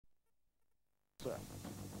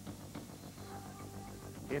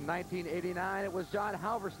In 1989, it was John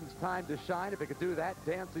Halverson's time to shine. If he could do that,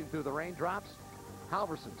 dancing through the raindrops.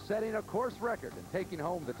 Halverson setting a course record and taking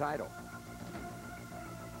home the title.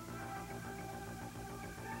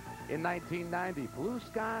 In 1990, blue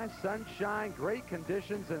sky, sunshine, great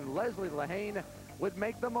conditions, and Leslie Lahane would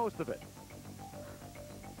make the most of it.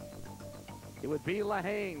 It would be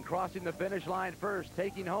Lahane crossing the finish line first,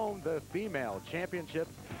 taking home the female championship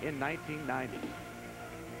in 1990.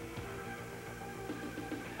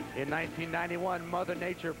 In 1991, Mother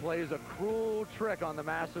Nature plays a cruel trick on the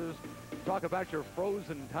masses. Talk about your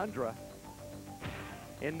frozen tundra.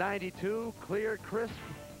 In 92, clear, crisp,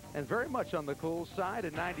 and very much on the cool side.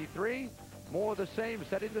 In 93, more of the same,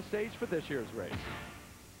 setting the stage for this year's race.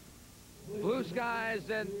 Blue skies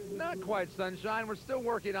and not quite sunshine. We're still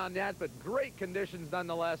working on that, but great conditions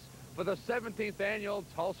nonetheless for the 17th annual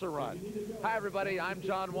Tulsa Run. Hi, everybody. I'm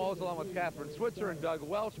John Walls, along with Catherine Switzer and Doug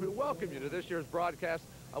Welch. We welcome you to this year's broadcast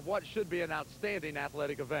of what should be an outstanding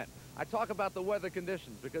athletic event. I talk about the weather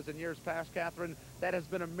conditions because in years past, Catherine, that has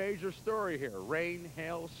been a major story here. Rain,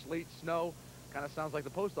 hail, sleet, snow. Kind of sounds like the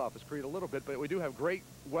post office creed a little bit, but we do have great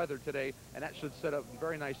weather today, and that should set a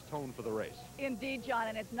very nice tone for the race. Indeed, John,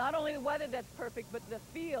 and it's not only the weather that's perfect, but the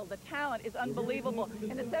field, the talent is unbelievable.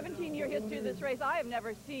 In the 17-year history of this race, I have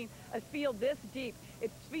never seen a field this deep.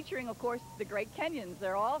 It's featuring, of course, the great Kenyans.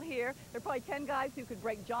 They're all here. There are probably 10 guys who could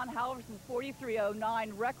break John Halverson's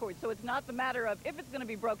 43:09 record. So it's not the matter of if it's going to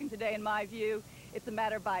be broken today, in my view. It's a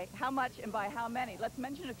matter by how much and by how many. Let's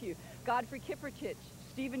mention a few. Godfrey Kiprotich,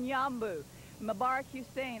 Stephen Yambu, Mubarak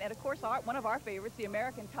Hussein, and of course one of our favorites, the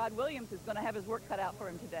American Todd Williams, is going to have his work cut out for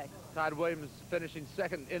him today. Todd Williams finishing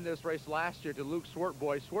second in this race last year to Luke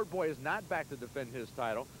Swartboy. Swartboy is not back to defend his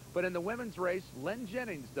title, but in the women's race, Lynn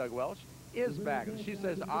Jennings, Doug Welch, is back, and she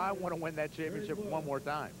says, I want to win that championship one more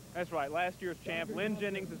time. That's right. Last year's champ, Lynn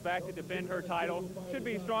Jennings, is back to defend her title. Should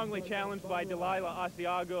be strongly challenged by Delilah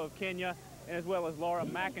Asiago of Kenya, as well as Laura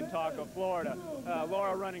McIntosh of Florida.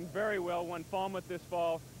 Laura running very well, won Falmouth this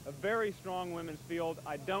fall. A very strong women's field.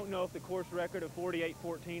 I don't know if the course record of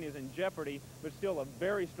 48:14 is in jeopardy, but still a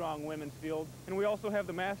very strong women's field. And we also have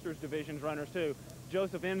the Masters divisions runners too.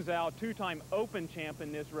 Joseph Enzow, two-time Open champ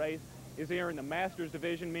in this race, is here in the Masters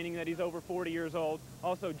division, meaning that he's over 40 years old.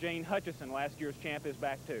 Also, Jane Hutchison, last year's champ, is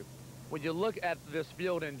back too. When you look at this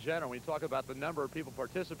field in general, when you talk about the number of people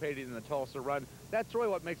participating in the Tulsa Run, that's really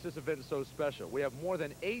what makes this event so special. We have more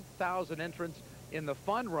than 8,000 entrants in the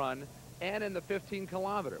fun run and in the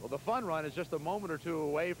 15-kilometer. Well, the fun run is just a moment or two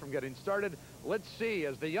away from getting started. Let's see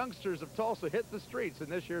as the youngsters of Tulsa hit the streets in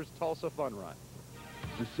this year's Tulsa Fun Run.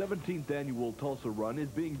 The 17th annual Tulsa Run is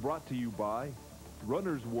being brought to you by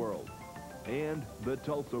Runner's World and the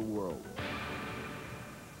Tulsa World.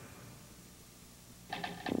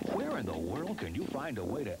 Where in the world can you find a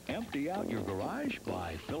way to empty out your garage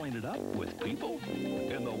by filling it up with people?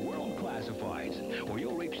 In the World Classifieds, where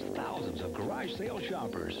you'll reach thousands of garage sale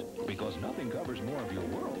shoppers, because nothing covers more of your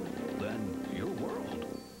world than your world.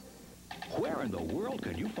 Where in the world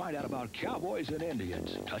can you find out about cowboys and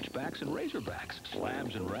Indians, touchbacks and razorbacks,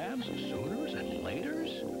 slams and rams, Sooners and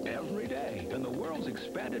Laters? Every day in the world's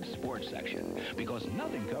expanded sports section, because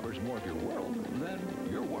nothing covers more of your world than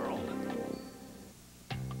your world.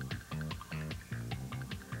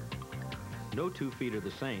 No 2 feet are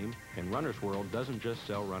the same, and Runner's World doesn't just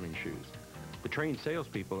sell running shoes. The trained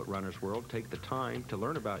salespeople at Runner's World take the time to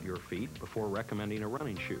learn about your feet before recommending a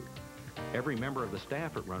running shoe. Every member of the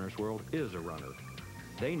staff at Runner's World is a runner.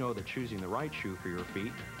 They know that choosing the right shoe for your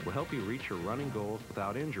feet will help you reach your running goals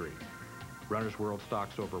without injury. Runner's World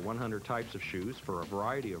stocks over 100 types of shoes for a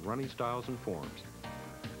variety of running styles and forms.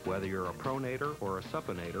 Whether you're a pronator or a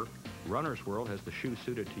supinator, Runner's World has the shoe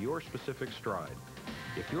suited to your specific stride.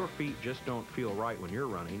 If your feet just don't feel right when you're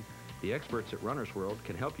running, the experts at Runner's World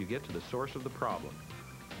can help you get to the source of the problem.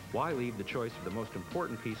 Why leave the choice of the most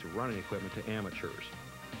important piece of running equipment to amateurs?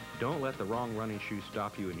 Don't let the wrong running shoe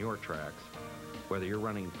stop you in your tracks. Whether you're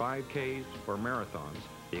running 5Ks or marathons,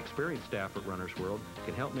 the experienced staff at Runner's World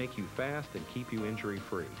can help make you fast and keep you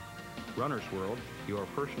injury-free. Runner's World, your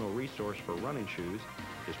personal resource for running shoes,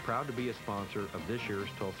 is proud to be a sponsor of this year's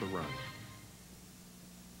Tulsa Run.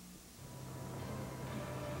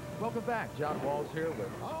 Welcome back. John Walls here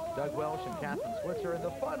with Doug Welch and Catherine Switzer, and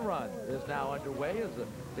the fun run is now underway as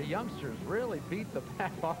the youngsters really beat the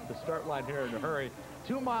pack off the start line here in a hurry.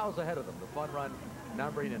 2 miles ahead of them. The fun run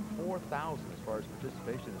numbering in 4,000 as far as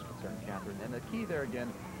participation is concerned, Catherine. And the key there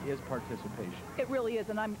again is participation. It really is,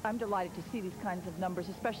 and I'm delighted to see these kinds of numbers,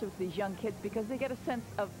 especially with these young kids, because they get a sense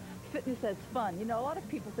of fitness as fun. You know, a lot of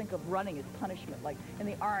people think of running as punishment, like in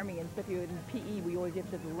the Army and if you're in PE, we always have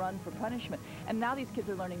to run for punishment. And now these kids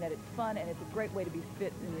are learning that it's fun and it's a great way to be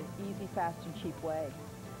fit in an easy, fast, and cheap way.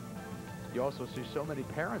 You also see so many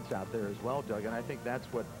parents out there as well, Doug, and I think that's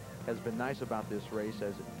what has been nice about this race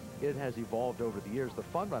as it has evolved over the years. The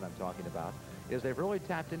fun run I'm talking about is they've really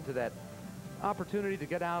tapped into that opportunity to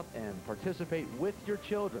get out and participate with your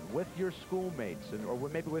children, with your schoolmates, and or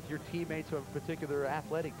maybe with your teammates of a particular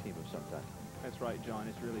athletic team of some type. That's right, John.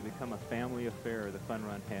 It's really become a family affair, the Fun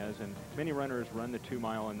Run has, and many runners run the 2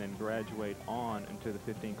 mile and then graduate on into the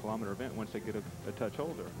 15-kilometer event once they get a touch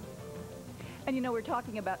older. And you know, we're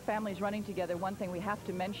talking about families running together. One thing we have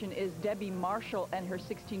to mention is Debbie Marshall and her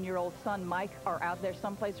 16-year-old son Mike are out there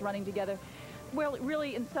someplace running together. Well,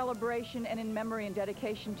 really in celebration and in memory and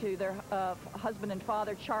dedication to their husband and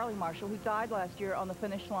father, Charlie Marshall, who died last year on the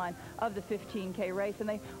finish line of the 15K race. And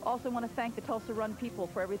they also want to thank the Tulsa Run people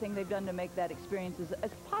for everything they've done to make that experience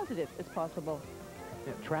as positive as possible.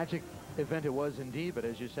 Yeah, tragic event it was indeed, but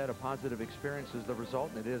as you said, a positive experience is the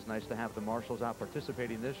result, and it is nice to have the Marshalls out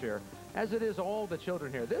participating this year, as it is all the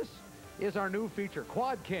children here. This is our new feature,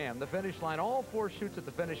 Quad Cam, the finish line, all 4 chutes at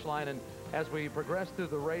the finish line, and as we progress through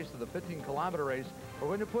the race, to the 15-kilometer race, we're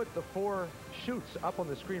going to put the 4 chutes up on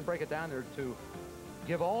the screen, break it down there to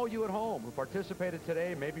give all you at home who participated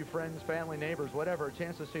today, maybe friends, family, neighbors, whatever, a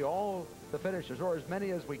chance to see all the finishers, or as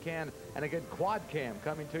many as we can, and again, Quad Cam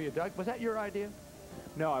coming to you. Doug, was that your idea?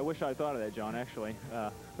 No, I wish I thought of that, John, actually.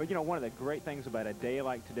 But, you know, one of the great things about a day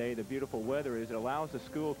like today, the beautiful weather, is it allows the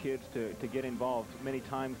school kids to get involved. Many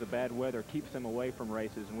times the bad weather keeps them away from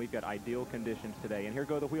races, and we've got ideal conditions today. And here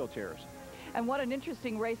go the wheelchairs. And what an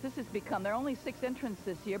interesting race this has become. There are only 6 entrants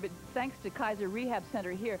this year, but thanks to Kaiser Rehab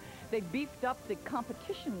Center here, they beefed up the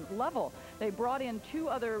competition level. They brought in 2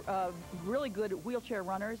 other really good wheelchair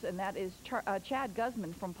runners, and that is Chad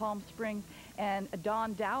Guzman from Palm Springs and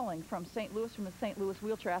Don Dowling from St. Louis, from the St. Louis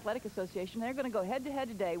Wheelchair Athletic Association. They're going to go head-to-head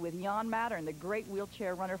today with Jan Mattern, the great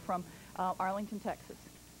wheelchair runner from Arlington, Texas.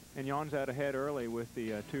 And Jan's out ahead early with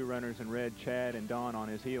the 2 runners in red, Chad and Don, on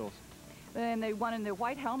his heels. And the one in the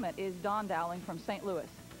white helmet is Don Dowling from St. Louis.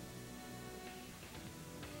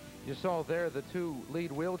 You saw there the 2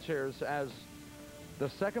 lead wheelchairs as the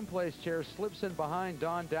second place chair slips in behind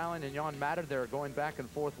Don Dowling and Jan Mattern. They're going back and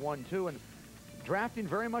forth 1-2, and drafting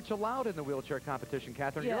very much allowed in the wheelchair competition,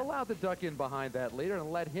 Catherine. Yeah. You're allowed to duck in behind that leader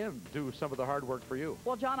and let him do some of the hard work for you.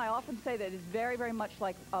 Well, John, I often say that it's very, very much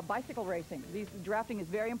like bicycle racing. Drafting is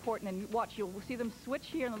very important, and you watch, you'll see them switch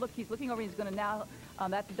here, and look, he's looking over, and he's going to now,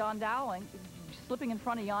 that's Don Dowling, slipping in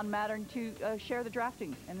front of Jan Mattern to share the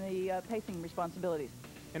drafting and the pacing responsibilities.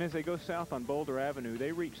 And as they go south on Boulder Avenue,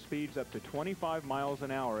 they reach speeds up to 25 miles an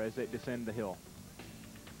hour as they descend the hill.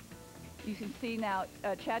 You can see now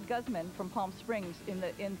Chad Guzman from Palm Springs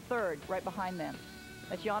in third, right behind them.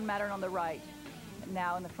 That's Jan Mattern on the right,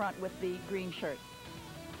 now in the front with the green shirt.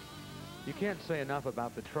 You can't say enough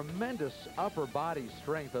about the tremendous upper body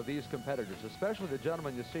strength of these competitors, especially the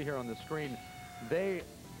gentlemen you see here on the screen. They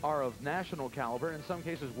are of national caliber, in some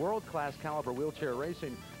cases world-class caliber wheelchair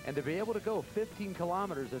racing, and to be able to go 15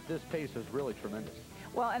 kilometers at this pace is really tremendous.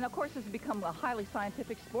 Well, and of course it's become a highly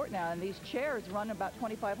scientific sport now, and these chairs run about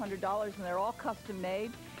 $2,500, and they're all custom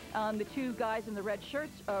made. The 2 guys in the red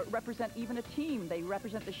shirts represent even a team. They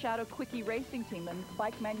represent the Shadow Quickie Racing Team and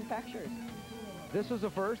bike manufacturers. This is a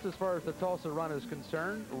first as far as the Tulsa Run is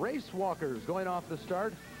concerned. Race walkers going off the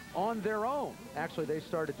start on their own. Actually, they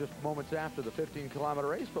started just moments after the 15-kilometer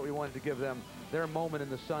race, but we wanted to give them their moment in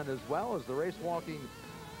the sun as well, as the race walking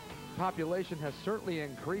population has certainly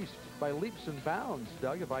increased by leaps and bounds,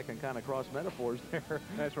 Doug, if I can kind of cross metaphors there.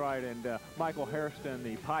 That's right, and Michael Hairston,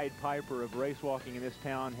 the Pied Piper of race walking in this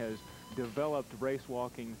town, has developed race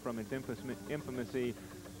walking from its infamousy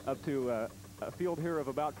up to a field here of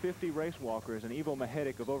about 50 race walkers, and Evo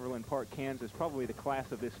Mahetic of Overland Park, Kansas, probably the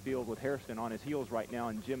class of this field, with Hairston on his heels right now,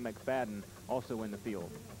 and Jim McFadden also in the field.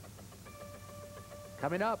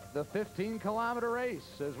 Coming up, the 15-kilometer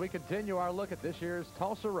race as we continue our look at this year's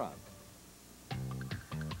Tulsa Run.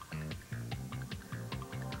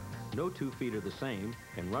 No 2 feet are the same,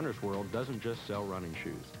 and Runner's World doesn't just sell running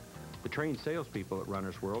shoes. The trained salespeople at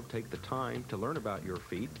Runner's World take the time to learn about your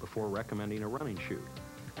feet before recommending a running shoe.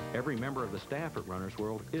 Every member of the staff at Runner's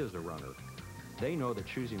World is a runner. They know that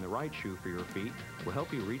choosing the right shoe for your feet will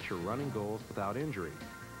help you reach your running goals without injury.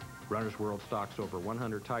 Runner's World stocks over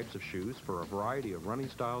 100 types of shoes for a variety of running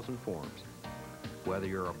styles and forms. Whether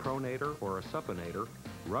you're a pronator or a supinator,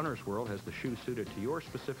 Runner's World has the shoe suited to your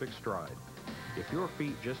specific stride. If your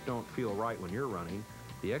feet just don't feel right when you're running,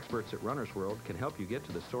 the experts at Runner's World can help you get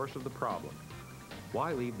to the source of the problem.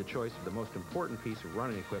 Why leave the choice of the most important piece of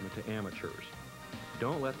running equipment to amateurs?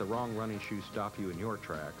 Don't let the wrong running shoes stop you in your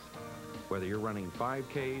tracks. Whether you're running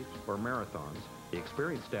 5Ks or marathons, the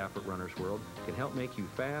experienced staff at Runner's World can help make you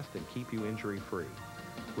fast and keep you injury-free.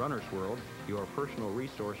 Runner's World, your personal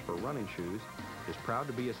resource for running shoes, is proud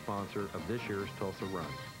to be a sponsor of this year's Tulsa Run.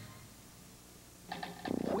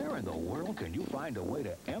 Where in the world can you find a way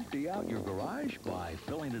to empty out your garage by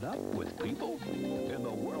filling it up with people? In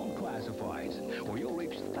the World Classifieds, where you'll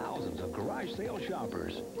reach thousands of garage sale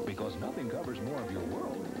shoppers, because nothing covers more of your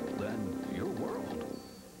world than your world.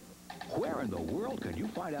 Where in the world can you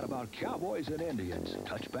find out about cowboys and Indians,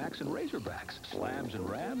 touchbacks and razorbacks, slams and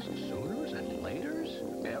rams, Sooners and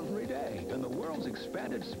Laters? Every day in the world's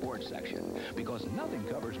expanded sports section, because nothing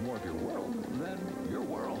covers more of your world than your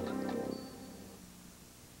world.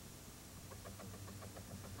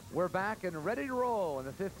 We're back and ready to roll in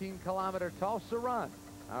the 15-kilometer Tulsa Run.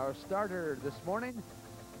 Our starter this morning,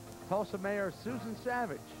 Tulsa Mayor Susan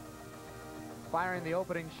Savage, firing the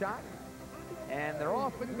opening shot. And they're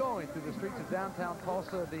off and going through the streets of downtown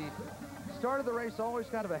Tulsa. The start of the race, always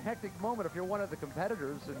kind of a hectic moment if you're one of the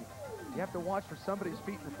competitors, and you have to watch for somebody's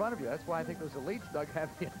feet in front of you. That's why I think those elites, Doug, have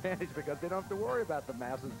the advantage, because they don't have to worry about the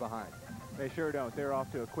masses behind. They sure don't. They're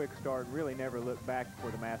off to a quick start and really never look back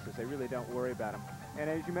for the masses. They really don't worry about them. And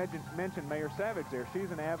as you mentioned Mayor Savage there,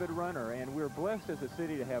 she's an avid runner, and we're blessed as a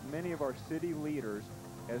city to have many of our city leaders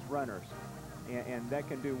as runners. And that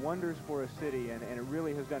can do wonders for a city, and it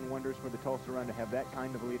really has done wonders for the Tulsa Run to have that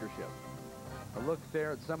kind of leadership. A look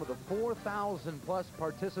there at some of the 4,000-plus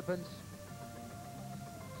participants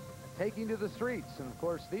taking to the streets. And, of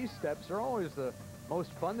course, these steps are always the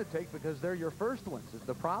most fun to take because they're your first ones.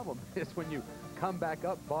 The problem is when you come back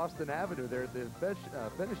up Boston Avenue there at the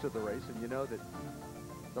finish of the race, and you know that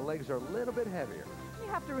the legs are a little bit heavier. You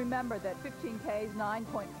have to remember that 15Ks,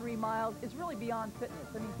 9.3 miles, is really beyond fitness.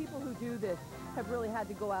 I mean, people who do this have really had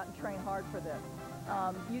to go out and train hard for this.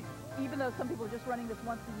 Even though some people are just running this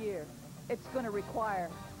once a year, it's going to require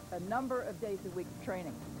a number of days a week of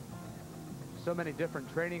training. So many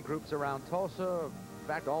different training groups around Tulsa, in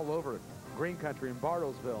fact, all over Green Country and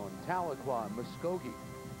Bartlesville and Tahlequah and Muskogee.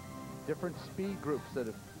 Different speed groups that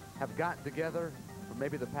have gotten together for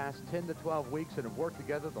maybe the past 10 to 12 weeks and have worked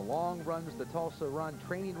together. The long runs, the Tulsa Run,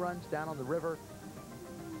 training runs down on the river.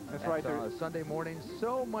 That's right. Sunday mornings.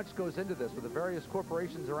 So much goes into this with the various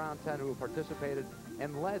corporations around town who have participated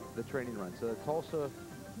and led the training runs. So the Tulsa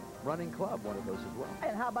Running Club, one of those as well.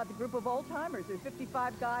 And how about the group of old-timers? There's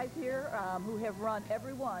 55 guys here who have run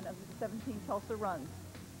every one of the 17 Tulsa runs.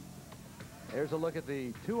 There's a look at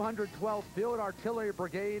the 212th Field Artillery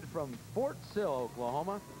Brigade from Fort Sill,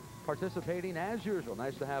 Oklahoma, participating as usual.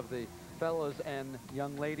 Nice to have the fellows and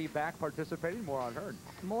young lady back participating. More on her.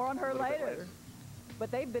 More on her later.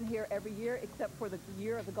 But they've been here every year except for the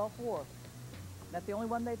year of the Gulf War. That's the only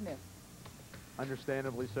one they've missed.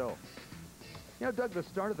 Understandably so. You know, Doug, the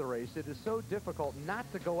start of the race, it is so difficult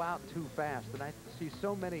not to go out too fast. And I see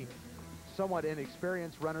so many somewhat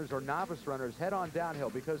inexperienced runners or novice runners head on downhill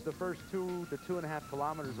because the first 2 to 2.5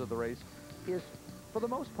 kilometers of the race is, for the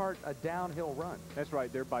most part, a downhill run. That's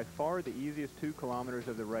right. They're by far the easiest 2 kilometers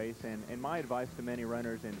of the race, and my advice to many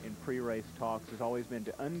runners in pre-race talks has always been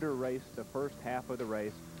to under-race the first half of the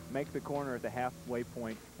race, make the corner at the halfway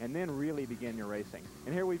point, and then really begin your racing.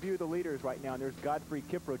 And here we view the leaders right now, and there's Godfrey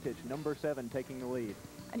Kiprotich, number 7, taking the lead.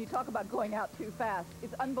 And you talk about going out too fast.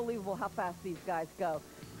 It's unbelievable how fast these guys go.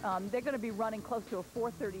 They're going to be running close to a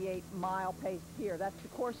 4:38 mile pace here. That's the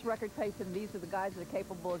course record pace, and these are the guys that are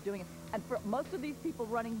capable of doing it. And for most of these people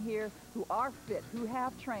running here who are fit, who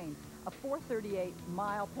have trained, a 4:38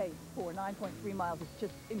 mile pace for 9.3 miles is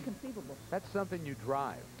just inconceivable. That's something you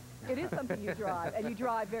drive. It is something you drive, and you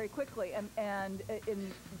drive very quickly. And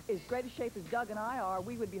in as great a shape as Doug and I are,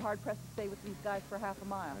 we would be hard-pressed to stay with these guys for half a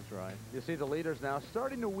mile. That's right. You see the leaders now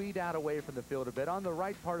starting to weed out away from the field a bit. On the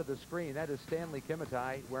right part of the screen, that is Stanley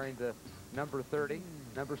Kimitai wearing the number 30.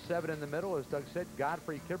 Number 7 in the middle, as Doug said,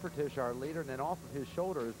 Godfrey Kiprotich, our leader. And then off of his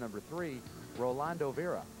shoulder is number 3, Rolando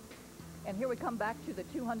Vera. And here we come back to the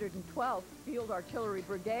 212th Field Artillery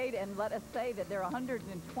Brigade, and let us say that there are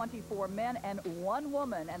 124 men and 1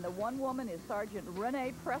 woman, and the 1 woman is Sergeant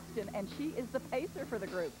Renee Preston, and she is the pacer for the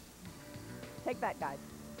group. Take that, guys.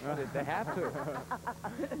 They have to.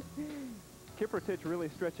 Kiprotich really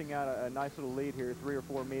stretching out a nice little lead here, 3 or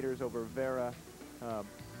 4 meters over Vera.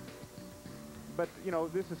 But, you know,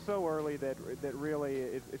 this is so early that really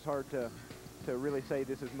it's hard to really say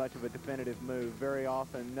this is much of a definitive move. Very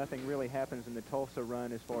often, nothing really happens in the Tulsa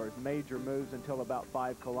Run as far as major moves until about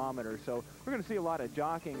 5 kilometers. So we're going to see a lot of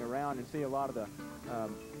jockeying around and see a lot of the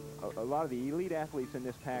a lot of the elite athletes in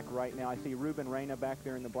this pack right now. I see Ruben Reyna back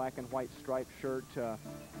there in the black and white striped shirt,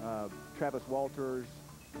 Travis Walters,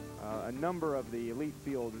 a number of the elite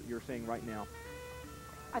field you're seeing right now.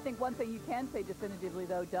 I think one thing you can say definitively,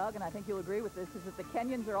 though, Doug, and I think you'll agree with this, is that the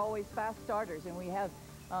Kenyans are always fast starters, and we have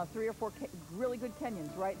 3 or 4 really good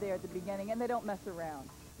Kenyans right there at the beginning, and they don't mess around.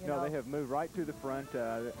 You know, they have moved right to the front.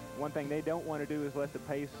 One thing they don't want to do is let the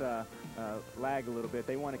pace lag a little bit.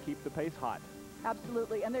 They want to keep the pace hot.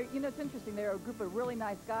 Absolutely, and they're, you know, it's interesting. They're a group of really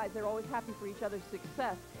nice guys. They're always happy for each other's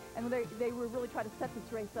success, and they were really trying to set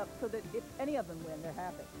this race up so that if any of them win, they're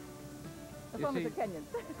happy. As long as they're Kenyans.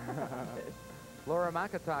 Laura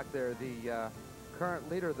McIntosh there, the current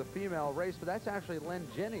leader of the female race, but that's actually Lynn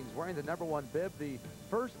Jennings wearing the #1 bib, the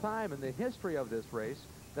first time in the history of this race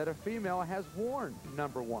that a female has worn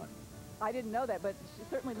 #1. I didn't know that, but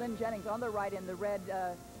certainly Lynn Jennings on the right in the red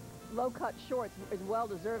low-cut shorts is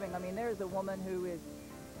well-deserving. I mean, there's a woman who is,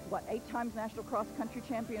 what, 8 times national cross-country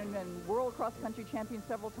champion and world cross-country champion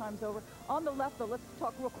several times over. On the left, though, let's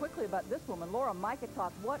talk real quickly about this woman, Laura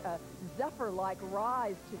McIntosh. What a Zephyr-like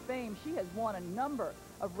rise to fame. She has won a number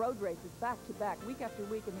of road races back-to-back, week after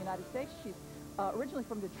week in the United States. She's originally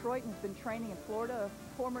from Detroit and has been training in Florida,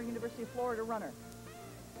 a former University of Florida runner.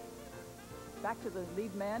 Back to the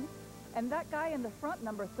lead men. And that guy in the front,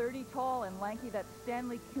 number 30, tall and lanky, that's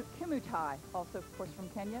Stanley Kimutai, also, of course, from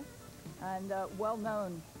Kenya, and well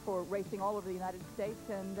known for racing all over the United States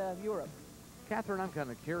and Europe. Catherine, I'm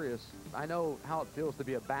kind of curious. I know how it feels to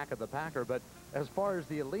be a back of the packer, but as far as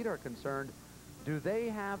the elite are concerned, do they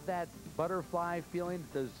have that butterfly feeling?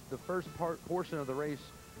 Does the first portion of the race,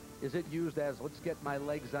 is it used as, let's get my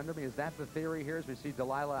legs under me? Is that the theory here as we see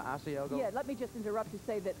Delilah Asiago? Yeah, let me just interrupt to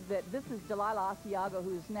say that this is Delilah Asiago,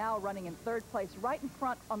 who's now running in 3rd place. Right in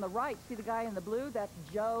front on the right, see the guy in the blue? That's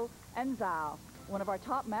Joe Enzau, one of our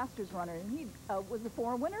top Masters runners. And he was the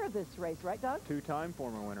former winner of this race, right, Doug? 2-time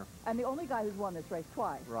former winner. And the only guy who's won this race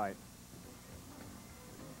twice. Right.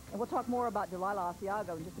 And we'll talk more about Delilah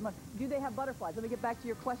Asiago in just a moment. Do they have butterflies? Let me get back to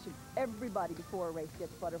your question. Everybody before a race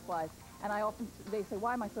gets butterflies. And they say,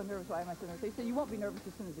 why am I so nervous? Why am I so nervous? They say, you won't be nervous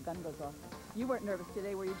as soon as the gun goes off. You weren't nervous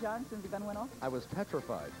today, were you, John, as soon as the gun went off? I was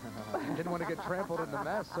petrified. Didn't want to get trampled in the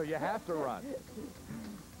mess, so you have to run.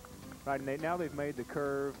 Right, and now they've made the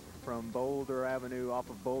curve from Boulder Avenue off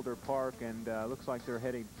of Boulder Park, and looks like they're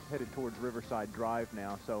headed towards Riverside Drive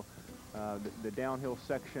now. So the downhill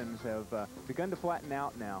sections have begun to flatten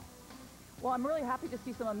out now. Well, I'm really happy to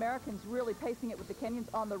see some Americans really pacing it with the Kenyans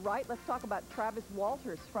on the right. Let's talk about Travis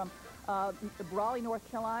Walters from Raleigh, North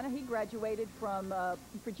Carolina. He graduated from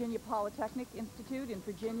Virginia Polytechnic Institute in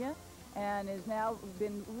Virginia and has now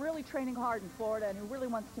been really training hard in Florida, and who really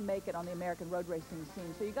wants to make it on the American road racing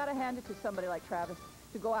scene. So you got to hand it to somebody like Travis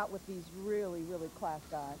to go out with these really, really class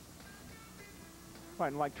guys. Right,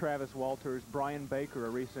 and like Travis Walters, Brian Baker, a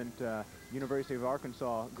recent University of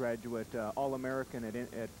Arkansas graduate, All-American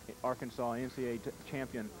at Arkansas, NCAA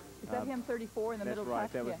champion. Is that him, 34 in the middle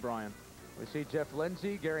class? That's right, that was Brian. We see Jeff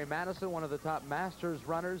Lindsay, Gary Madison, one of the top Masters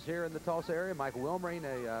runners here in the Tulsa area. Mike Wilmering,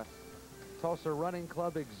 a Tulsa Running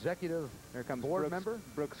Club executive board member.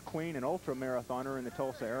 Brooks Queen, an ultra marathoner in the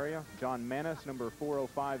Tulsa area. John Manis, number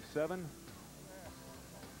 4057.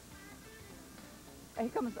 Here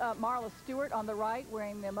comes Marla Stewart on the right,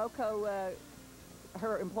 wearing the Moco,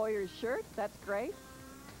 her employer's shirt. That's great.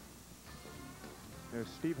 There's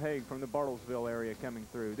Steve Haig from the Bartlesville area coming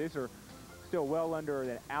through. These are still well under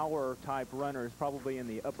an hour type runners, probably in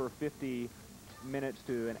the upper 50 minutes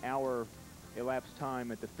to an hour elapsed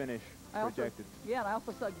time at the finish projected. And I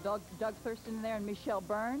also saw Doug Thurston in there and Michelle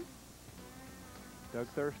Byrne. Doug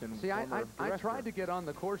Thurston. See, I tried to get on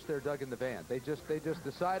the course there, Doug, in the van. They just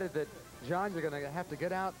decided that, John, you're going to have to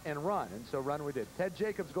get out and run. And so run we did. Ted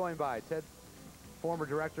Jacobs going by. Ted, former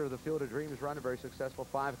director of the Field of Dreams run, a very successful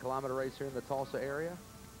 5-kilometer race here in the Tulsa area.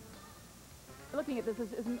 Looking at this,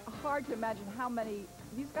 it's hard to imagine how many,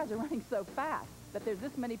 these guys are running so fast that there's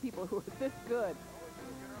this many people who are this good.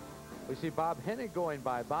 We see Bob Hennig going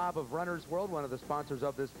by. Bob of Runner's World, one of the sponsors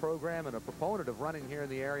of this program and a proponent of running here in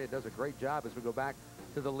the area, does a great job as we go back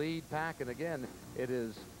to the lead pack. And again, it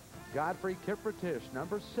is Godfrey Kipratish,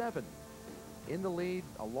 number 7, in the lead.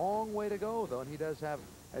 A long way to go, though, and he does have,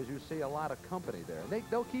 as you see, a lot of company there. And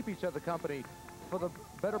they'll keep each other company for the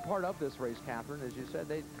better part of this race, Catherine. As you said,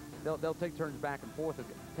 they'll take turns back and forth of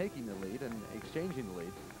taking the lead and exchanging the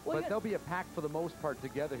lead. Well, but they'll be a pack for the most part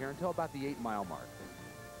together here until about the 8-mile mark.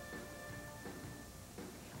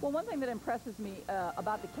 Well, one thing that impresses me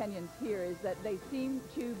about the Kenyans here is that they seem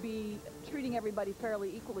to be treating everybody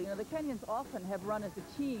fairly equally. You know, the Kenyans often have run as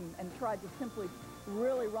a team and tried to simply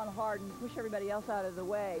really run hard and push everybody else out of the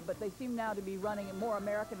way, but they seem now to be running a more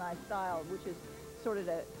Americanized style, which is sort of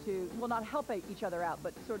well, not help each other out,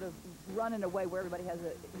 but sort of run in a way where everybody has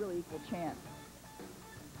a really equal chance.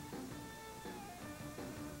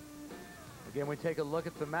 Again, we take a look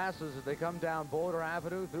at the masses as they come down Boulder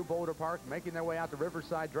Avenue through Boulder Park, making their way out to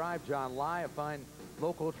Riverside Drive. John Lai, a fine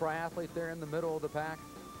local triathlete there in the middle of the pack.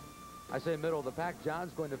 I say middle of the pack.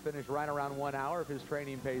 John's going to finish right around 1 hour if his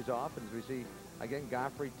training pays off. And as we see, again,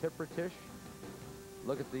 Godfrey Tippertish.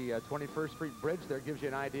 Look at the 21st Street Bridge there. Gives you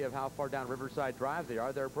an idea of how far down Riverside Drive they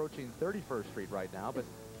are. They're approaching 31st Street right now, but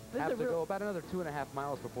have to go about another 2.5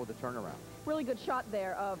 miles before the turnaround. Really good shot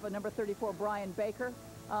there of number 34, Brian Baker.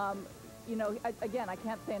 You know, again, I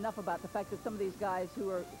can't say enough about the fact that some of these guys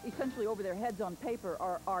who are essentially over their heads on paper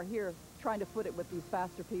are here trying to foot it with these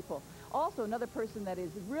faster people. Also, another person that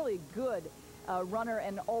is really good runner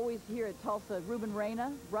and always here at Tulsa, Ruben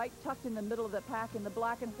Reyna, right tucked in the middle of the pack in the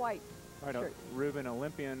black and white shirt. Ruben,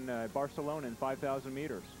 Olympian, Barcelona in 5,000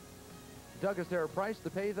 meters. Doug, is there a price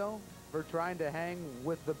to pay, though, for trying to hang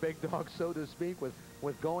with the big dogs, so to speak, with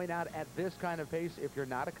going out at this kind of pace if you're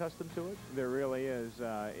not accustomed to it? There really is.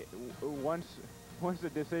 Once the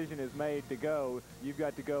decision is made to go, you've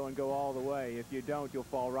got to go and go all the way. If you don't, you'll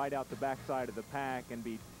fall right out the backside of the pack and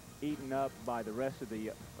be eaten up by the rest of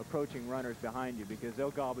the approaching runners behind you, because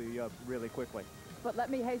they'll gobble you up really quickly. But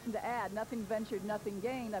let me hasten to add, nothing ventured, nothing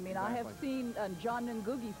gained. I mean, exactly. I have seen John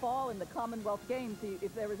Ngugi fall in the Commonwealth Games.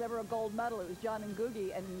 If there was ever a gold medal, it was John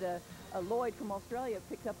Ngugi, and Lloyd from Australia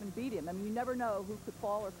picked up and beat him. I mean, you never know who could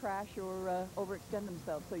fall or crash or overextend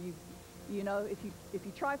themselves. So you know, if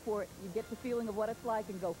you try for it, you get the feeling of what it's like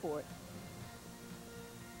and go for it.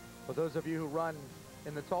 For those of you who run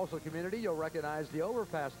in the Tulsa community, you'll recognize the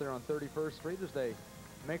overpass there on 31st Street as they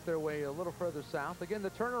make their way a little further south. Again, the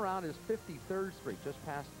turnaround is 53rd Street, just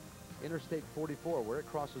past Interstate 44, where it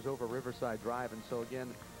crosses over Riverside Drive. And so again,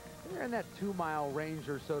 they're in that 2-mile range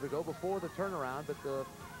or so to go before the turnaround, but the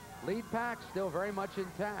lead pack still very much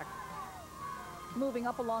intact. Moving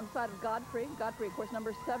up alongside of Godfrey. Godfrey, of course,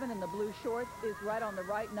 number 7 in the blue shorts is right on the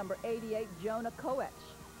right, number 88, Jonah Koech.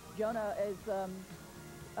 Jonah is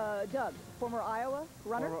Doug, former Iowa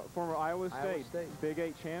runner? Former Iowa State. Big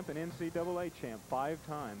 8 champ and NCAA champ 5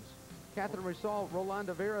 times. Catherine, we saw Roland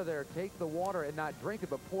Vera there take the water and not drink it,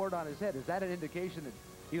 but pour it on his head. Is that an indication that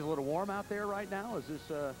he's a little warm out there right now? Is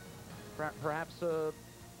this perhaps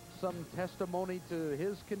some testimony to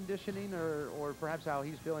his conditioning or perhaps how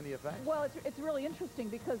he's feeling the effect? Well, it's really interesting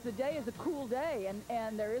because the day is a cool day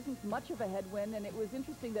and there isn't much of a headwind, and it was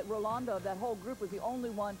interesting that Rolando, of that whole group, was the only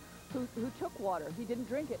one who took water. He didn't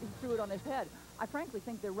drink it. He threw it on his head. I frankly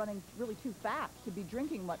think they're running really too fast to be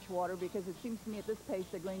drinking much water, because it seems to me at this pace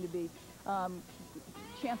they're going to be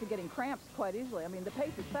chance of getting cramps quite easily. I mean, the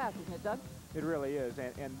pace is fast, isn't it, Doug? It really is,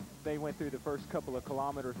 and they went through the first couple of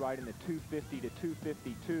kilometers right in the 250 to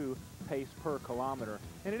 252 pace per kilometer.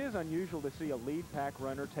 And it is unusual to see a lead pack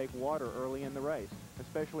runner take water early in the race,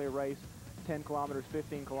 especially a race 10 kilometers,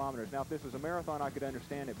 15 kilometers. Now, if this was a marathon, I could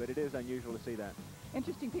understand it, but it is unusual to see that.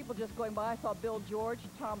 Interesting people just going by. I saw Bill George,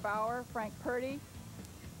 Tom Bauer, Frank Purdy.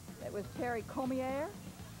 It was Terry Comier.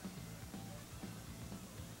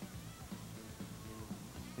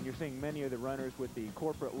 And you're seeing many of the runners with the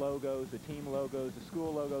corporate logos, the team logos, the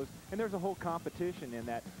school logos, and there's a whole competition in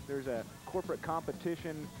that. There's a corporate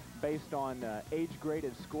competition based on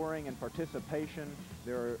age-graded scoring and participation.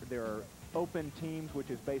 There are open teams, which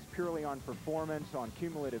is based purely on performance, on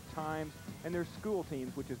cumulative times, and there's school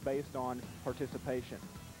teams, which is based on participation.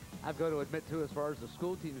 I've got to admit, too, as far as the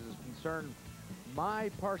school teams is concerned, my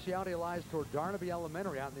partiality lies toward Darnaby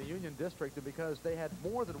Elementary out in the Union District, and because they had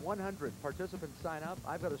more than 100 participants sign up,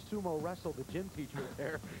 I've got to sumo wrestle the gym teacher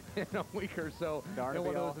there in a week or so in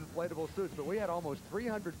one of those inflatable suits. But we had almost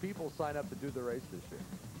 300 people sign up to do the race this year.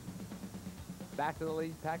 Back to the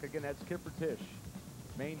lead pack again. That's Kipper Tish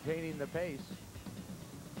maintaining the pace.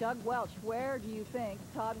 Doug Welch, where do you think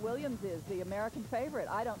Todd Williams is, the American favorite?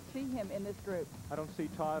 I don't see him in this group. I don't see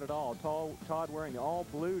Todd at all. Todd wearing all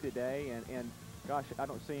blue today, and gosh, I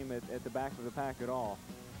don't see him at the back of the pack at all.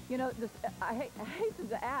 You know, I hasten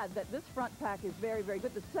to add that this front pack is very, very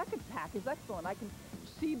good. The second pack is excellent. I can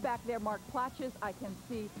see back there Mark Platches. I can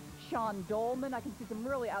see Sean Dolman. I can see some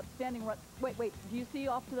really outstanding runs. Wait, do you see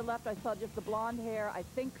off to the left? I saw just the blonde hair. I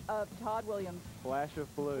think of Todd Williams. Flash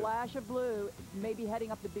of blue. Flash of blue, maybe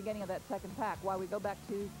heading up the beginning of that second pack while we go back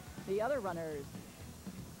to the other runners.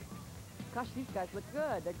 Gosh, these guys look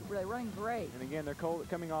good. They're running great. And again, they're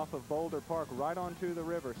coming off of Boulder Park right onto the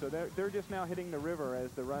river. So they're just now hitting the river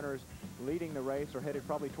as the runners leading the race are headed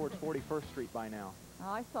probably towards 41st Street by now.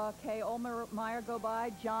 I saw Kay Olmeyer go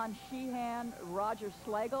by, John Sheehan, Roger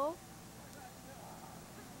Slagle,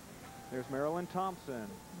 There's Marilyn Thompson.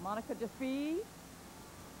 Monica DeFee.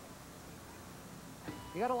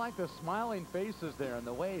 You got to like the smiling faces there and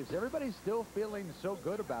the waves. Everybody's still feeling so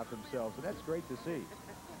good about themselves, and that's great to see.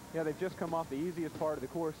 Yeah, they've just come off the easiest part of the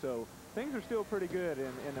course, so things are still pretty good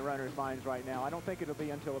in the runners' minds right now. I don't think it'll be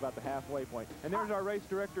until about the halfway point. And there's our race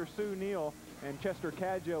director, Sue Neal, and Chester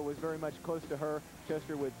Cadjo was very much close to her.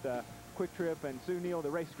 Chester with Quick Trip, and Sue Neal,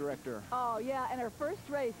 the race director. Oh, yeah, and her first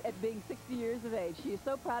race at being 60 years of age. She is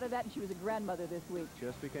so proud of that, and she was a grandmother this week.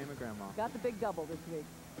 Just became a grandma. Got the big double this week.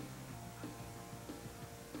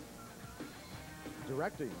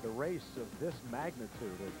 Directing the race of this magnitude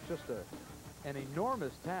is just an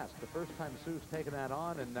enormous task. The first time Sue's taken that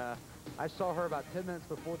on, and I saw her about 10 minutes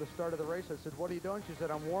before the start of the race. I said, "What are you doing?" She said,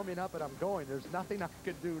 "I'm warming up and I'm going. There's nothing I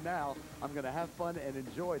can do now. I'm going to have fun and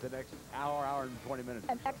enjoy the next hour and 20 minutes."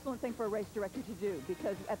 An excellent thing for a race director to do,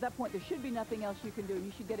 because at that point there should be nothing else you can do.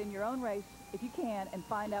 You should get in your own race if you can and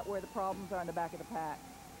find out where the problems are in the back of the pack.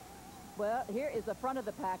 Well, here is the front of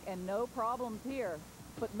the pack, and no problems here.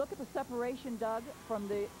 But look at the separation, Doug, from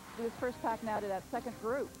this first pack now to that second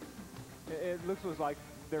group. It looks like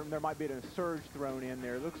there might be a surge thrown in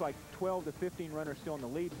there. It looks like 12 to 15 runners still in the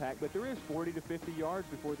lead pack, but there is 40 to 50 yards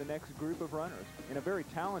before the next group of runners. In a very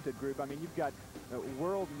talented group. I mean, you've got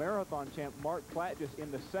world marathon champ Mark Platt just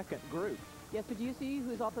in the second group. Yes, but do you see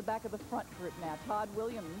who's off the back of the front group now? Todd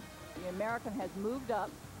Williams, the American, has moved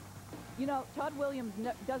up. You know, Todd Williams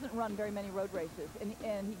doesn't run very many road races,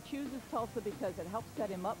 and he chooses Tulsa because it helps set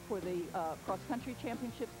him up for the cross-country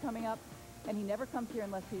championships coming up, and he never comes here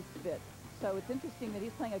unless he's fit. So it's interesting that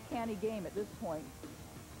he's playing a canny game at this point.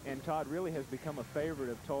 And Todd really has become a favorite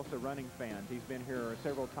of Tulsa running fans. He's been here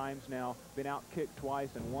several times now, been out-kicked twice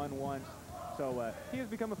and won once. So he has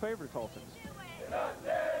become a favorite of Tulsans.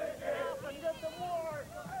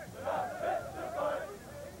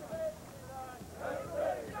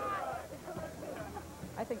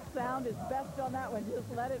 I think sound is best on that one.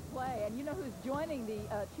 Just let it play. And you know who's joining the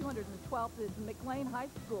 212th is McLean High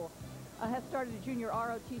School. Has started a junior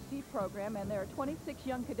ROTC program, and there are 26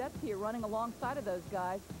 young cadets here running alongside of those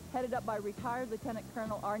guys, headed up by retired Lieutenant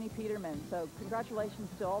Colonel Arnie Peterman. So congratulations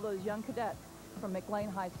to all those young cadets from McLean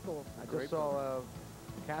High School. I just saw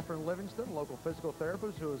Catherine Livingston, local physical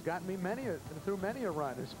therapist, who has gotten me through many a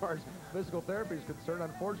run as far as physical therapy is concerned.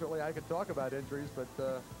 Unfortunately, I could talk about injuries, but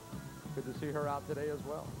good to see her out today as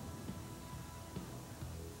well.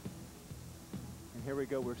 And here we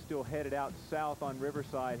go. We're still headed out south on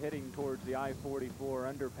Riverside, heading towards the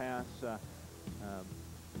I-44 underpass.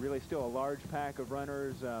 Really still a large pack of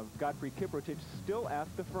runners. Godfrey Kiprotich still at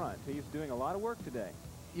the front. He's doing a lot of work today.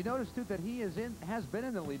 You notice, too, that he has been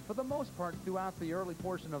in the lead for the most part throughout the early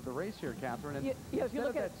portion of the race here, Catherine. And if you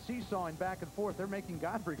look at that seesawing back and forth, they're making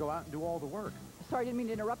Godfrey go out and do all the work. Sorry, I didn't mean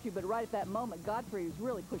to interrupt you, but right at that moment, Godfrey is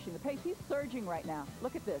really pushing the pace. He's surging right now.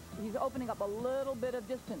 Look at this. He's opening up a little bit of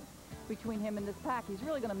distance between him and this pack. He's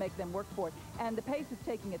really going to make them work for it. And the pace is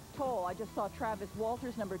taking its toll. I just saw Travis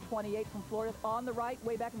Walters, number 28 from Florida, on the right,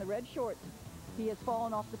 way back in the red shorts. He has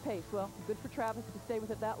fallen off the pace. Well, good for Travis to stay with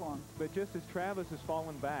it that long. But just as Travis has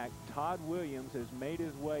fallen back, Todd Williams has made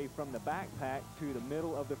his way from the back pack to the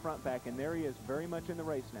middle of the front pack, and there he is very much in the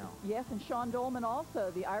race now. Yes, and Sean Dolman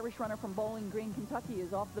also, the Irish runner from Bowling Green, Kentucky,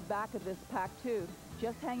 is off the back of this pack too,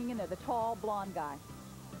 just hanging in there, the tall blonde guy.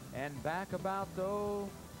 And back about,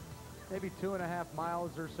 maybe 2.5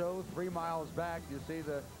 miles or so, 3 miles back, you see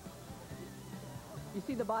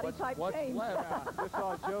the body type change. Left? Just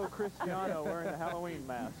saw Joe Cristiano wearing the Halloween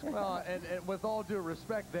mask. Well, and with all due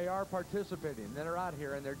respect, they are participating. They're out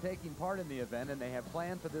here, and they're taking part in the event, and they have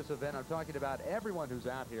planned for this event. I'm talking about everyone who's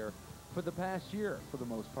out here for the past year, for the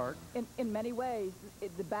most part. In many ways,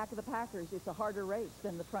 the back of the packers, it's a harder race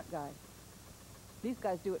than the front guys. These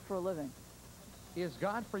guys do it for a living. Is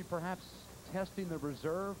Godfrey perhaps testing the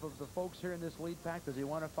reserve of the folks here in this lead pack? Does he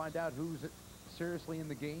want to find out who's seriously in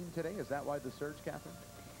the game today? Is that why the surge, Catherine?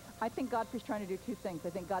 I think Godfrey's trying to do two things. I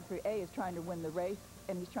think Godfrey, A, is trying to win the race,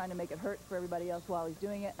 and he's trying to make it hurt for everybody else while he's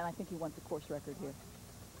doing it, and I think he wants a course record here.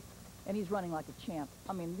 And he's running like a champ.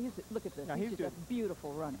 I mean, look at this. Now, he's just a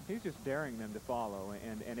beautiful runner. He's just daring them to follow,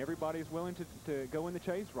 and everybody's willing to go in the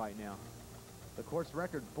chase right now. The course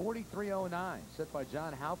record, 43:09, set by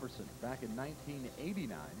John Halverson back in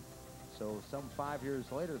 1989. So some 5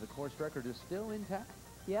 years later, the course record is still intact.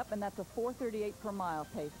 Yep, and that's a 4:38 per mile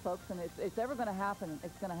pace, folks. And if it's ever going to happen,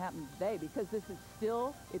 it's going to happen today, because this is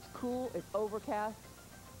still, it's cool, it's overcast,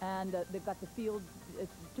 and they've got the field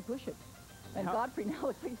to push it. And Godfrey now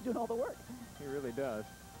looks like he's doing all the work. He really does.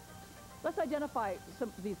 Let's identify some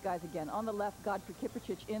of these guys again. On the left, Godfrey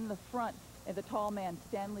Kiprchich. In the front, the tall man,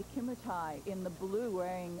 Stanley Kimutai. In the blue,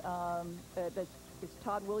 wearing, is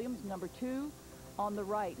Todd Williams, number 2. On the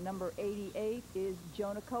right, number 88 is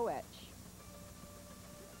Jonah Koech.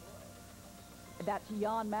 That's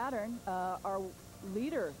Jan Mattern, our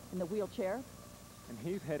leader in the wheelchair. And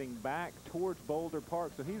he's heading back towards Boulder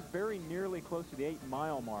Park, so he's very nearly close to the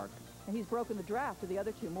 8-mile mark. And he's broken the draft of the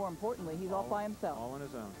other two. More importantly, he's all by himself. All on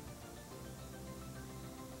his own.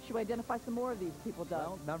 Should we identify some more of these people, Doug?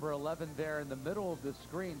 Well, number 11 there in the middle of the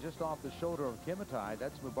screen, just off the shoulder of Kimutai.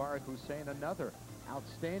 That's Mubarak Hussein, another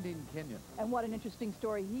outstanding Kenyan. And what an interesting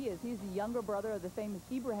story he is. He's the younger brother of the famous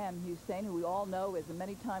Ibrahim Hussein, who we all know is a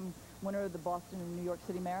many-time winner of the Boston and New York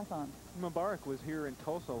City Marathons. Mubarak was here in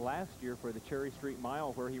Tulsa last year for the Cherry Street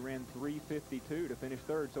Mile, where he ran 3:52 to finish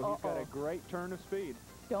third, so he's got a great turn of speed.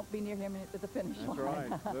 Don't be near him at the finish line.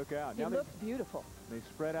 That's right. Look out. He looks beautiful. They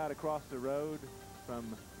spread out across the road from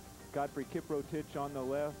Godfrey Kiprotich on the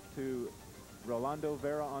left to Rolando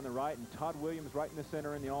Vera on the right, and Todd Williams right in the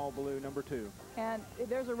center in the all-blue, number 2. And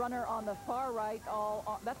there's a runner on the far right.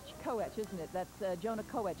 That's Koech, isn't it? That's Jonah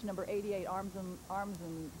Koech, number 88, arms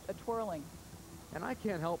and twirling. And I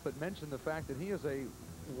can't help but mention the fact that he is a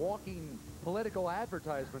walking political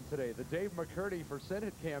advertisement today. The Dave McCurdy for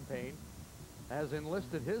Senate campaign has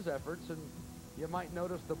enlisted his efforts, and you might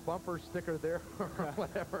notice the bumper sticker there or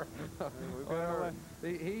whatever.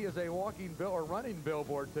 He is a walking or running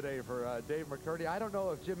billboard today for Dave McCurdy. I don't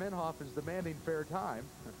know if Jim Inhofe is demanding fair time,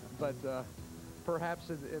 but perhaps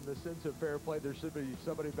in the sense of fair play, there should be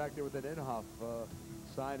somebody back there with an Inhofe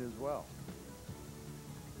sign as well.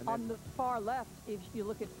 On the far left, if you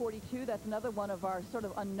look at 42, that's another one of our sort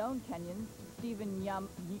of unknown Kenyans, Stephen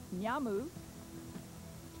Nyamu.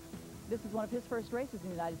 This is one of his first races in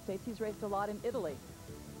the United States. He's raced a lot in Italy.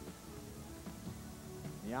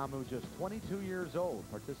 Nyamu, just 22 years old,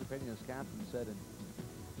 participating, as Captain said, in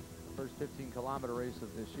the first 15-kilometer race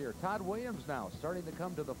of this year. Todd Williams now starting to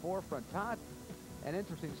come to the forefront. Todd, an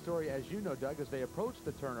interesting story, as you know, Doug, as they approach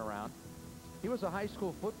the turnaround. He was a high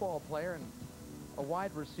school football player and a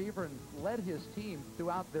wide receiver and led his team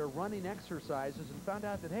throughout their running exercises and found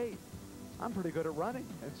out that, hey, I'm pretty good at running.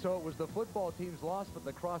 And so it was the football team's loss, but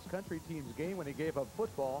the cross-country team's gain when he gave up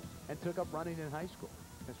football and took up running in high school.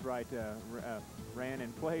 That's right. Ran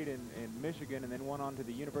and played in Michigan and then went on to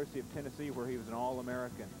the University of Tennessee, where he was an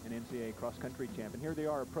All-American and NCAA cross-country champ. And here they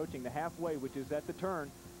are approaching the halfway, which is at the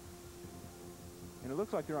turn. And it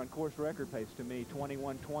looks like they're on course record pace to me,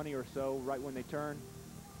 21:20 or so right when they turn.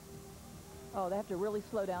 Oh, they have to really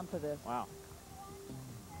slow down for this. Wow.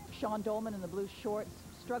 Sean Dolman in the blue shorts,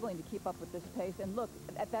 struggling to keep up with this pace. And look,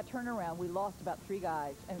 at that turnaround, we lost about 3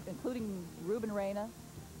 guys, including Ruben Reyna,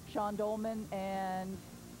 Sean Dolman, and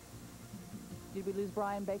did we lose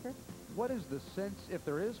Brian Baker? What is the sense, if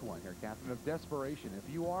there is one here, Captain, of desperation,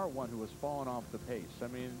 if you are one who has fallen off the pace? I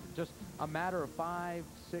mean, just a matter of 5,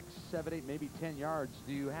 6, 7, 8, maybe 10 yards.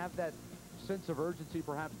 Do you have that sense of urgency,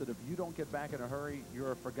 perhaps, that if you don't get back in a hurry,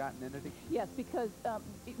 you're a forgotten entity? Yes, because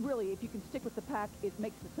really, if you can stick with the pack, it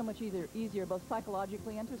makes it so much easier, both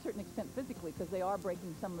psychologically and to a certain extent physically, because they are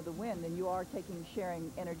breaking some of the wind, and you are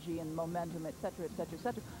sharing energy and momentum, et cetera, et cetera, et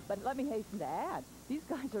cetera. But let me hasten to add, these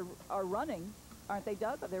guys are running, aren't they,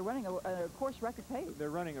 Doug? They're running a course record pace. They're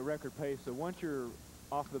running a record pace, so once you're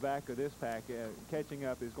off the back of this pack, catching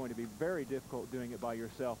up is going to be very difficult doing it by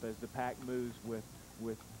yourself as the pack moves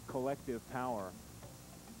with collective power.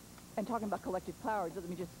 And talking about collective power, let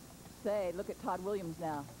me just say, look at Todd Williams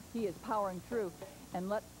now. He is powering through. And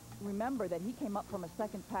let's remember that he came up from a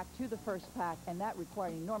second pack to the first pack, and that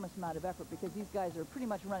required an enormous amount of effort because these guys are pretty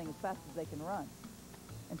much running as fast as they can run.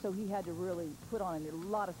 And so he had to really put on a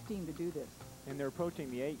lot of steam to do this. And they're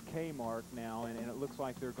approaching the 8K mark now, and it looks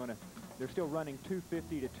like they're still running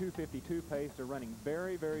 250 to 252 pace. They're running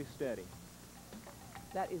very, very steady.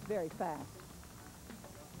 That is very fast.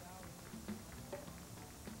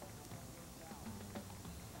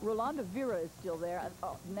 Rolando Vera is still there.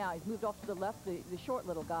 Now he's moved off to the left, the short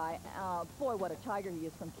little guy. Boy, what a tiger he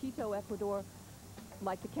is, from Quito, Ecuador.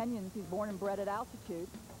 Like the Kenyans, he's born and bred at altitude.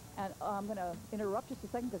 And I'm going to interrupt just a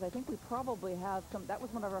second because I think we probably have some. That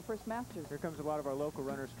was one of our first masters. Here comes a lot of our local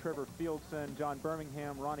runners: Trevor Fieldson, John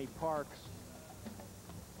Birmingham, Ronnie Parks.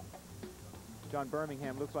 John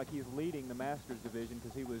Birmingham looks like he's leading the Masters division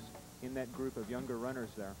because he was in that group of younger runners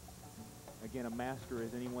there. Again, a master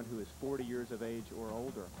is anyone who is 40 years of age or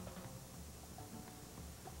older.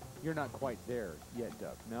 You're not quite there yet,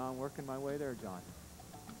 Doug. No, I'm working my way there, John.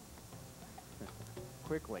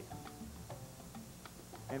 Quickly.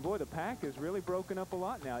 And boy, the pack is really broken up a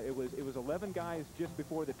lot now. It was 11 guys just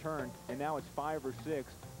before the turn, and now it's 5 or 6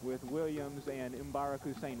 with Williams and Mbarak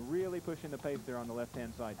Hussein really pushing the pace there on the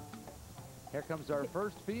left-hand side. Here comes our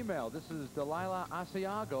first female. This is Delilah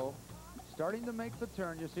Asiago starting to make the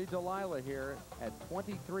turn. You see Delilah here at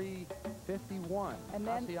 23.51. And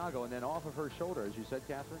then Asiago, and then off of her shoulder, as you said,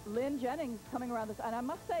 Catherine. Lynn Jennings coming around this. And I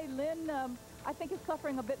must say, Lynn, I think is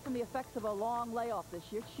suffering a bit from the effects of a long layoff this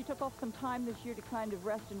year. She took off some time this year to kind of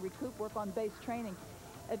rest and recoup, work on base training.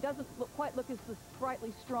 It doesn't quite look as the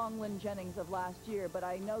sprightly, strong Lynn Jennings of last year, but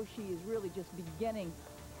I know she is really just beginning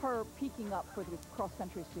her peaking up for the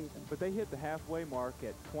cross-country season. But they hit the halfway mark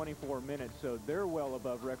at 24 minutes, so they're well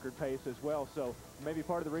above record pace as well. So maybe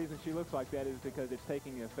part of the reason she looks like that is because it's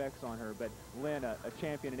taking effects on her. But Lynn, a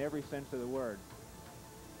champion in every sense of the word.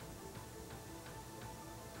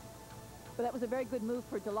 But that was a very good move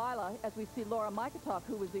for Delilah, as we see Laura Mikatok,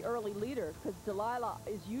 who was the early leader, because Delilah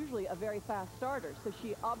is usually a very fast starter. So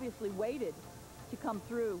she obviously waited to come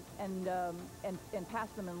through and pass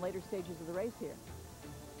them in later stages of the race here.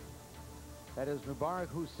 That is Mubarak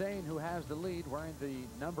Hussein, who has the lead, wearing the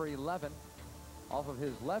number 11 off of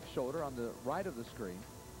his left shoulder on the right of the screen.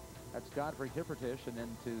 That's Godfrey Kiprotich, and then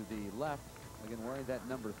to the left, again wearing that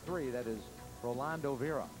number 3, that is Rolando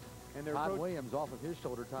Vera. And Todd Williams off of his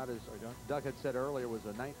shoulder. Todd, as Doug had said earlier, was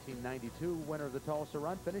a 1992 winner of the Tulsa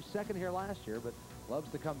Run. Finished second here last year, but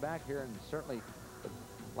loves to come back here and certainly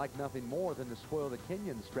like nothing more than to spoil the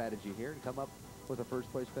Kenyan strategy here and come up with a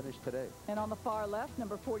first-place finish today. And on the far left,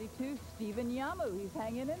 number 42, Stephen Yamu. He's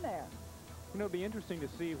hanging in there. You know, it'd be interesting to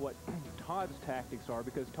see what Todd's tactics are,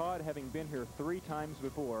 because Todd, having been here 3 times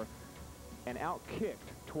before and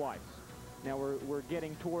out-kicked twice. Now we're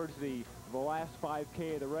getting towards the last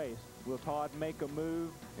 5K of the race. Will Todd make a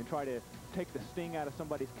move and try to take the sting out of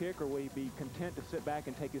somebody's kick, or will he be content to sit back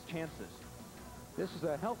and take his chances? This is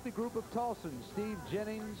a healthy group of Tulsans. Steve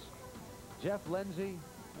Jennings, Jeff Lindsay,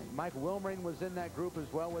 Mike Wilmering was in that group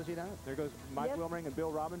as well, was he not? There goes Mike Wilmering and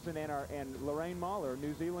Bill Robinson and Lorraine Mahler,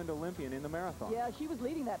 New Zealand Olympian in the marathon. Yeah, she was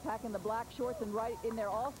leading that pack in the black shorts, and right in there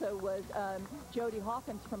also was Jody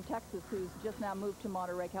Hawkins from Texas, who's just now moved to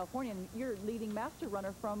Monterey, California, and your leading master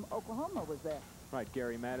runner from Oklahoma was there. Right,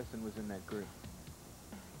 Gary Madison was in that group.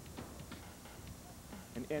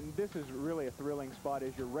 And this is really a thrilling spot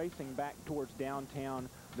as you're racing back towards downtown.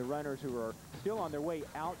 The runners who are still on their way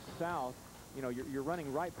out south, you know, you're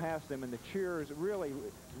running right past them, and the cheers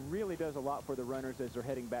really does a lot for the runners as they're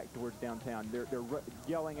heading back towards downtown. They're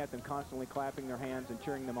yelling at them constantly, clapping their hands and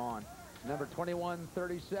cheering them on. Number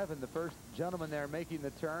 2137, the first gentleman there making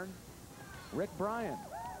the turn, Rick Bryan,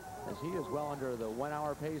 as he is well under the 1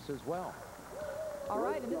 hour pace as well. All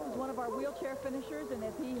right, and this is one of our wheelchair finishers, and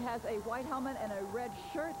if he has a white helmet and a red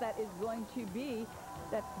shirt, that is going to be,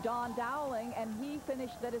 that's Don Dowling, and he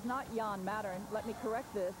finished, that is not Jan Mattern. Let me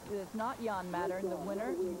correct this. It is not Jan Mattern, the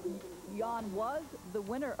winner. Jan was the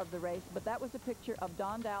winner of the race, but that was a picture of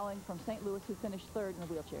Don Dowling from St. Louis, who finished 3rd in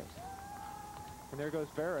the wheelchairs. And there goes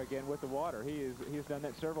Vera again with the water. He has done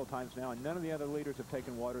that several times now, and none of the other leaders have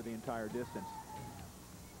taken water the entire distance.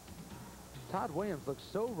 Todd Williams looks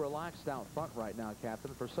so relaxed out front right now,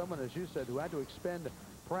 Captain, for someone, as you said, who had to expend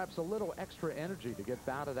perhaps a little extra energy to get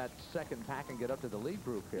out of that second pack and get up to the lead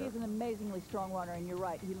group here. He's an amazingly strong runner, and you're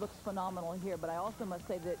right. He looks phenomenal here, but I also must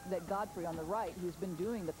say that Godfrey on the right, who's been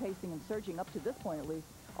doing the pacing and surging up to this point at least,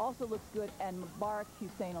 also looks good, and Mubarak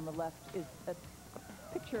Hussein on the left is a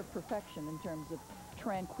picture of perfection in terms of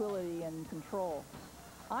tranquility and control.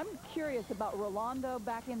 I'm curious about Rolando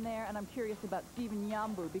back in there, and I'm curious about Stephen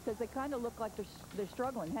Yambu, because they kind of look like they're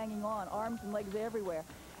struggling, hanging on, arms and legs everywhere.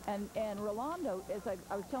 And Rolando, as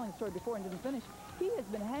I was telling the story before and didn't finish, he has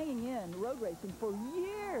been hanging in road racing for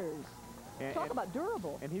years. Talk about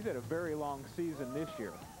durable. And he's had a very long season this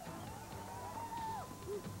year.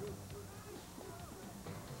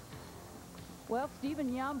 Well, Stephen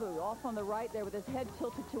Yambu off on the right there with his head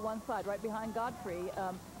tilted to one side, right behind Godfrey.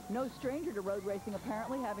 No stranger to road racing,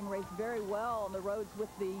 apparently, having raced very well on the roads with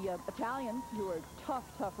the Italians, who are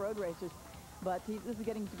tough road racers. But this is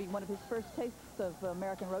getting to be one of his first tastes of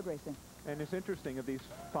American road racing. And it's interesting, of these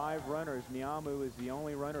 5 runners, Nyamu is the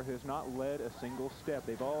only runner who has not led a single step.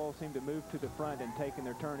 They've all seemed to move to the front and taken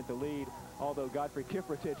their turn at the lead, although Godfrey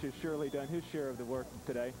Kiprotich has surely done his share of the work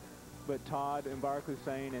today. But Todd, Mbarak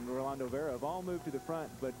Hussein, and Rolando Vera have all moved to the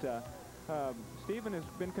front. But Stephen has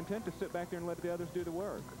been content to sit back there and let the others do the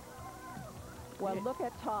work. Well, look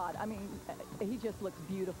at Todd. I mean, he just looks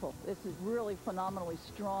beautiful. This is really phenomenally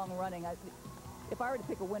strong running. If I were to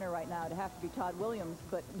pick a winner right now, it'd have to be Todd Williams,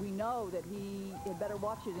 but we know that he had better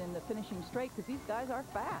watch it in the finishing straight, because these guys are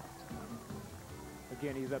fast.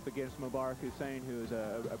 Again, he's up against Mubarak Hussein, who is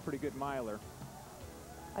a pretty good miler.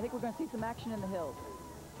 I think we're going to see some action in the hills.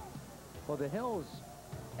 Well, the hills,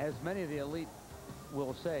 as many of the elite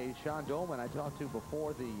will say, Sean Dolman, I talked to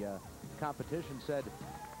before the competition, said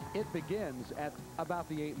it begins at about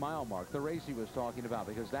the 8-mile mark, the race he was talking about,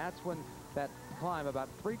 because that's when that climb about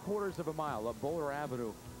 3/4 of a mile up Boulder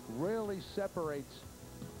Avenue really separates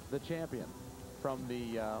the champion from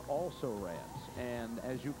the also-rans. And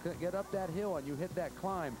as you get up that hill and you hit that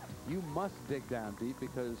climb, you must dig down deep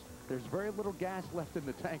because there's very little gas left in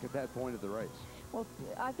the tank at that point of the race. Well,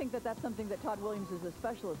 I think that that's something that Todd Williams is a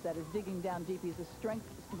specialist at, is digging down deep. He's a strength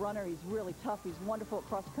runner. He's really tough. He's wonderful at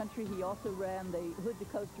cross country. He also ran the Hood to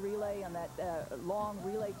Coast relay on that long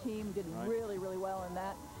relay team, did really, really well in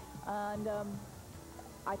that. And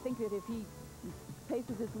I think that if he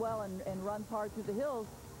paces as well and runs hard through the hills,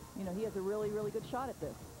 you know, he has a really, really good shot at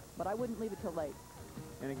this. But I wouldn't leave it till late.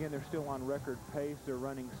 And again, they're still on record pace. They're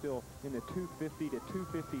running still in the 250 to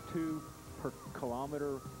 252 per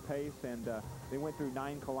kilometer pace, and they went through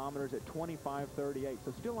 9 kilometers at 25:38,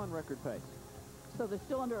 so still on record pace. So they're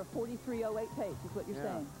still under a 43:08 pace, is what you're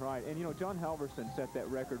saying. Right, and you know, John Halverson set that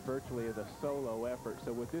record virtually as a solo effort,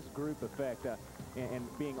 so with this group effect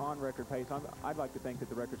and being on record pace, I'd like to think that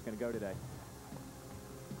the record's going to go today.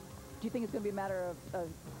 Do you think it's going to be a matter of a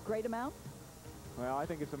great amount? Well, I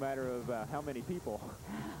think it's a matter of how many people.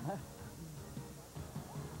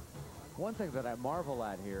 One thing that I marvel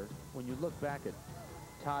at here, when you look back at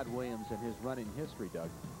Todd Williams and his running history, Doug,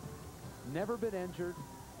 never been injured,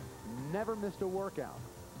 never missed a workout.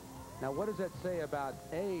 Now, what does that say about,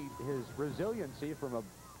 A, his resiliency from a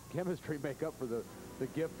chemistry makeup for the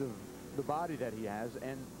gift of the body that he has,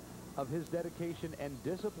 and of his dedication and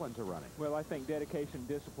discipline to running? Well, I think dedication,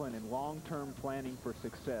 discipline, and long-term planning for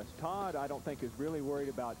success. Todd, I don't think, is really worried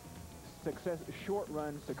about success,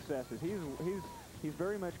 short-run successes. He's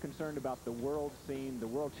very much concerned about the world scene, the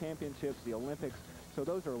world championships, the Olympics. So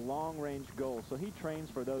those are long-range goals. So he trains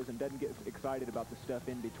for those and doesn't get excited about the stuff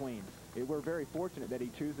in between. We're very fortunate that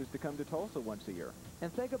he chooses to come to Tulsa once a year.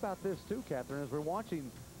 And think about this, too, Catherine. As we're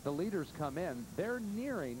watching the leaders come in, they're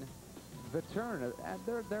nearing the turn.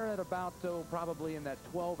 They're at about, probably in that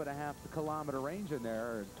 12.5-kilometer range in there,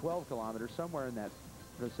 or 12 kilometers, somewhere in that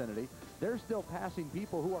vicinity. They're still passing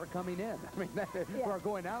people who are coming in. I mean, who are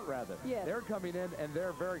going out, rather. Yes. They're coming in, and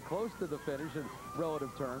they're very close to the finish in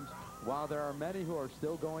relative terms, while there are many who are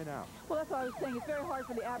still going out. Well, that's what I was saying. It's very hard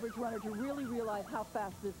for the average runner to really realize how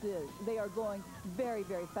fast this is. They are going very,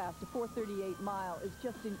 very fast. A 4:38 mile is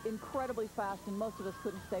just incredibly fast, and most of us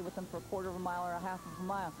couldn't stay with them for a 1/4 of a mile or a 1/2 of a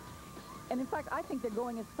mile. And in fact, I think they're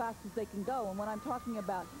going as fast as they can go. And when I'm talking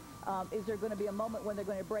about is there going to be a moment when they're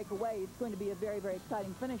going to break away, it's going to be a very, very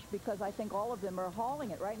exciting finish, because I think all of them are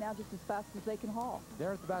hauling it right now just as fast as they can haul.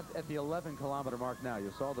 They're about at the 11-kilometer mark now.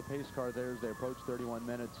 You saw the pace car there as they approach 31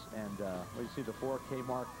 minutes, and you see the 4K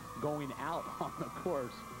mark going out on the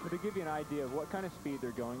course. But to give you an idea of what kind of speed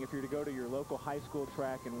they're going, if you're to go to your local high school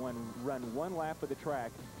track and run one lap of the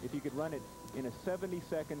track, if you could run it in a 70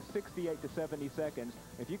 seconds, 68 to 70 seconds,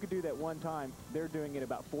 if you could do that one time, they're doing it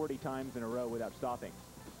about 40 times in a row without stopping.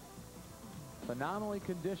 Phenomenally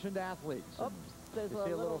conditioned athletes. Oops, you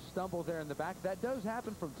see a little stumble there in the back. That does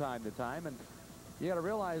happen from time to time, and you got to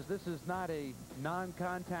realize this is not a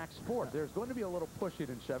non-contact sport. There's going to be a little pushing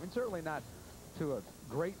and shoving, certainly not to a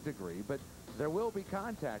great degree, but there will be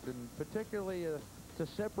contact, and particularly to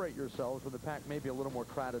separate yourselves when the pack may be a little more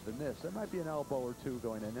crowded than this. There might be an elbow or two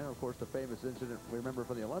going in there. Of course, the famous incident we remember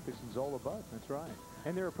from the Olympics in Zola Budd. That's right.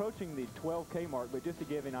 And they're approaching the 12K mark, but just to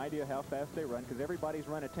give an idea how fast they run, because everybody's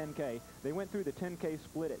run a 10K, they went through the 10K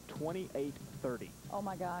split at 28:30. Oh,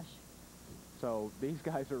 my gosh. So these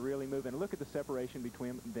guys are really moving. Look at the separation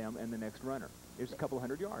between them and the next runner. It's a couple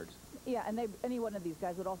hundred yards. Yeah, and any one of these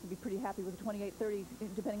guys would also be pretty happy with a 28:30,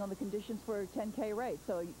 depending on the conditions for a 10K race.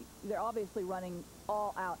 So they're obviously running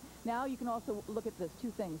all out. Now you can also look at this,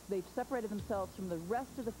 two things. They've separated themselves from the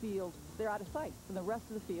rest of the field. They're out of sight from the rest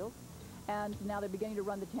of the field, and now they're beginning to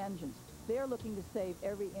run the tangents. They're looking to save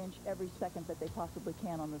every inch, every second that they possibly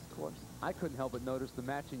can on this course. I couldn't help but notice the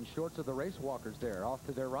matching shorts of the race walkers there, off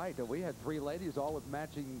to their right. We had 3 ladies all with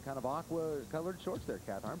matching kind of aqua-colored shorts there,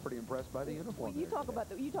 Catherine. I'm pretty impressed by the uniform. Well, you talk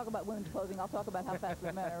about women's clothing. I'll talk about how fast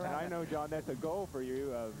the men are running. And I know, John, that's a goal for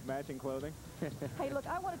you, matching clothing. Hey, look,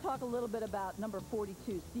 I want to talk a little bit about number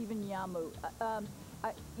 42, Stephen Yamu.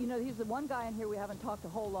 You know, he's the one guy in here we haven't talked a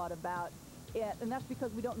whole lot about. And that's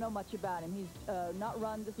because we don't know much about him. He's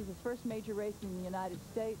this is his first major race in the United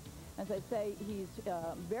States. As I say, he's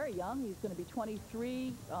very young. He's going to be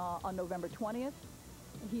 23 on November 20th.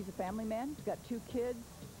 He's a family man. He's got 2 kids.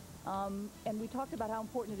 And we talked about how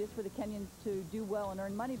important it is for the Kenyans to do well and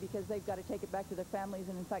earn money because they've got to take it back to their families.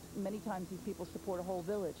 And in fact, many times these people support a whole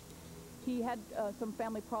village. He had some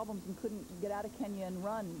family problems and couldn't get out of Kenya and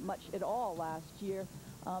run much at all last year.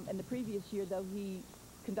 And the previous year, though, he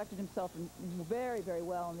conducted himself very, very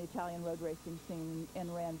well in the Italian road racing scene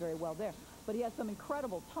and ran very well there. But he has some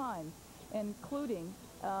incredible times, including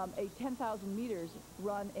a 10,000 meters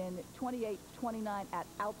run in 28:29 at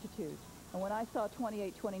altitude. And when I saw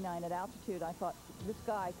 28:29 at altitude, I thought, this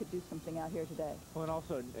guy could do something out here today. Well, and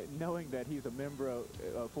also knowing that he's a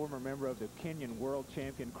former member of the Kenyan world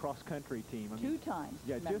champion cross-country team. I mean, 2 times.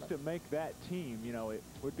 Yeah, member. just to make that team, you know, it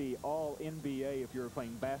would be all NBA if you were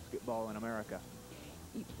playing basketball in America.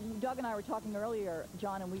 Doug and I were talking earlier,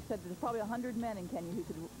 John, and we said that there's probably 100 men in Kenya who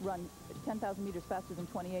could run 10,000 meters faster than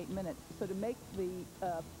 28 minutes. So to make the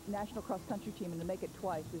national cross-country team and to make it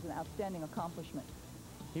twice is an outstanding accomplishment.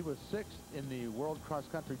 He was 6th in the World Cross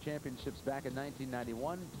Country Championships back in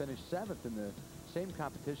 1991, finished 7th in the same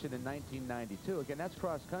competition in 1992. Again, that's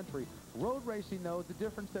cross country. Road racing, though, the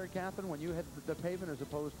difference there, Catherine, when you hit the pavement as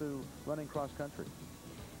opposed to running cross country.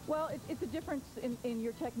 Well, it's a difference in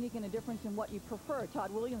your technique and a difference in what you prefer.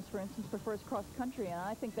 Todd Williams, for instance, prefers cross country, and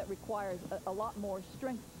I think that requires a lot more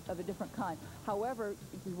strength of a different kind. However,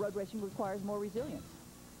 road racing requires more resilience.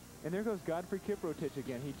 And there goes Godfrey Kiprotich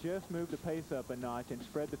again. He just moved the pace up a notch and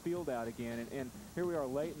spread the field out again. And here we are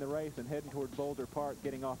late in the race and heading toward Boulder Park,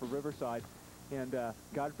 getting off of Riverside. And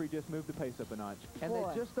Godfrey just moved the pace up a notch. And they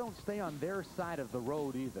just don't stay on their side of the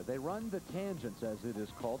road either. They run the tangents, as it is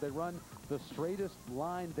called. They run the straightest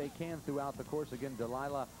line they can throughout the course. Again,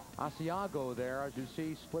 Delilah Asiago there, as you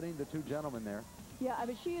see, splitting the 2 gentlemen there. Yeah, I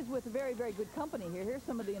mean, she is with very, very good company here. Here's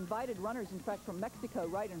some of the invited runners, in fact, from Mexico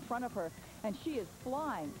right in front of her, and she is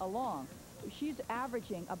flying along. She's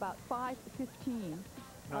averaging about 5:15,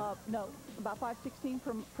 no, about 5:16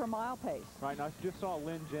 per mile pace. Right, now I just saw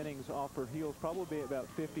Lynn Jennings off her heels, probably about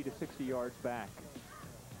 50 to 60 yards back.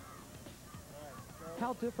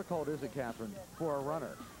 How difficult is it, Catherine, for a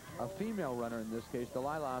runner, a female runner in this case,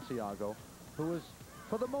 Delilah Asiago, who is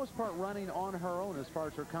for the most part running on her own as far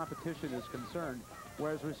as her competition is concerned,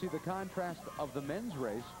 whereas we see the contrast of the men's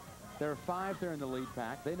race. There are 5 there in the lead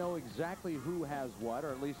pack. They know exactly who has what, or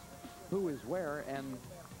at least who is where, and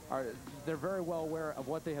they're very well aware of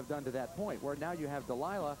what they have done to that point, where now you have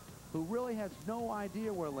Delilah, who really has no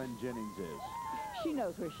idea where Lynn Jennings is. She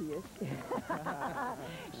knows where she is.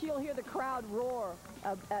 She'll hear the crowd roar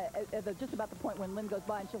at just about the point when Lynn goes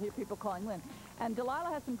by, and she'll hear people calling Lynn. And Delilah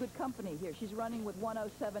has some good company here. She's running with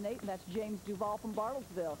 1:07.8, and that's James Duval from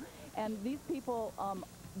Bartlesville. And these people,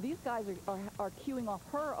 these guys are queuing off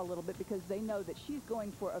her a little bit because they know that she's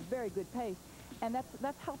going for a very good pace, and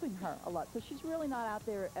that's helping her a lot. So she's really not out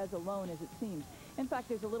there as alone as it seems. In fact,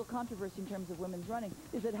 there's a little controversy in terms of women's running.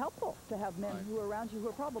 Is it helpful to have men who are around you who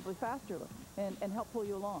are probably faster and help pull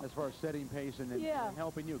you along? As far as setting pace and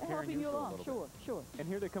helping you, carrying you along, sure. And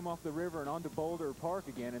here they come off the river and onto Boulder Park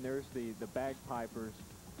again, and there's the bagpipers.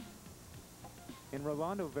 And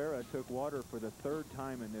Rolando Vera took water for the 3rd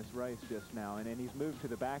time in this race just now, and he's moved to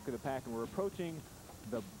the back of the pack, and we're approaching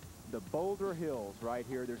the Boulder Hills right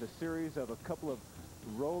here. There's a series of a couple of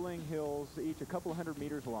rolling hills, each a couple of 100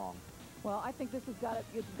 meters long. Well, I think this has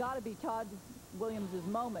got to be Todd Williams'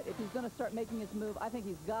 moment. If he's going to start making his move, I think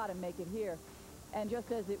he's got to make it here. And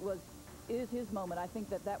just as it is his moment, I think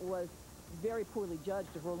that was very poorly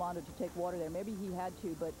judged of Rolando to take water there. Maybe he had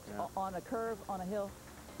to, but on a curve, on a hill,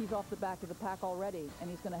 he's off the back of the pack already, and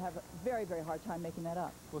he's going to have a very, very hard time making that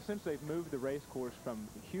up. Well, since they've moved the race course from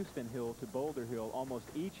Houston Hill to Boulder Hill, almost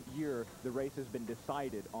each year the race has been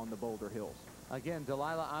decided on the Boulder Hills. Again,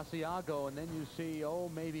 Delilah Asiago, and then you see,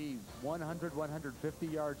 maybe 100, 150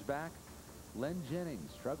 yards back, Lynn Jennings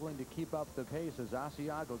struggling to keep up the pace as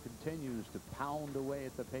Asiago continues to pound away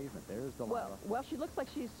at the pavement. There's Delilah. Well, she looks like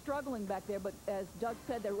she's struggling back there, but as Doug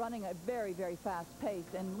said, they're running a very, very fast pace,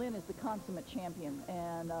 and Lynn is the consummate champion,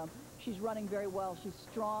 and she's running very well. She's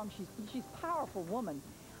strong. She's a powerful woman.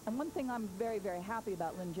 And one thing I'm very, very happy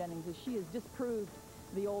about Lynn Jennings is she has disproved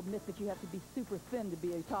the old myth that you have to be super thin to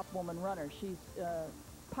be a top woman runner. She's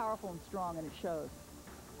powerful and strong, and it shows.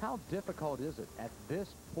 How difficult is it at this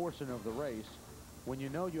portion of the race, when you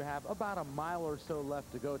know you have about a mile or so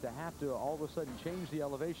left to go, to have to all of a sudden change the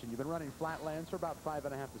elevation? You've been running flatlands for about 5.5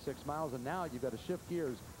 to 6 miles, and now you've got to shift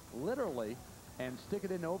gears literally and stick it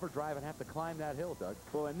in overdrive and have to climb that hill, Doug.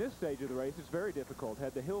 Well, in this stage of the race, it's very difficult.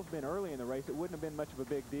 Had the hills been early in the race, it wouldn't have been much of a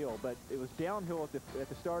big deal, but it was downhill at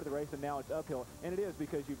the start of the race, and now it's uphill. And it is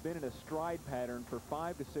because you've been in a stride pattern for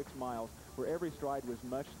 5 to 6 miles where every stride was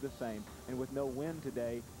much the same, and with no wind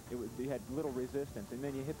today, you had little resistance. And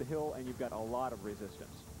then you hit the hill, and you've got a lot of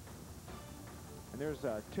resistance. And there's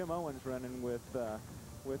Tim Owens running with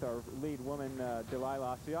our lead woman,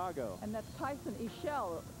 Delilah Asiago. And that's Tyson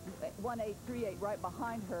Eschel, 1838, right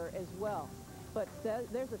behind her as well. But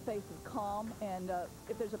there's a face of calm, and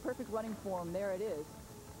if there's a perfect running form, there it is.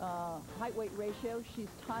 Height-weight ratio, she's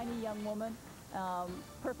tiny young woman,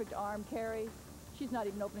 perfect arm carry. She's not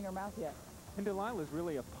even opening her mouth yet. And Delilah's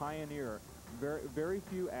really a pioneer. Very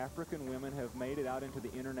few African women have made it out into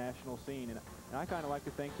the international scene, and I kind of like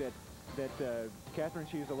to think that Catherine,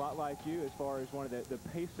 she's a lot like you as far as one of the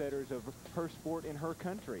pace setters of her sport in her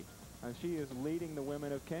country. She is leading the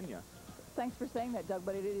women of Kenya. Thanks for saying that, Doug,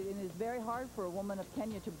 but it is very hard for a woman of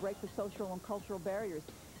Kenya to break the social and cultural barriers.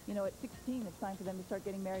 You know, at 16, it's time for them to start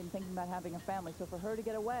getting married and thinking about having a family. So for her to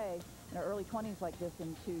get away in her early 20s like this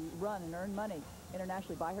and to run and earn money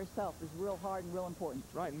internationally by herself is real hard and real important.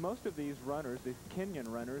 Right, and most of these runners, these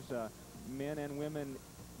Kenyan runners, men and women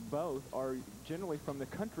both, are generally from the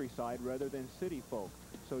countryside rather than city folk.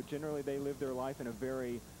 So generally they live their life in a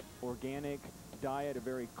very organic diet, a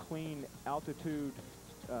very clean altitude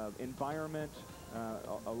environment,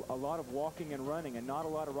 a lot of walking and running, and not a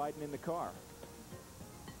lot of riding in the car.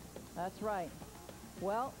 That's right.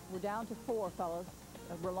 Well, we're down to 4, fellas.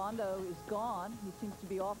 Rolando is gone. He seems to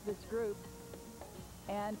be off this group.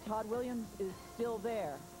 And Todd Williams is still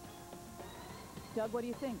there. Doug, what do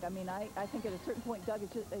you think? I mean, I think at a certain point, Doug is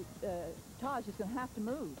just, Todd's just going to have to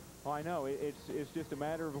move. Oh, I know. It's just a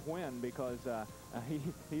matter of when, because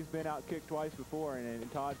he's been out-kicked twice before,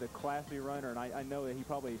 and Todd's a classy runner, and I know that he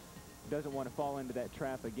probably doesn't want to fall into that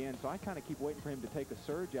trap again. So I kind of keep waiting for him to take a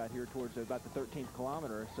surge out here towards about the 13th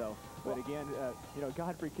kilometer or so. But again, you know,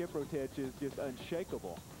 Godfrey Kiprotich is just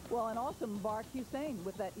unshakable. Well, and also Mubarak Hussein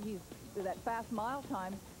with that fast mile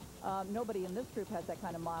time. Nobody in this group has that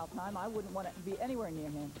kind of mile time. I wouldn't want to be anywhere near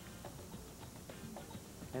him.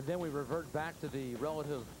 And then we revert back to the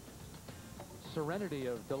relative serenity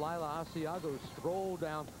of Delilah Asiago's stroll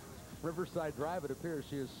down Riverside Drive. It appears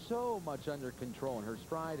she is so much under control, and her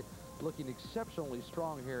stride looking exceptionally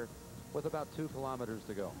strong here with about 2 kilometers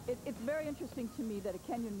to go. It's very interesting to me that a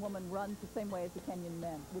Kenyan woman runs the same way as the Kenyan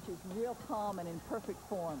men, which is real calm and in perfect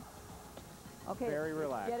form. Okay, very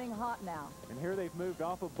relaxed. It's getting hot now. And here they've moved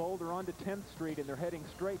off of Boulder onto 10th Street, and they're heading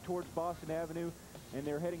straight towards Boston Avenue, and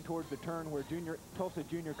they're heading towards the turn where Tulsa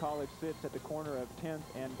Junior College sits at the corner of 10th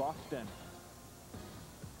and Boston.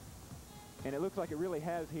 And it looks like it really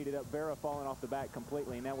has heated up. Vera falling off the back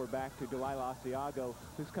completely. And now we're back to Delilah Asiago,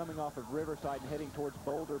 who's coming off of Riverside and heading towards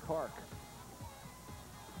Boulder Park.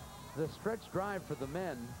 The stretch drive for the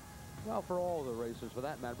men, well, for all the racers for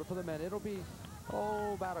that matter, but for the men, it'll be,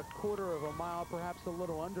 about a quarter of a mile, perhaps a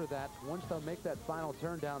little under that, once they'll make that final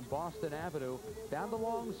turn down Boston Avenue, down the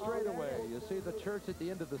long straightaway. You see the church at the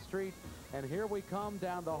end of the street, and here we come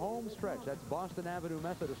down the home stretch. That's Boston Avenue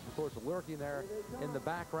Methodist, of course, lurking there in the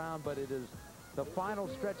background, but it is the final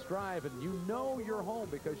stretch drive, and you know you're home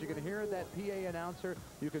because you can hear that PA announcer.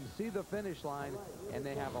 You can see the finish line, and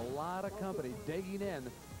they have a lot of company digging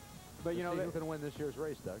in. But you know, who can win this year's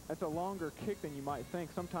race, Doug? That's a longer kick than you might think.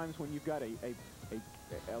 Sometimes when you've got a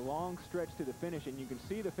long stretch to the finish and you can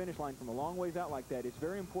see the finish line from a long ways out like that, it's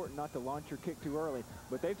very important not to launch your kick too early.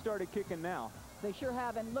 But they've started kicking now. They sure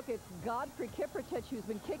have. And look, it's Godfrey Kiprotich, who's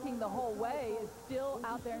been kicking the whole way, is still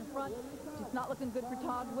out there in front. It's not looking good for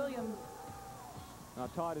Todd Williams. Now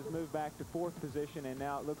Todd has moved back to 4th position, and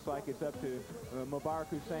now it looks like it's up to Mubarak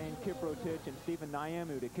Hussein, Kiprotich, and Stephen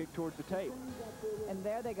Nyemu to kick towards the tape. And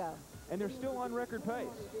there they go. And they're still on record pace.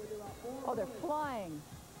 Oh, they're flying.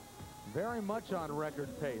 Very much on record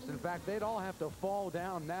pace. In fact, they'd all have to fall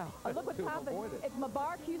down now. Look what's happened. It's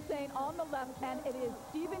Mubarak Hussein on the left, and it is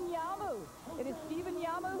Stephen Yamu. It is Stephen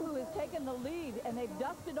Yamu who has taken the lead, and they've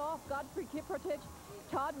dusted off Godfrey Kiprotich.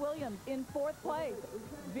 Todd Williams in 4th place.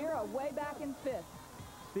 Vera way back in 5th.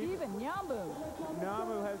 Stephen Yamu.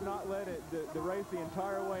 Yamu has not led the race the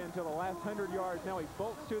entire way until the last 100 yards. Now he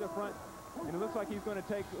bolts to the front, and it looks like he's going to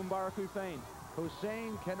take Mubarak Hussein.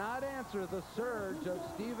 Hussein cannot answer the surge of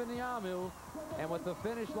Stephen Yamu, and with the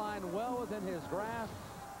finish line well within his grasp,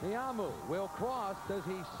 Yamu will cross. Does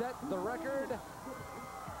he set the record?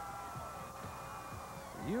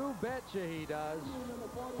 You betcha he does.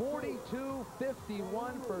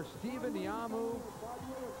 42.51 for Stephen Yamu.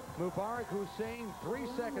 Mubarak Hussein 3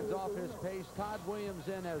 seconds off his pace. Todd Williams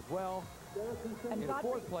in as well in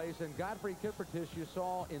 4th place, and Godfrey Kiprotich you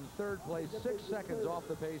saw in 3rd place, 6 seconds off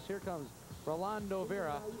the pace. Here comes Rolando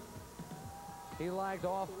Vera. He lagged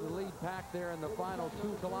off the lead pack there in the final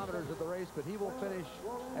 2 kilometers of the race, but he will finish,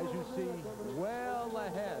 as you see, well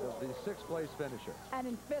ahead of the sixth-place finisher. And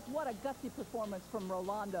in fifth, what a gutsy performance from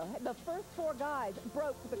Rolando. The first four guys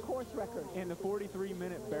broke the course record. And the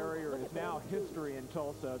 43-minute barrier is now history in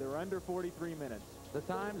Tulsa. They're under 43 minutes. The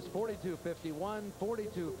times 42:51,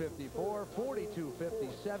 42:54,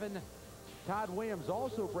 42:57. Todd Williams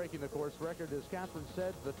also breaking the course record. As Catherine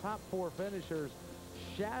said, the top four finishers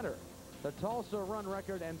shatter the Tulsa Run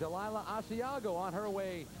record, and Delilah Asiago on her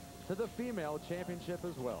way to the female championship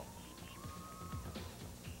as well.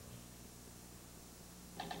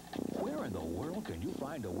 Where in the world can you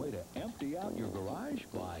find a way to empty out your garage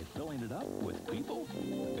by filling it up with people?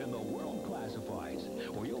 In the World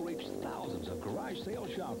Classifieds, where you'll reach thousands of garage sale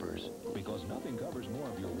shoppers, because nothing covers more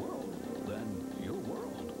of your world than your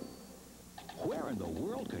world. Where in the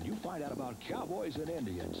world can you find out about cowboys and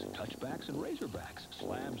Indians, touchbacks and razorbacks,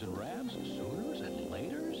 slams and rams, Sooners and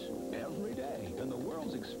Laters? Every day in the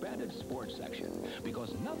world's expanded sports section,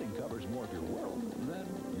 because nothing covers more of your world than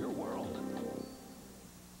your world.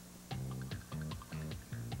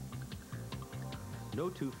 No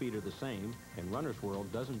 2 feet are the same, and Runner's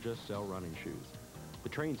World doesn't just sell running shoes. The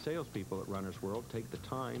trained salespeople at Runner's World take the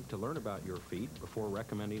time to learn about your feet before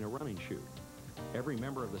recommending a running shoe. Every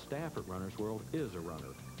member of the staff at Runner's World is a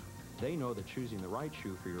runner. They know that choosing the right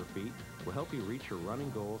shoe for your feet will help you reach your running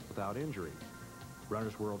goals without injury.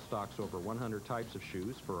 Runner's World stocks over 100 types of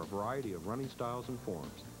shoes for a variety of running styles and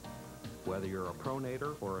forms. Whether you're a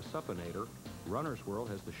pronator or a supinator, Runner's World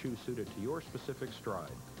has the shoe suited to your specific stride.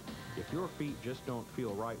 If your feet just don't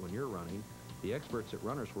feel right when you're running, the experts at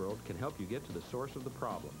Runner's World can help you get to the source of the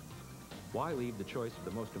problem. Why leave the choice of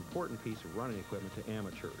the most important piece of running equipment to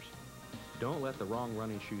amateurs? Don't let the wrong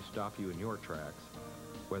running shoe stop you in your tracks.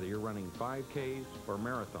 Whether you're running 5Ks or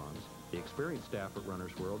marathons, the experienced staff at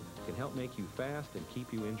Runner's World can help make you fast and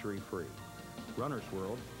keep you injury-free. Runner's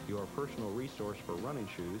World, your personal resource for running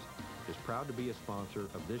shoes, is proud to be a sponsor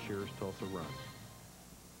of this year's Tulsa Run.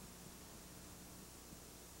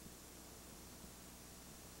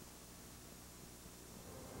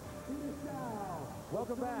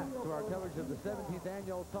 Welcome back to our coverage of the 17th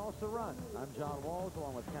annual Tulsa Run. I'm John Walls,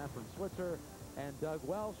 along with Catherine Switzer and Doug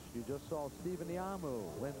Welsh. You just saw Stephen Yamu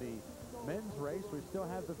win the men's race. We still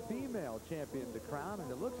have the female champion to crown, and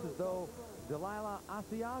it looks as though Delilah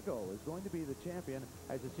Asiago is going to be the champion.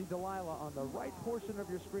 As you see Delilah on the right portion of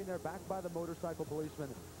your screen there, backed by the motorcycle policemen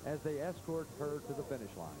as they escort her to the finish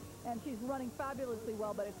line. And she's running fabulously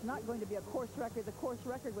well, but it's not going to be a course record. The course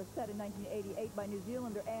record was set in 1988 by New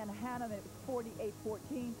Zealander Ann Hannum. It was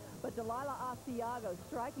 48:14. But Delilah Asiago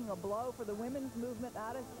striking a blow for the women's movement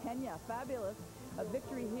out of Kenya. Fabulous. A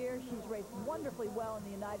victory here. She's raced wonderfully well in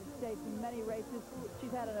the United States in many races.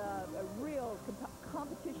 She's had a real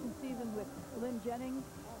competition season with Lynn Jennings.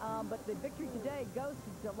 But the victory today goes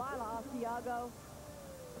to Delilah Asiago.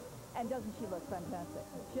 And doesn't she look fantastic?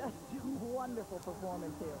 Just a wonderful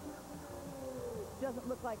performance here. Doesn't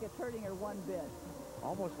look like it's hurting her one bit.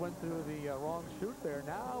 Almost went through the wrong chute there.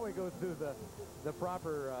 Now we go through the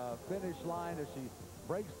proper finish line as she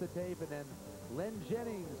breaks the tape, and then Lynn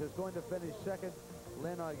Jennings is going to finish second.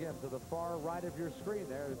 Lynn, again, to the far right of your screen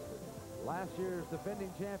there. Last year's defending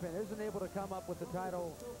champion isn't able to come up with the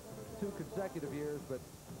title 2 consecutive years, but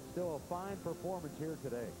still a fine performance here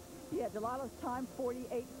today. Yeah, Delilah's time,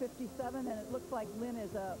 48:57, and it looks like Lynn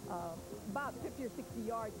is about 50 or 60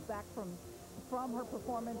 yards back from her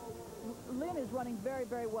performance. Lynn is running very,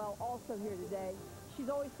 very well also here today. She's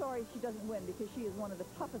always sorry she doesn't win because she is one of the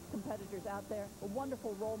toughest competitors out there, a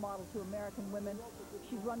wonderful role model to American women.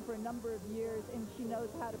 She's run for a number of years, and she knows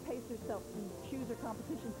how to pace herself and choose her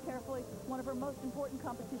competitions carefully. One of her most important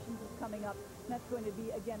competitions is coming up, and that's going to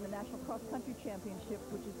be, again, the National Cross Country Championship,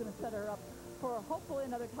 which is going to set her up for hopefully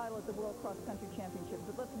another title at the World Cross Country Championship.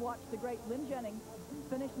 But let's watch the great Lynn Jennings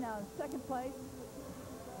finish now in second place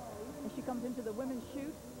as she comes into the women's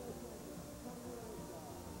chute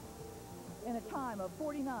in a time of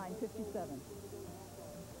 49:57.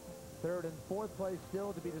 Third and fourth place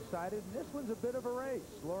still to be decided, and this one's a bit of a race.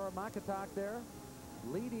 Laura Makatak there,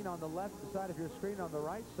 leading on the left side of your screen. On the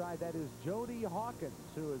right side, that is Jody Hawkins,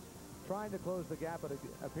 who is trying to close the gap, but it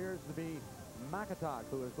appears to be Makatak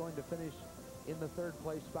who is going to finish in the third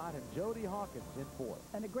place spot, and Jody Hawkins in fourth.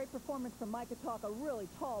 And a great performance from Makatak, a really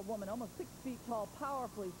tall woman, almost 6 feet tall,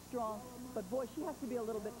 powerfully strong. But boy, she has to be a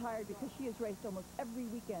little bit tired because she has raced almost every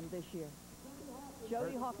weekend this year.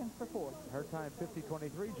 Jody Hawkins for fourth. Her time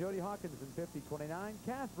 50:23. Jody Hawkins in 50:29.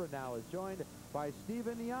 Catherine now is joined by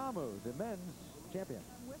Stephen Yamu, the men's champion.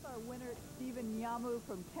 With our winner, Stephen Yamu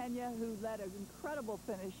from Kenya, who led an incredible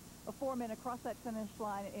finish, a 4-man across that finish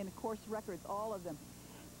line in course records, all of them.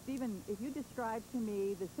 Stephen, if you describe to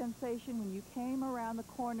me the sensation when you came around the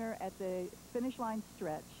corner at the finish line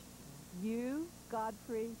stretch You,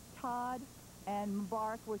 Godfrey, Todd, and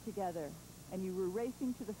Mubarak were together, and you were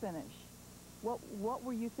racing to the finish. What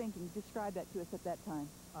were you thinking? Describe that to us at that time.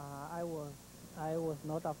 I was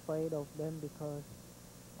not afraid of them because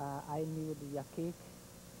I knew the kick.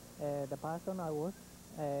 The person I was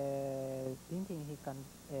thinking he can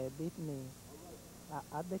beat me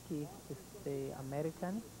at the kick is the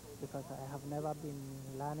American, because I have never been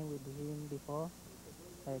learning with him before.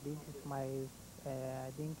 This is my,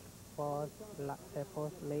 I think,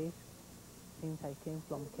 first race since I came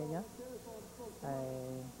from Kenya.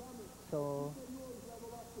 So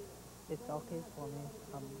it's okay for me.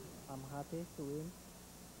 I'm happy to win.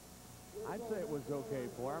 I'd say it was okay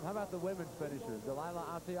for him. How about the women's finishers?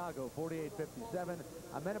 Delilah Asiago, 48.57.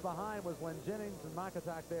 A minute behind was Lynn Jennings and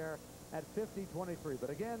Makatak there at 50.23. But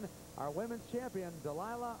again, our women's champion,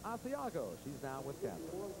 Delilah Asiago. She's now with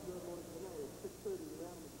Catherine.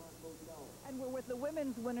 And we're with the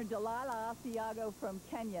women's winner, Delilah Asiago from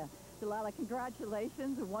Kenya. Delilah,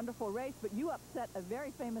 congratulations, a wonderful race, but you upset a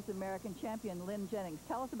very famous American champion, Lynn Jennings.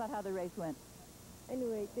 Tell us about how the race went.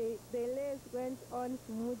 Anyway, the race went on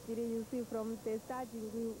smoothly. You see, from the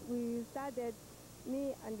starting, we started,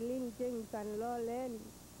 me and Lynn Jennings and Lauren.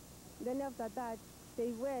 Then after that,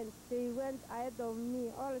 they went ahead of me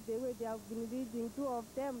all the way. They have been leading, two of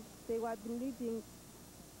them. They have been leading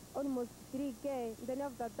almost 3K. Then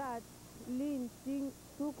after that, Lynn Jennings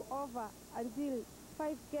took over until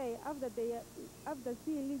 5K. After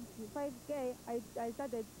she leads 5K, I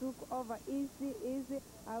started took over easy.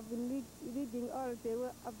 I've been leading all the way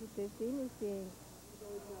up to the finishing.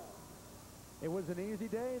 It was an easy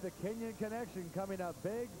day. The Kenyan connection coming up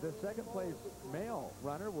big. The second place male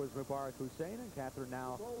runner was Mubarak Hussein, and Catherine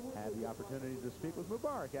now had the opportunity to speak with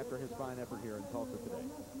Mubarak after his fine effort here in Tulsa today.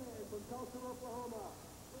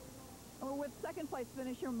 We're with second place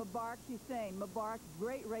finisher Mubarak Hussein. Mubarak,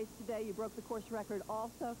 great race today. You broke the course record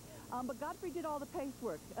also. But Godfrey did all the pace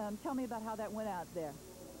work. Tell me about how that went out there.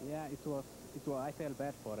 Yeah, it was, I felt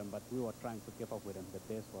bad for him, but we were trying to keep up with him. The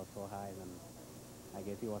pace was so high, and I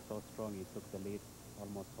guess he was so strong, he took the lead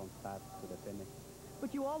almost from start to the finish.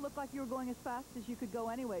 But you all looked like you were going as fast as you could go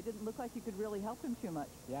anyway. It didn't look like you could really help him too much.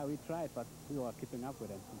 Yeah, we tried, but we were keeping up with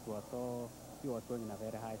him. He was going at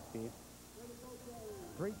a very high speed.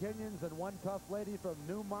 3 Kenyans and 1 tough lady from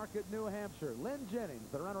Newmarket, New Hampshire. Lynn Jennings,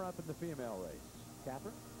 the runner-up in the female race.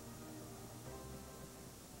 Catherine?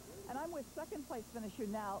 And I'm with second place finisher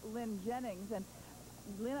now, Lynn Jennings. And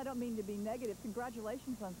Lynn, I don't mean to be negative.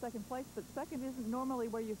 Congratulations on second place, but second isn't normally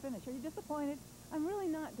where you finish. Are you disappointed? I'm really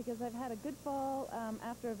not, because I've had a good fall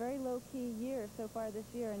after a very low-key year so far this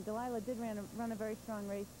year, and Delilah did run a very strong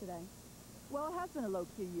race today. Well, it has been a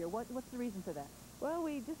low-key year. What's the reason for that? Well,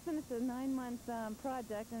 we just finished a 9-month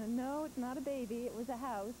project, and no, it's not a baby. It was a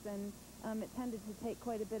house, and it tended to take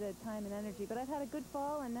quite a bit of time and energy. But I've had a good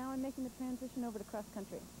fall, and now I'm making the transition over to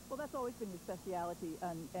cross-country. Well, that's always been your specialty.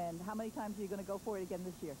 And how many times are you going to go for it again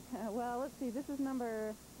this year? Well, let's see. This is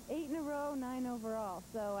number 8 in a row, 9 overall.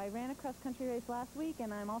 So I ran a cross-country race last week,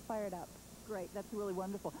 and I'm all fired up. Great. That's really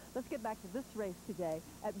wonderful. Let's get back to this race today.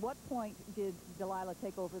 At what point did Delilah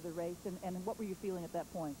take over the race, and what were you feeling at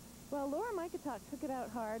that point? Well, Laura Mikatok took it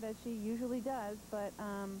out hard, as she usually does, but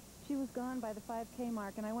she was gone by the 5K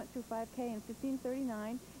mark, and I went through 5K in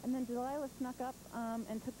 15:39, and then Delilah snuck up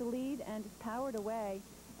and took the lead and just powered away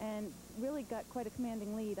and really got quite a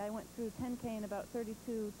commanding lead. I went through 10K in about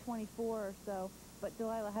 32:24 or so, but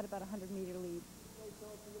Delilah had about a 100-meter lead.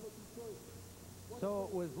 So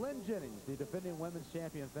it was Lynn Jennings, the defending women's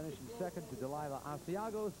champion, finishing second to Delilah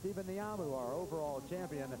Asiago. Stephen Niamu, our overall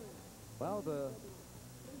champion. Well, the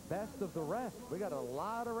best of the rest. We got a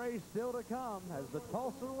lot of race still to come as the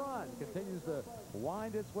Tulsa Run continues to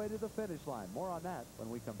wind its way to the finish line. More on that when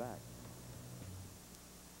we come back.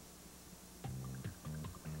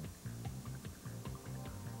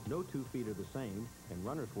 No 2 feet are the same, and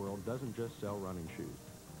Runner's World doesn't just sell running shoes.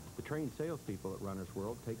 The trained salespeople at Runner's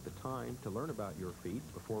World take the time to learn about your feet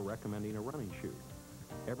before recommending a running shoe.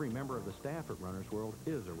 Every member of the staff at Runner's World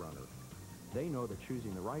is a runner. They know that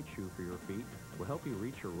choosing the right shoe for your feet will help you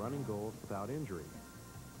reach your running goals without injury.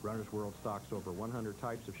 Runner's World stocks over 100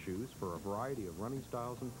 types of shoes for a variety of running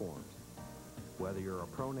styles and forms. Whether you're a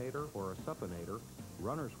pronator or a supinator,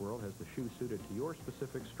 Runner's World has the shoe suited to your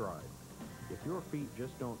specific stride. If your feet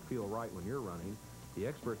just don't feel right when you're running, the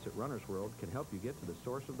experts at Runner's World can help you get to the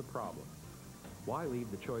source of the problem. Why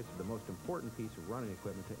leave the choice of the most important piece of running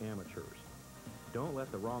equipment to amateurs? Don't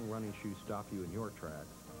let the wrong running shoe stop you in your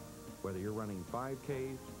tracks. Whether you're running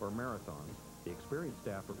 5Ks or marathons, the experienced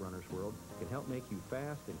staff at Runner's World can help make you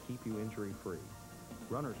fast and keep you injury-free.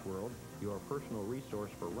 Runner's World, your personal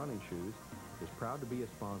resource for running shoes, is proud to be a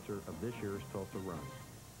sponsor of this year's Tulsa Run.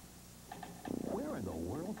 Where in the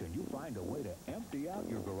world can you find a way to empty out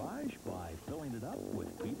your garage by filling it up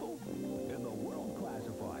with people? In the World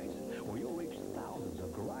Classifieds, where you'll reach thousands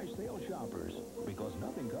of garage sale shoppers, because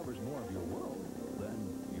nothing covers more of your world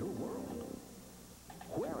than your world.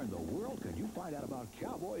 Where in the world can you find out about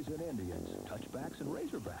cowboys and Indians, touchbacks and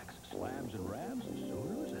razorbacks, slams and rams,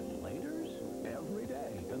 Sooners and Laters? Every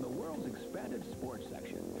day in the world's expanded sports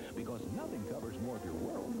section, because nothing covers more of your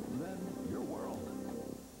world than your world.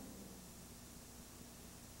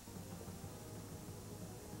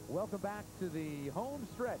 Welcome back to the home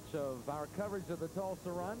stretch of our coverage of the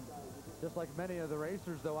Tulsa Run. Just like many of the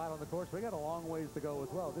racers, though, out on the course, we got a long ways to go as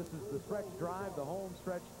well. This is the stretch drive, the home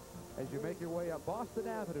stretch, as you make your way up Boston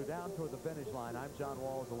Avenue down toward the finish line. I'm John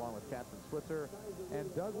Walls, along with Catherine Switzer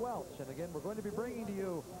and Doug Welch. And again, we're going to be bringing to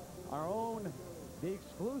you our own, the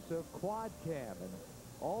exclusive quad cam. And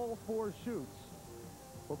all 4 shoots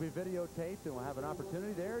will be videotaped, and we'll have an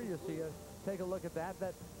opportunity there. You'll see us take a look at that.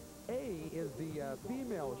 That A is the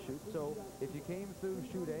female chute, so if you came through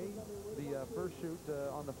chute A, the first chute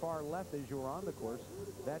on the far left as you were on the course,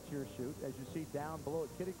 that's your chute. As you see down below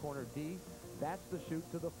at kitty corner D, that's the chute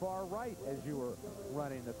to the far right as you were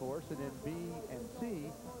running the course, and then B and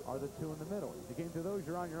C are the 2 in the middle. If you came through those,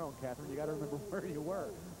 you're on your own, Catherine. You got to remember where you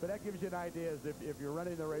were. But that gives you an idea as if you're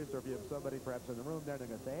running the race, or if you have somebody perhaps in the room there, they're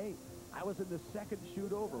going to say, hey, I was in the second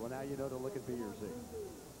chute over. Well, now you know to look at B or C.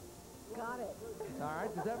 Got it. All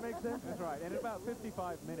right, does that make sense? That's right. And in about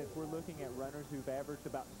 55 minutes, we're looking at runners who've averaged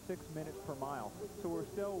about 6 minutes per mile. So we're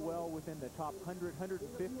still well within the top 100, 150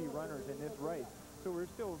 runners in this race. So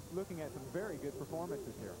we're still looking at some very good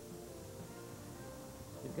performances here.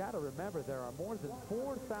 You've got to remember there are more than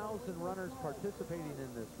 4,000 runners participating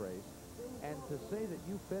in this race. And to say that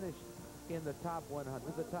you finished in the top 100,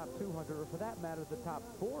 the top 200, or for that matter, the top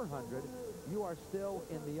 400, you are still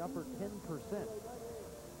in the upper 10%.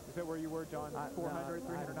 Is that where you were, John? 400,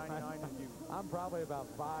 399? I'm probably about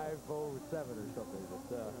 507 or something.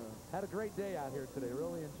 But had a great day out here today.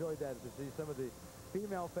 Really enjoyed that to see some of the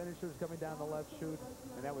female finishers coming down the left chute.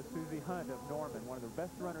 And that was Susie Hunt of Norman, one of the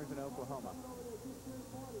best runners in Oklahoma.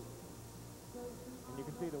 And you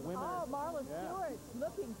can see the women. Oh, Marla Stewart,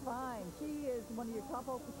 looking fine. She is one of your top,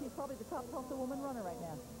 she's probably the top Tulsa woman runner right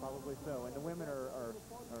now. Probably so. And the women are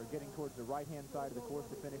getting towards the right-hand side of the course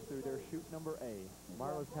to finish through their chute number A.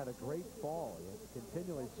 Marla's had a great fall. You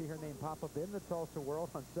continually see her name pop up in the Tulsa World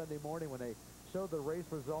on Sunday morning when they show the race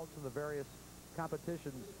results in the various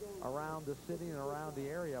competitions around the city and around the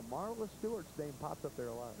area. Marla Stewart's name pops up there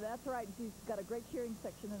a lot. That's right. She's got a great cheering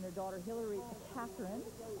section, and her daughter Hillary Catherine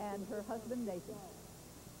and her husband Nathan.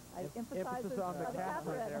 I emphasize emphasis on the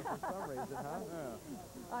Catherine there for some reason, huh?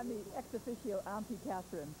 Yeah. I'm the ex officio Auntie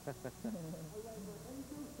Catherine.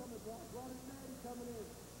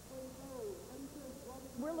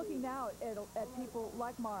 We're looking now at people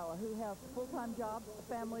like Marla who have full-time jobs,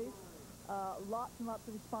 families, lots and lots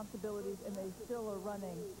of responsibilities, and they still are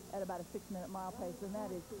running at about a 6-minute mile pace, and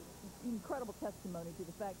that is incredible testimony to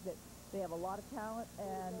the fact that they have a lot of talent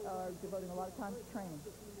and are devoting a lot of time to training.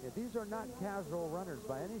 Yeah, these are not casual runners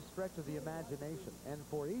by any stretch of the imagination, and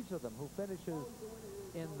for each of them who finishes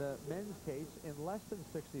in the men's case in less than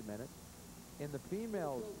 60 minutes, in the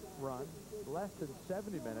females run less than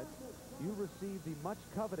 70 minutes, you receive the much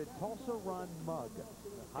coveted Tulsa Run mug.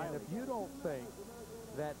 And if you don't think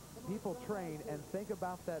that people train and think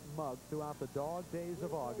about that mug throughout the dog days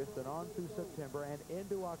of August and on through September and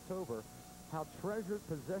into October, how treasured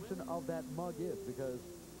possession of that mug is, because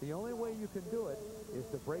the only way you can do it is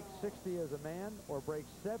to break 60 as a man or break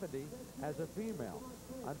 70 as a female.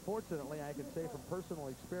 Unfortunately, I can say from personal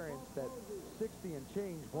experience that 60 and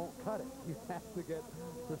change won't cut it. You have to get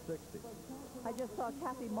to 60. I just saw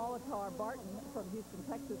Kathy Molitor Barton from Houston,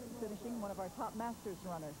 Texas, finishing, one of our top Masters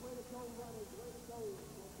runners.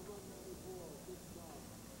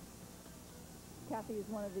 Kathy is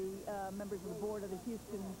one of the members of the board of the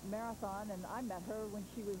Houston Marathon, and I met her when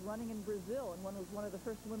she was running in Brazil, and was one of the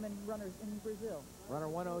first women runners in Brazil. Runner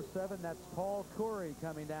 107, that's Paul Curry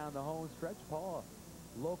coming down the home stretch. Paul,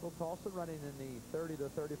 local Tulsa, running in the 30 to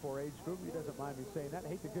 34 age group. He doesn't mind me saying that.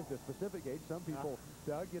 I hate to give the specific age. Some people,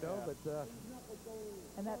 Doug, you know, but...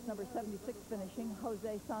 And that's number 76 finishing,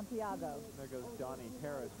 Jose Santiago. There goes Donnie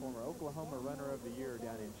Harris, former Oklahoma Runner of the Year,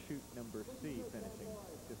 down in chute number C, finishing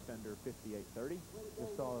just under 58:30.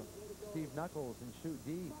 Just saw Steve Knuckles in chute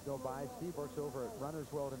D go by. Steve works over at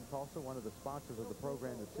Runner's World in Tulsa, one of the sponsors of the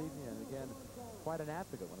program this evening, and again, quite an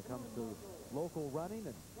advocate when it comes to local running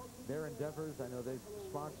and their endeavors. I know they've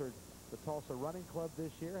sponsored the Tulsa Running Club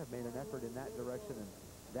this year, have made an effort in that direction, and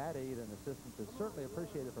that aid and assistance is certainly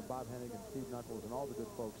appreciated from Bob Hennig and Steve Knuckles and all the good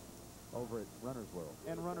folks over at Runner's World.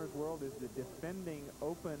 And Runner's World is the defending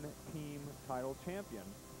open team title champion.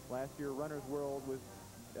 Last year, Runner's World was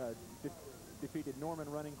defeated Norman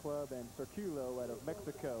Running Club and Circulo out of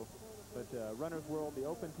Mexico. But Runner's World, the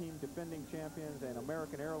open team defending champions, and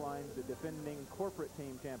American Airlines, the defending corporate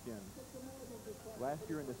team champions. Last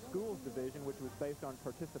year in the schools division, which was based on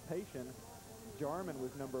participation, Jarman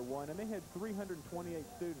was #1, and they had 328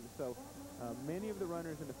 students. So many of the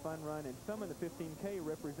runners in the fun run and some in the 15K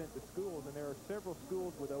represent the schools, and there are several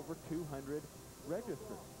schools with over 200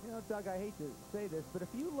 registered. You know, Doug, I hate to say this, but if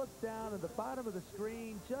you look down at the bottom of the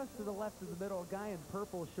screen, just to the left of the middle, a guy in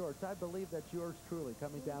purple shorts, I believe that's yours truly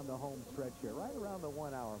coming down the home stretch here, right around the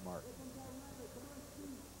 1 hour mark.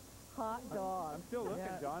 Hot dog. I'm still looking,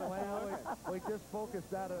 Yeah, John. well, we just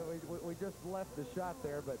focused out of, we just left the shot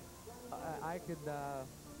there, but I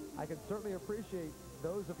can certainly appreciate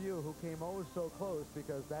those of you who came oh so close,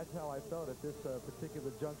 because that's how I felt at this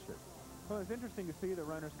particular juncture. Well, it's interesting to see the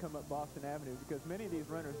runners come up Boston Avenue, because many of these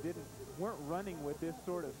runners weren't running with this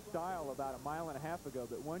sort of style about a mile and a half ago,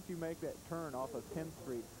 but once you make that turn off of 10th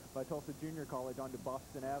Street by Tulsa Junior College onto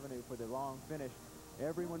Boston Avenue for the long finish,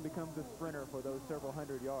 everyone becomes a sprinter for those several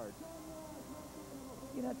hundred yards.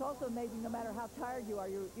 You know, it's also amazing, no matter how tired you are,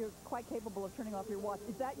 you're quite capable of turning off your watch.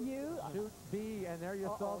 Is that you? Shoot B, and there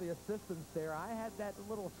you saw the assistance there. I had that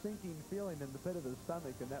little sinking feeling in the pit of the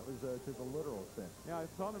stomach, and that was to the literal sense. Yeah, I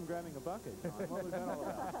saw them grabbing a bucket, John. What was that all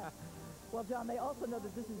about? Well, John, they also know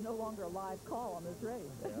that this is no longer a live call on this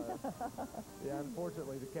race. Yeah,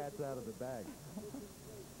 unfortunately, the cat's out of the bag.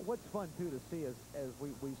 What's fun, too, to see is as we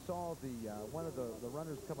saw one of the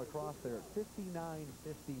runners come across there at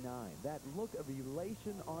 59:59. That look of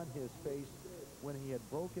elation on his face when he had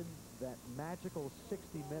broken that magical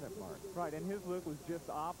 60-minute mark. Right, and his look was just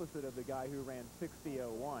opposite of the guy who ran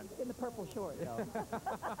 60:01. In the purple shorts.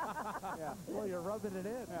 Yeah. Well, you're rubbing it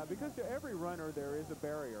in. Yeah, because to every runner there is a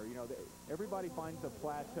barrier. You know, everybody finds a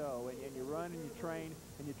plateau, and you run and you train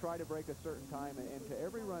and you try to break a certain time, and to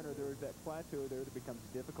every runner there is that plateau there that becomes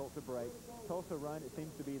difficult to break. Tulsa Run, it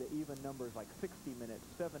seems to be the even numbers like 60 minutes,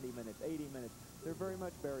 70 minutes, 80 minutes. They're very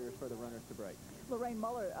much barriers for the runners to break. Lorraine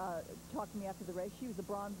Muller talked to me after the race. She was a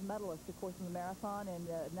bronze medalist, of course, in the marathon in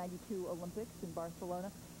 '92 Olympics in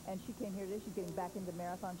Barcelona. And she came here today. She's getting back into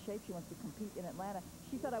marathon shape. She wants to compete in Atlanta.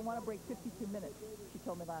 She said, I want to break 52 minutes, she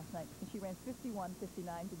told me last night. And she ran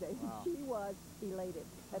 51:59 today. Wow. She was elated.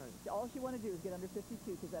 That's all she wanted to do is get under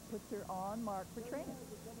 52, because that puts her on mark for training.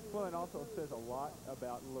 Well, it also says a lot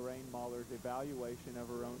about Lorraine Muller's evaluation of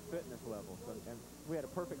her own fitness levels. And we had a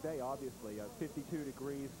perfect day, obviously. 52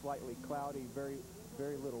 degrees, slightly cloudy, very,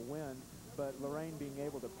 very little wind. But Lorraine being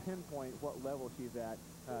able to pinpoint what level she's at,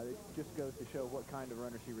 it just goes to show what kind of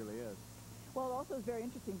runner she really is. Well, it also is very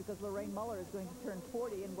interesting because Lorraine Muller is going to turn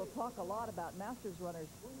 40, and we'll talk a lot about Masters runners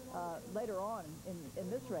later on in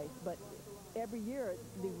this race. But every year,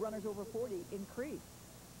 the runners over 40 increase.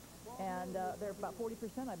 And there are about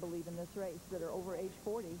 40%, I believe, in this race that are over age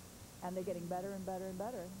 40, and they're getting better and better and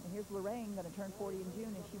better. And here's Lorraine going to turn 40 in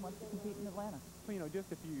June, and she wants to compete in Atlanta. Well, you know,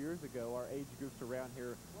 just a few years ago, our age groups around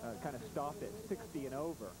here kind of stopped at 60 and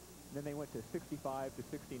over. And then they went to 65 to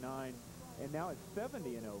 69, and now it's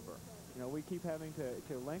 70 and over. You know, we keep having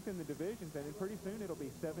to lengthen the divisions, and then pretty soon it'll be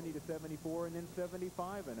 70 to 74, and then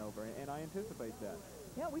 75 and over, and I anticipate that.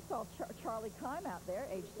 Yeah, we saw Charlie Kime out there,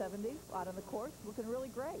 age 70, out on the course, looking really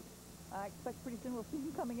great. I expect pretty soon we'll see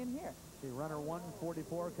him coming in here. See runner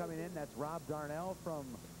 144 coming in. That's Rob Darnell from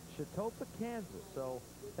Chautauqua, Kansas. So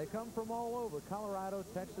they come from all over: Colorado,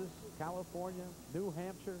 Texas, California, New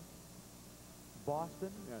Hampshire,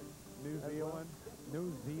 Boston, New Zealand.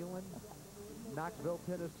 New Zealand, Knoxville,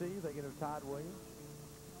 Tennessee. They get Todd Williams.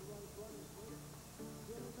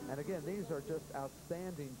 And again, these are just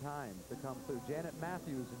outstanding times to come through. Janet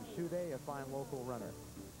Matthews and Shude, a fine local runner.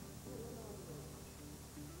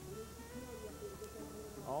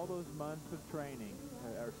 All those months of training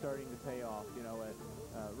are starting to pay off. You know,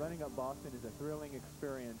 running up Boston is a thrilling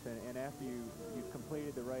experience, and after you've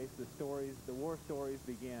completed the race, the war stories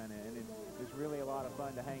begin, and it's really a lot of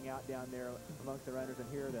fun to hang out down there amongst the runners and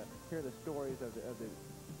hear the stories of the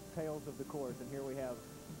tales of the course. And here we have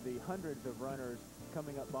the hundreds of runners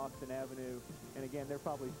coming up Boston Avenue, and again, they're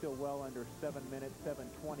probably still well under 7 minutes,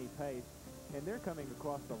 7:20 pace, and they're coming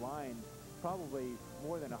across the line. Probably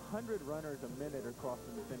more than 100 runners a minute are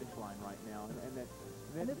crossing the finish line right now,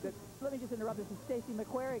 let me just interrupt. This is Stacy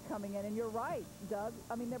McQuarrie coming in, and you're right, Doug.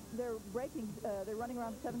 I mean, they're breaking. They're running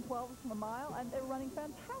around 7:12 from a mile, and they're running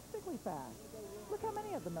fantastically fast. Look how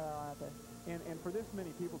many of them there are out there. And for this many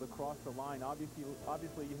people to cross the line,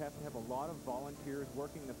 obviously you have to have a lot of volunteers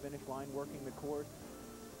working the finish line, working the course.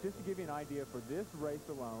 Just to give you an idea, for this race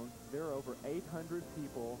alone, there are over 800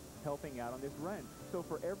 people helping out on this run. So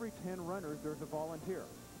for every 10 runners, there's a volunteer.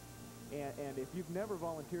 And if you've never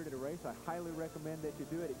volunteered at a race, I highly recommend that you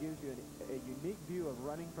do it. It gives you a unique view of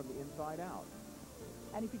running from the inside out.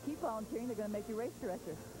 And if you keep volunteering, they're going to make you race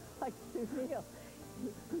director, like Sue Neal,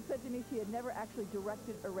 who said to me she had never actually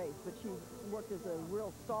directed a race, but she worked as a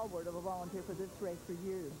real stalwart of a volunteer for this race for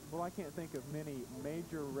years. Well, I can't think of many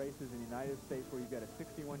major races in the United States where you've got a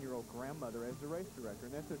 61-year-old grandmother as the race director,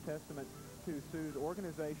 and that's a testament to Sue's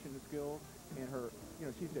organization skills and her,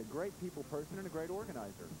 she's a great people person and a great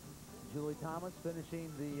organizer. Julie Thomas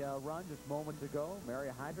finishing the run just moments ago. Mary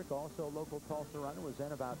Heidrich, also a local Tulsa runner, was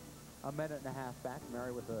in about a minute and a half back.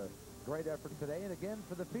 Mary with a great effort today. And again,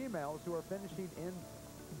 for the females who are finishing in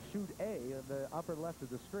chute A in the upper left of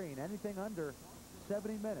the screen, anything under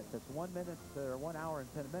 70 minutes, that's 1 minute or 1 hour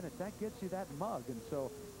and 10 minutes, that gets you that mug. And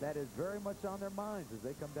so that is very much on their minds as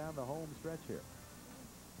they come down the home stretch here.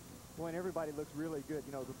 Well, and everybody looks really good.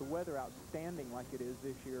 With the weather outstanding like it is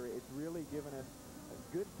this year, it's really given us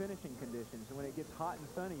good finishing conditions. And when it gets hot and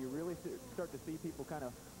sunny, you really start to see people kind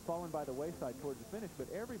of falling by the wayside towards the finish, but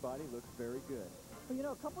everybody looks very good.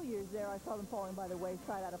 Well, a couple years there, I saw them falling by the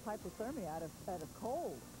wayside out of hypothermia, out of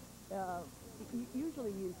cold.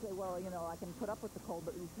 Usually you say, well, I can put up with the cold,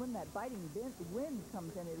 but it's when that biting wind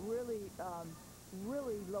comes in, it really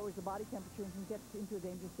lowers the body temperature and can get into a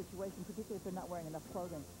dangerous situation, particularly if they're not wearing enough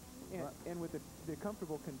clothing. And with the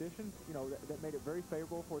comfortable conditions, that made it very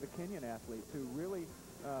favorable for the Kenyan athletes who really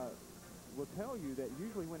will tell you that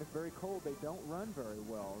usually when it's very cold, they don't run very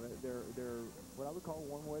well. They're what I would call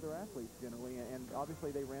warm weather athletes generally, and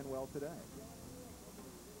obviously they ran well today.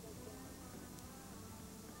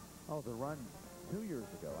 Oh, the run 2 years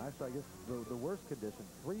ago. Actually, I guess the worst condition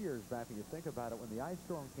 3 years back, when you think about it, when the ice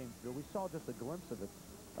storm came through, we saw just a glimpse of it,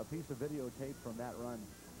 a piece of videotape from that run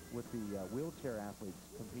with the wheelchair athletes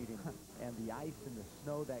competing, and the ice and the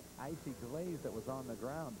snow, that icy glaze that was on the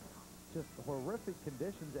ground. Just horrific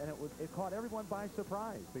conditions, and it caught everyone by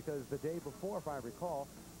surprise, because the day before, if I recall,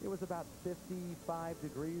 it was about 55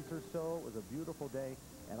 degrees or so. It was a beautiful day,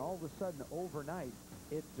 and all of a sudden, overnight,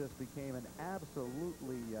 it just became an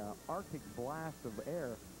absolutely Arctic blast of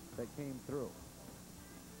air that came through.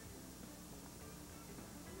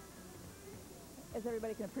 As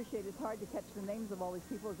everybody can appreciate, it's hard to catch the names of all these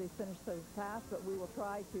people as they finish so fast, but we will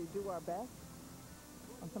try to do our best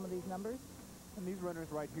on some of these numbers. And these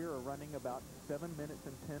runners right here are running about 7 minutes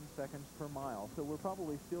and 10 seconds per mile. So we're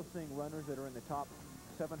probably still seeing runners that are in the top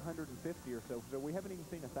 750 or so. So we haven't even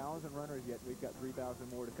seen 1,000 runners yet. We've got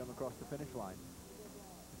 3,000 more to come across the finish line.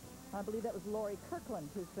 I believe that was Lori Kirkland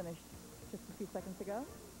who finished just a few seconds ago.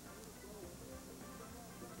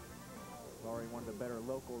 Laurie, one of the better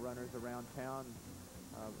local runners around town.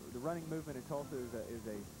 The running movement in Tulsa is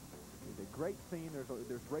a great scene.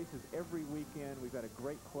 There's races every weekend. We've got a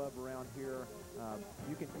great club around here.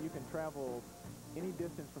 You can travel any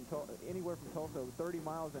distance from anywhere from Tulsa, 30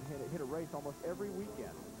 miles, and hit a race almost every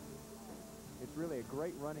weekend. It's really a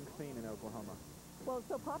great running scene in Oklahoma. Well,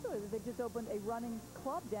 it's so popular that they just opened a running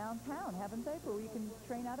club downtown, haven't they, where you can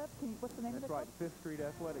train out of? What's the name of it? That's right, Fifth Street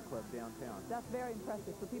Athletic Club downtown. That's very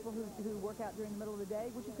impressive for people who work out during the middle of the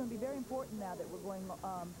day, which is going to be very important now that we're going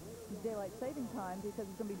daylight saving time, because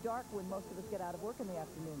it's going to be dark when most of us get out of work in the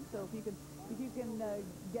afternoon. So if you can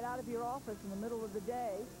get out of your office in the middle of the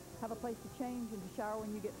day, have a place to change and to shower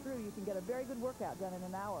when you get through, you can get a very good workout done in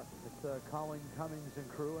an hour. It's Colin Cummings and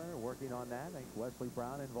crew are working on that. I think Wesley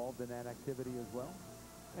Brown involved in that activity as well.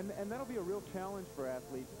 And that'll be a real challenge for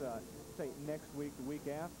athletes, say, next week, the week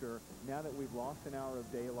after. Now that we've lost an hour of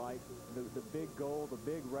daylight, the big goal, the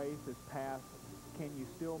big race is past. Can you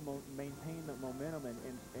still maintain the momentum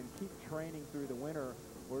and keep training through the winter?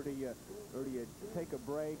 Or do you take a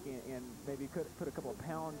break and maybe put a couple of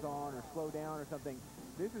pounds on or slow down or something?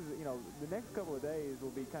 This is, the next couple of days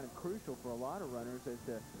will be kind of crucial for a lot of runners as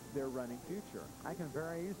to their running future. I can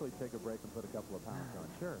very easily take a break and put a couple of pounds on.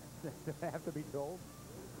 Sure. Do I have to be told?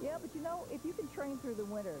 Yeah, but if you can train through the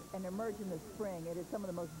winter and emerge in the spring, it is some of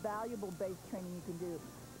the most valuable base training you can do.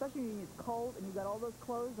 Especially when it's cold and you've got all those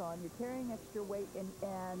clothes on, you're carrying extra weight, and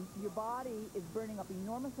your body is burning up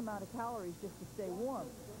enormous amount of calories just to stay warm.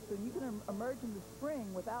 So you can emerge in the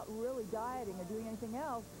spring without really dieting or doing anything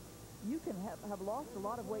else. You can have lost a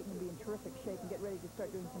lot of weight and be in terrific shape and get ready to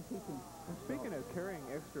start doing some peaking. And speaking of carrying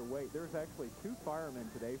extra weight, there's actually 2 firemen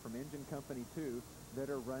today from Engine Company 2 that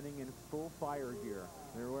are running in full fire gear.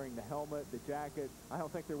 They're wearing the helmet, the jacket. I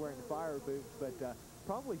don't think they're wearing the fire boots, but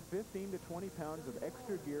probably 15 to 20 pounds of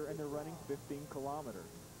extra gear, and they're running 15 kilometers.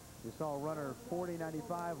 You saw runner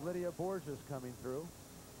 4095, Lydia Borges, coming through.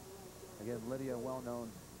 Again, Lydia,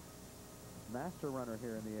 well-known master runner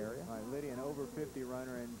here in the area. All right, Lydia, an over 50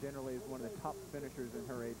 runner, and generally is one of the top finishers in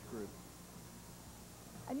her age group.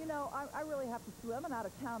 And you know, I really have to say, I'm an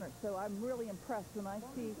out-of-towner, so I'm really impressed when I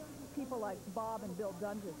see people like Bob and Bill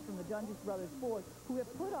Dunges from the Dunges Brothers Board, who have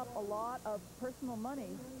put up a lot of personal money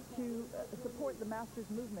to support the Masters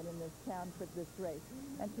movement in this town for this race,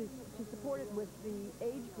 and to support it with the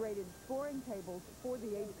age-graded scoring tables for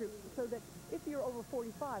the age groups, so that if you're over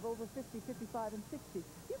 45, over 50, 55, and 60,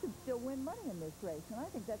 you can still win money in this race, and I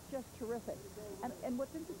think that's just terrific. And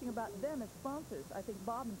what's interesting about them as sponsors, I think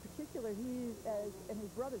Bob in particular, and his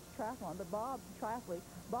brother's triathlon, but Bob's triathlete.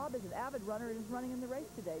 Bob is an avid runner and is running in the race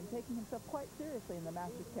today and taking himself quite seriously in the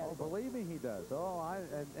Masters category. Oh, believe me, he does.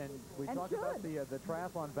 And we talked about the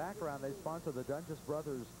triathlon background. They sponsor the Dunges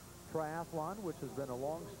Brothers Triathlon, which has been a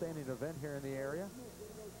long-standing event here in the area.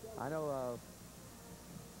 I know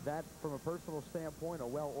that from a personal standpoint, a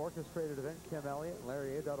well-orchestrated event. Kim Elliott and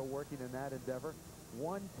Larry Adotto working in that endeavor.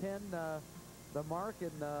 110 the mark,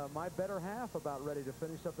 and my better half about ready to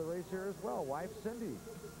finish up the race here as well. Wife Cindy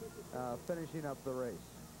finishing up the race.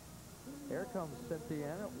 Here comes Cynthia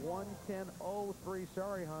in at 1:10:03.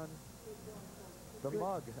 Sorry, hon. The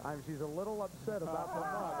mug. She's a little upset about the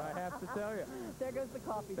mug, I have to tell you. There goes the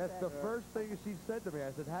coffee. That's the first thing she said to me.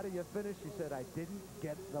 I said, how do you finish? She said, I didn't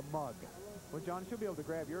get the mug. Well, John, she'll be able to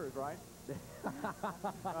grab yours, right?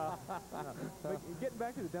 But getting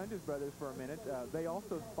back to the Dunges Brothers for a minute, they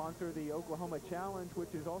also sponsor the Oklahoma Challenge,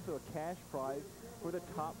 which is also a cash prize for the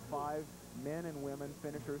top 5 men and women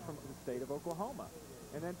finishers from the state of Oklahoma.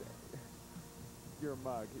 And then your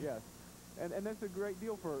mug, yes. And that's a great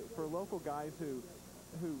deal for local guys who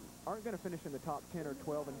aren't going to finish in the top 10 or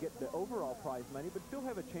 12 and get the overall prize money, but still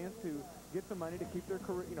have a chance to get some money to keep their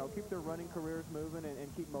career, keep their running careers moving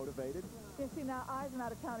and keep motivated. You see, now, I, as an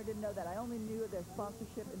out-of-towner, didn't know that. I only knew of their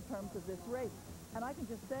sponsorship in terms of this race. And I can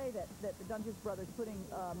just say that the Dunges Brothers putting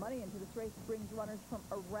money into this race brings runners from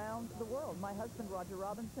around the world. My husband, Roger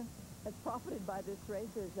Robinson, has profited by this race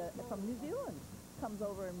from New Zealand. Comes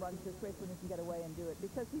over and runs this race when he can get away and do it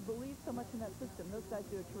because he believes so much in that system. Those guys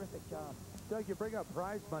do a terrific job. Doug, you bring up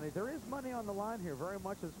prize money. There is money on the line here, very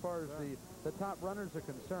much as far as the top runners are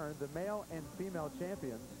concerned. The male and female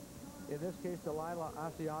champions, in this case, Delilah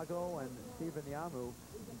Asiago and Stephen Yamu,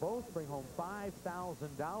 both bring home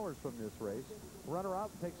 $5,000 from this race.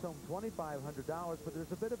 Runner-up takes home $2,500, but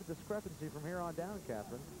there's a bit of a discrepancy from here on down,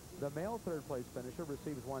 Catherine. The male third-place finisher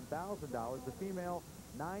receives $1,000. The female,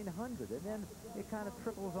 $900, and then it kind of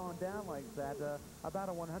trickles on down like that. About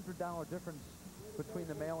a $100 difference between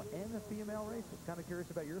the male and the female races. Kind of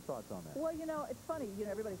curious about your thoughts on that. Well, you know, it's funny. You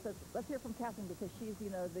know, everybody says, let's hear from Catherine because she's,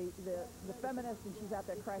 you know, the feminist and she's out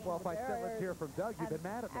there crashing. Well, if I said let's hear from Doug, you've been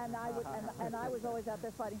mad at me. And I was always out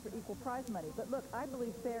there fighting for equal prize money. But look, I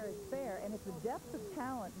believe fair is fair, and if the depth of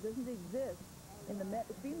talent doesn't exist in the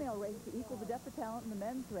female race to equal the depth of talent in the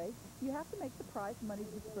men's race, you have to make the prize money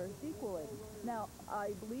dispersed equally. Now,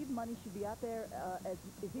 I believe money should be out there as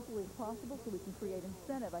equally as possible so we can create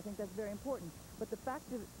incentive. I think that's very important. But the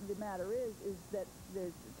fact of the matter is that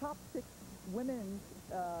the top 6 women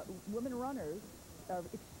runners are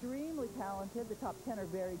extremely talented. The top 10 are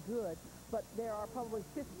very good. But there are probably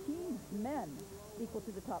 15 men equal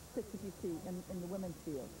to the top 6 if you see in the women's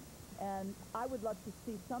field. And I would love to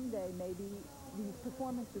see someday maybe these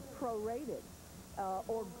performances prorated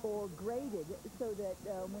or graded so that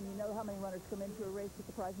when you know how many runners come into a race, that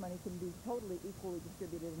the prize money can be totally equally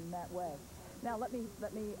distributed in that way. Now, let me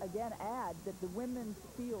again add that the women's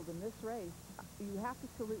field in this race, you have to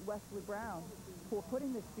salute Wesley Brown for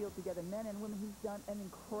putting this field together, men and women. He's done an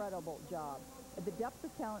incredible job. The depth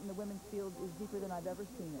of talent in the women's field is deeper than I've ever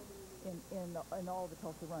seen it. In all the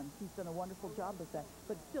Tulsa Run. He's done a wonderful job with that,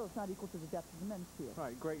 but still it's not equal to the depth of the men's field.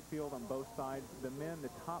 Right, great field on both sides. The men, the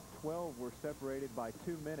top 12 were separated by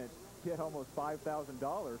 2 minutes, yet almost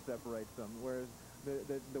 $5,000 separates them, whereas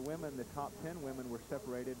the women, the top 10 women were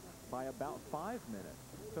separated by about 5 minutes.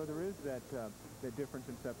 So there is that difference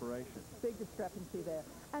in separation. Big discrepancy there.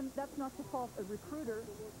 And that's not to fault a recruiter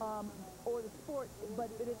or the sport, but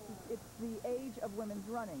it's the age of women's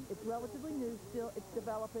running. It's relatively new still, it's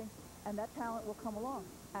developing, and that talent will come along.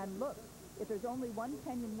 And look, if there's only one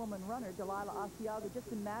Kenyan woman runner, Delilah Asiago, just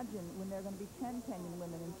imagine when there are going to be 10 Kenyan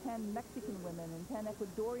women and 10 Mexican women and 10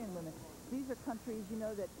 Ecuadorian women. These are countries, you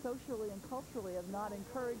know, that socially and culturally have not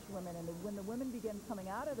encouraged women. And when the women begin coming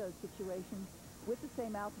out of those situations with the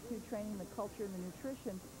same altitude training, the culture, and the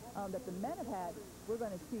nutrition that the men have had, we're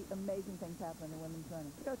going to see amazing things happen in women's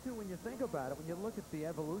running. Yeah, too, when you think about it, when you look at the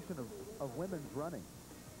evolution of women's running,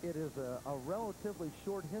 it is a relatively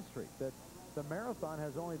short history that the marathon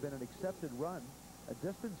has only been an accepted run, a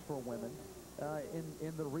distance for women,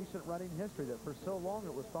 in the recent running history, that for so long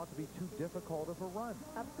it was thought to be too difficult of a run.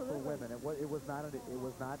 Absolutely. For women. It was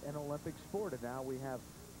not an Olympic sport, and now we have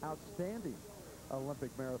outstanding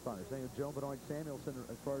Olympic marathoners. Joan Benoit Samuelson,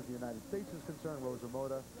 as far as the United States is concerned, Rosa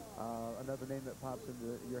Mota, another name that pops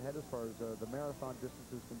into your head as far as the marathon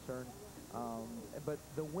distance is concerned. But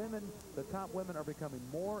the women, the top women, are becoming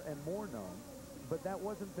more and more known. But that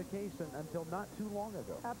wasn't the case until not too long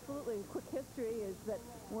ago. Absolutely. A quick history is that,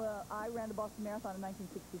 well, I ran the Boston Marathon in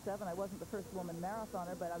 1967. I wasn't the first woman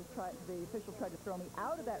marathoner, but the official tried to throw me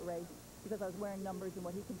out of that race because I was wearing numbers in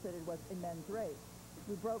what he considered was a men's race.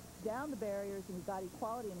 We broke down the barriers and we got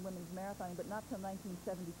equality in women's marathoning, but not till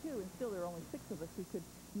 1972, and still there were only 6 of us who could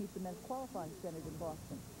meet the men's qualifying standard in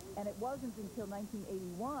Boston. And it wasn't until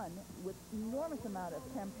 1981, with enormous amount of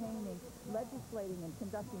campaigning, legislating, and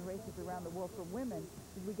conducting races around the world for women,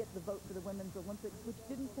 did we get the vote for the Women's Olympics, which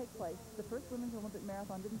didn't take place. The first Women's Olympic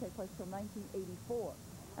Marathon didn't take place until 1984.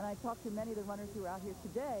 And I talked to many of the runners who are out here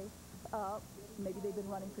today. Maybe they've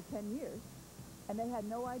been running for 10 years, and they had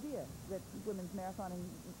no idea that women's marathoning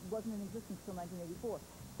wasn't in existence until 1984.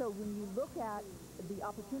 So when you look at the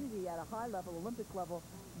opportunity at a high level, Olympic level,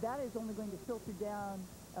 that is only going to filter down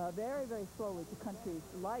very, very slowly to countries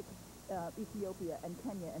like Ethiopia and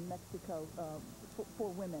Kenya and Mexico for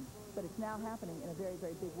women. But it's now happening in a very,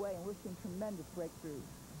 very big way, and we're seeing tremendous breakthroughs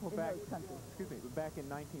in those countries. Excuse me, back in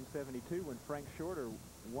 1972, when Frank Shorter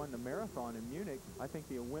won the marathon in Munich, I think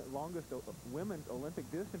the longest women's Olympic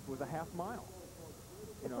distance was a half mile.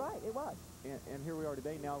 That's right, it was. And here we are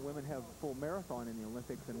today. Now women have full marathon in the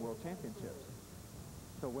Olympics and World Championships.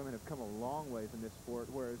 So women have come a long ways in this sport,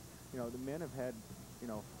 whereas, the men have had,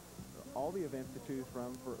 all the events to choose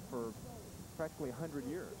from for practically 100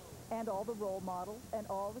 years. And all the role models and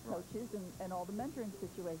all the coaches and all the mentoring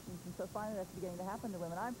situations. And so finally that's beginning to happen to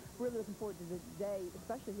women. I'm really looking forward to the day,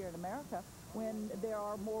 especially here in America, when there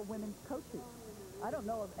are more women's coaches. I don't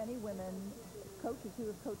know of any women coaches who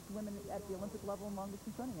have coached women at the Olympic level in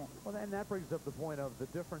long-distance running yet. Well, and that brings up the point of the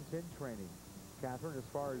difference in training, Catherine, as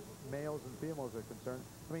far as males and females are concerned.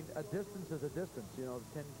 I mean, a distance is a distance,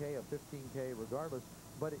 10K, a 15K, regardless.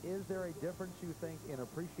 But is there a difference, you think, in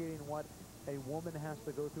appreciating what a woman has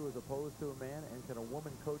to go through as opposed to a man? And can a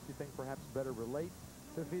woman coach, you think, perhaps better relate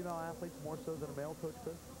to female athletes more so than a male coach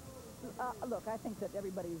could? Look, I think that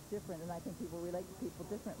everybody is different, and I think people relate to people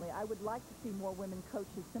differently. I would like to see more women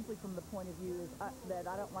coaches simply from the point of view that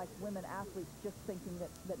I don't like women athletes just thinking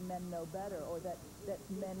that men know better, or that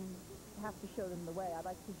men have to show them the way. I'd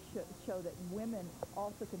like to show that women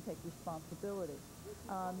also can take responsibility.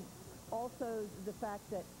 Also, the fact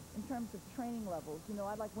that in terms of training levels,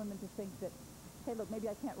 I'd like women to think that, hey, look, maybe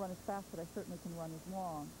I can't run as fast, but I certainly can run as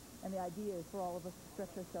long. And the idea is for all of us to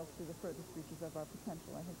stretch ourselves to the furthest reaches of our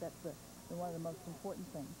potential. I think that's one of the most important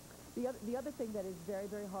things. The other thing that is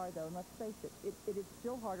very, very hard, though, and let's face it, it is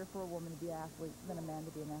still harder for a woman to be an athlete than a man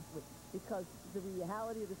to be an athlete, because the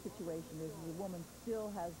reality of the situation is the woman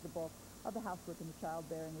still has the bulk of the housework and the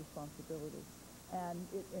childbearing responsibility. And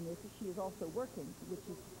if she is also working, which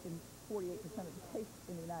is in 48% of the case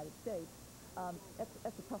in the United States,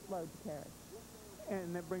 that's a tough load to carry.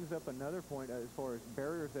 And that brings up another point as far as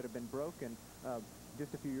barriers that have been broken.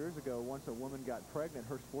 Just a few years ago, once a woman got pregnant,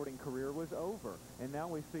 her sporting career was over. And now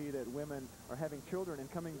we see that women are having children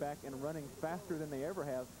and coming back and running faster than they ever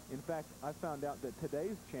have. In fact, I found out that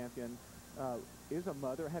today's champion is a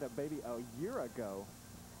mother, had a baby a year ago,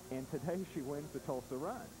 and today she wins the Tulsa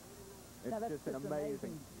Run. It's just an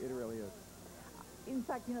amazing. It really is. In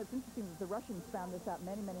fact, it's interesting that the Russians found this out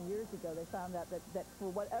many, many years ago. They found out that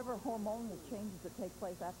for whatever hormonal changes that take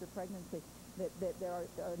place after pregnancy, that there are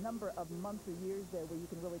a number of months or years there where you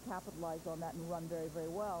can really capitalize on that and run very, very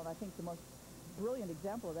well. And I think the most brilliant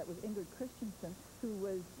example of that was Ingrid Christensen, who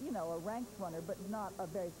was, a ranked runner, but not a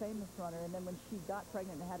very famous runner. And then when she got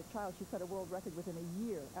pregnant and had a child, she set a world record within a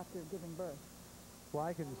year after giving birth. Well,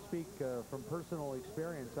 I can speak from personal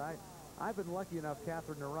experience. I've been lucky enough,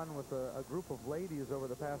 Catherine, to run with a group of ladies over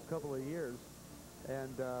the past couple of years.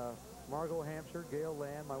 And Margot Hampshire, Gail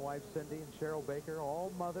Land, my wife Cindy, and Cheryl Baker,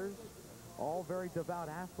 all mothers, all very devout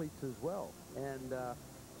athletes as well. And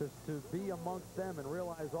to be amongst them and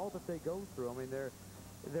realize all that they go through, I mean,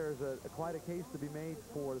 there's quite a case to be made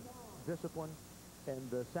for discipline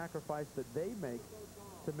and the sacrifice that they make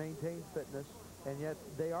to maintain fitness, and yet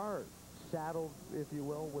they are saddled, if you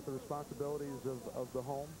will, with the responsibilities of the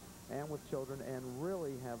home and with children, and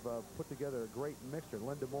really have put together a great mixture.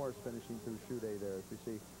 Linda Moore is finishing through shoe day there, as we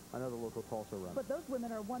see another local Tulsa Run. But those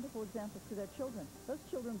women are wonderful examples to their children. Those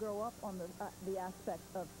children grow up on the aspect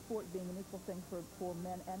of sport being an equal thing for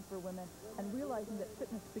men and for women, and realizing that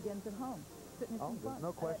fitness begins at home. Fitness and fun.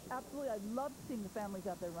 No question. Absolutely, I love seeing the families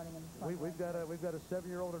out there running in the fun. We've got a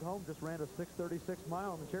 7-year-old at home, just ran a 6:36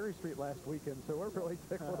 mile on the Cherry Street last weekend, so we're really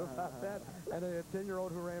tickled about that. And a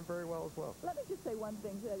 10-year-old who ran very well as well. Let me just say one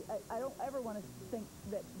thing. I don't ever want to think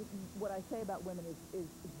that what I say about women is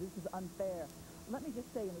this is unfair. Let me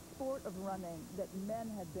just say, in the sport of running, that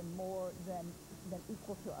men have been more than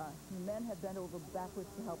equal to us. Men have bent over backwards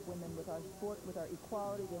to help women with our sport, with our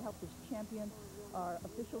equality. They helped us champion our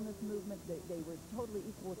officialness movement. They were totally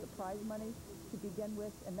equal with the prize money to begin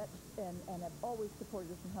with, and have always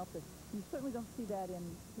supported us and helped us. You certainly don't see that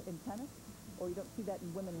in tennis, or you don't see that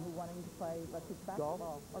in women who wanting to play, let's say,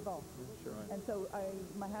 basketball or golf. Sure. And so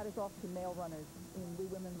my hat is off to male runners, and we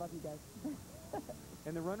women love you guys.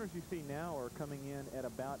 And the runners you see now are coming in at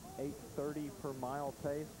about 8:30 per mile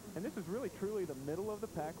pace. And this is really truly the middle of the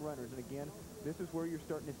pack runners. And again, this is where you're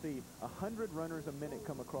starting to see 100 runners a minute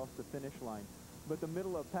come across the finish line. But the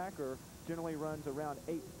middle of packer generally runs around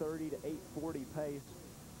 8:30 to 8:40 pace.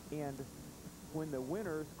 And when the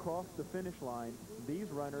winners crossed the finish line, these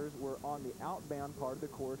runners were on the outbound part of the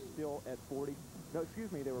course still at 40. No,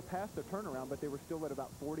 excuse me, they were past the turnaround, but they were still at about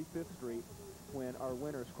 45th Street when our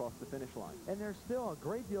winners crossed the finish line. And there's still a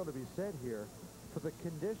great deal to be said here for the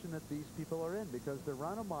condition that these people are in, because to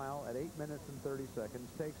run a mile at 8 minutes and 30 seconds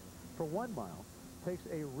for 1 mile, takes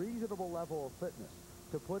a reasonable level of fitness.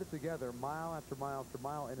 To put it together mile after mile after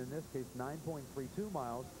mile, and in this case 9.32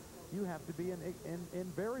 miles, you have to be in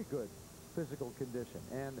very good physical condition.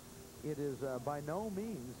 And it is by no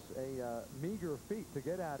means a meager feat to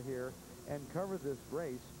get out here and cover this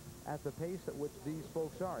race at the pace at which these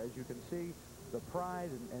folks are. As you can see, the pride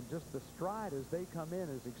and just the stride as they come in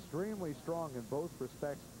is extremely strong in both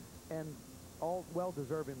respects, and all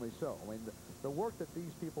well-deservingly so. I mean, the work that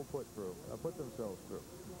these people put themselves through.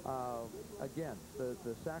 Again,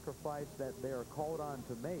 the sacrifice that they are called on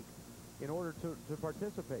to make in order to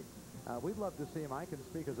participate. We'd love to see them. I can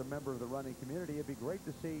speak as a member of the running community. It'd be great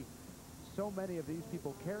to see so many of these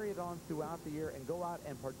people carry it on throughout the year and go out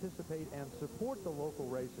and participate and support the local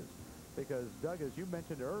races. Because, Doug, as you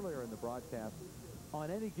mentioned earlier in the broadcast,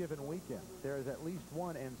 on any given weekend, there is at least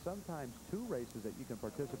one and sometimes two races that you can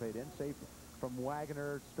participate in, say from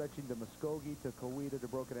Wagoner, stretching to Muskogee, to Coweta, to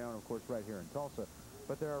Broken Arrow, of course, right here in Tulsa.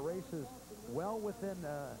 But there are races well within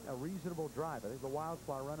a reasonable drive. I think the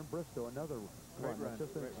Wildflower Run in Bristol, another run. It's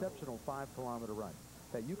just an exceptional 5-kilometer run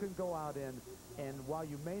that you can go out in, and while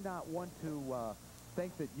you may not want to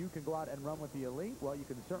think that you can go out and run with the elite, well, you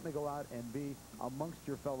can certainly go out and be amongst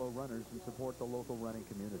your fellow runners and support the local running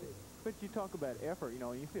community. But you talk about effort,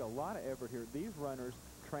 and you see a lot of effort here. These runners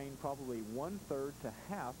train probably 1/3 to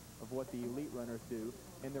half of what the elite runners do,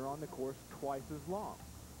 and they're on the course twice as long.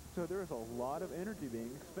 So there's a lot of energy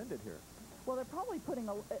being expended here. Well, they're probably putting,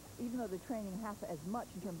 even though they're training half as much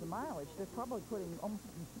in terms of mileage, they're probably putting almost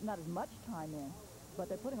not as much time in, but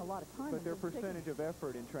they're putting a lot of time in. But their percentage of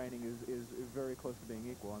effort in training is very close to being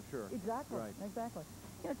equal, I'm sure. Exactly, right. Exactly.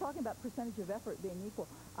 Talking about percentage of effort being equal,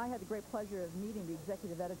 I had the great pleasure of meeting the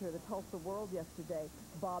executive editor of the Tulsa World yesterday,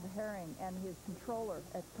 Bob Herring, and his controller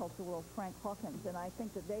at Tulsa World, Frank Hawkins, and I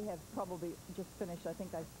think that they have probably just finished. I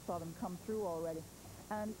think I saw them come through already.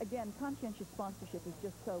 And again, conscientious sponsorship is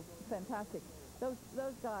just so fantastic. Those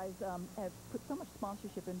guys have put so much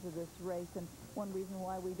sponsorship into this race, and one reason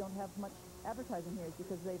why we don't have much advertising here is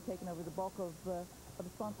because they've taken over the bulk of the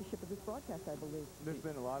sponsorship of this broadcast, I believe. There's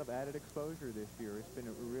been a lot of added exposure this year. It's been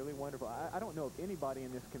really wonderful. I don't know if anybody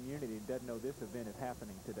in this community doesn't know this event is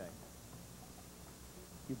happening today.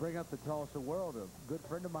 You bring up the Tulsa World. A good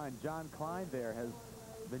friend of mine, John Klein, there has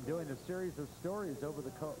been doing a series of stories over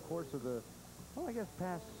the course of the, well, I guess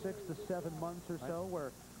past 6 to 7 months or so,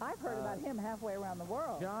 where I've heard about him halfway around the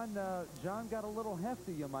world. John got a little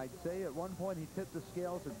hefty, you might say. At one point, he tipped the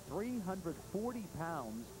scales at 340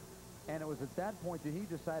 pounds, and it was at that point that he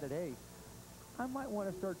decided, hey, I might want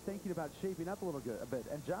to start thinking about shaping up a little bit.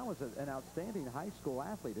 And John was an outstanding high school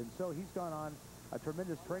athlete, and so he's gone on a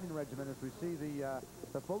tremendous training regimen as we see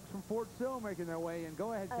the folks from Fort Sill making their way in.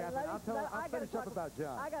 Go ahead, Catherine. I'll finish up about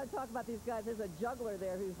John. I got to talk about these guys. There's a juggler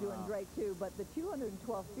there who's doing great, too. But the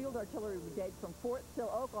 212th Field Artillery Brigade from Fort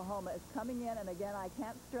Sill, Oklahoma is coming in. And again, I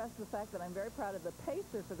can't stress the fact that I'm very proud of the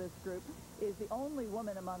pacer for this group. Is the only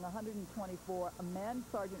woman among 124, a man,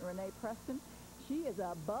 Sergeant Renee Preston. She is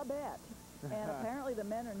a bubette. And apparently the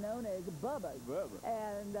men are known as Bubbas.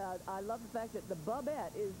 And I love the fact that the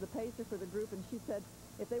Bubette is the pacer for the group. And she said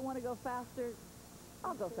If they want to go faster,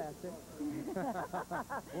 I'll go faster.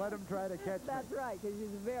 Let him try to catch That's me. right, because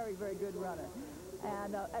he's a very, very good runner.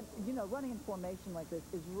 And, you know, running in formation like this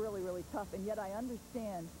is really, really tough. And yet I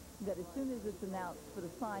understand that as soon as it's announced for the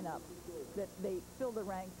sign-up, that they fill the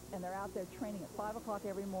ranks and they're out there training at 5 o'clock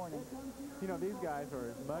every morning. You know, these guys are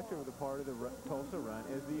as much of the part of the Tulsa Run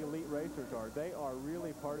as the elite racers are. They are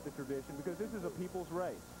really part of the tradition because this is a people's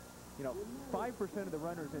race. You know, 5% of the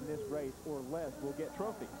runners in this race or less will get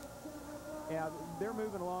trophies. And they're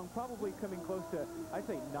moving along, probably coming close to, I'd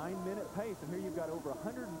say, 9-minute pace. And here you've got over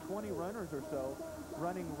 120 runners or so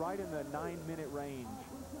running right in the 9-minute range.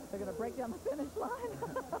 They're going to break down the finish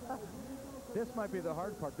line. This might be the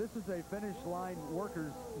hard part. This is a finish line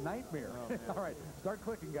worker's nightmare. Oh, all right, start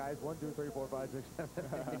clicking, guys. 1, 2, 3, 4, 5, 6, 7,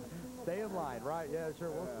 8. Stay in line, right? Yeah,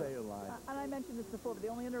 sure, we'll stay in line. And I mentioned this before, but the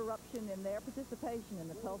only interruption in their participation in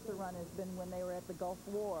the Tulsa Run has been when they were at the Gulf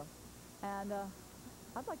War. And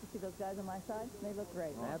I'd like to see those guys on my side. They look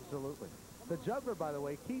great. Absolutely. The juggler, by the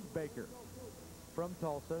way, Keith Baker from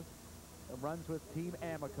Tulsa, runs with Team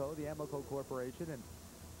Amoco, the Amoco Corporation. And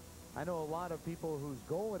I know a lot of people whose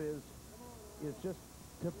goal it is just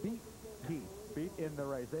to beat Keith in the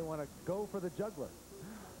race. They want to go for the juggler.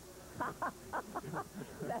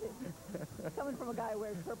 That is, coming from a guy who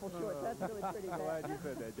wears purple shorts, that's really pretty bad. Glad you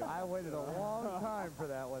said that, John. I waited a long time for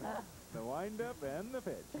that one. The wind-up and the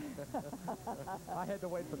pitch. I had to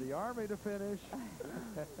wait for the Army to finish.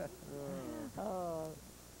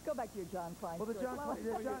 Go back to your John Klein Well,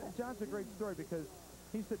 story. John's a great story because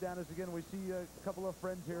he sit down as, again, we see a couple of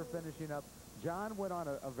friends here finishing up. John went on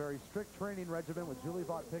a very strict training regimen with Julie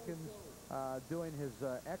Vaught Pickens doing his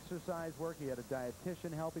exercise work. He had a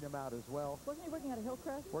dietitian helping him out as well. Wasn't he working out of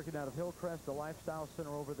Hillcrest? Working out of Hillcrest, the lifestyle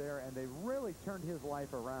center over there, and they really turned his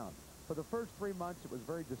life around. For the first 3 months, it was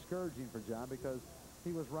very discouraging for John because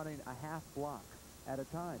he was running a half block at a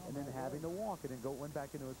time and then having to walk and then went back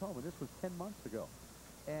into his home. And this was 10 months ago.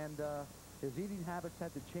 And his eating habits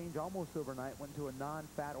had to change almost overnight, went to a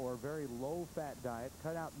non-fat or a very low-fat diet,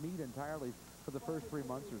 cut out meat entirely for the first 3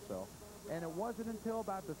 months or so. And it wasn't until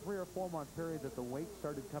about the 3 or 4 month period that the weight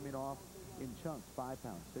started coming off in chunks, 5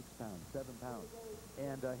 pounds, 6 pounds, 7 pounds.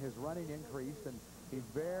 And his running increased, and he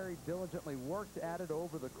very diligently worked at it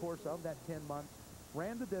over the course of that 10 months,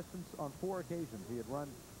 ran the distance on 4 occasions. He had run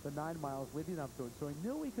the 9 miles leading up to it, so he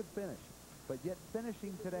knew he could finish. But yet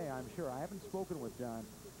finishing today, I'm sure, I haven't spoken with John,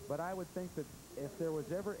 but I would think that if there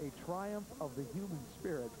was ever a triumph of the human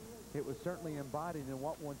spirit, it was certainly embodied in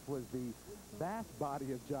what once was the vast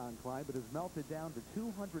body of John Klein, but has melted down to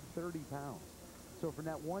 230 pounds. So from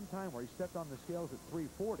that one time where he stepped on the scales at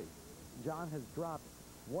 340, John has dropped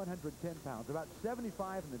 110 pounds, about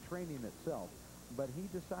 75 in the training itself. But he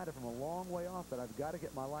decided from a long way off that I've got to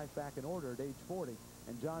get my life back in order at age 40.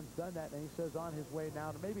 And John's done that, and he says on his way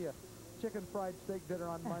now to maybe a chicken fried steak dinner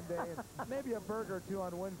on Monday and maybe a burger or 2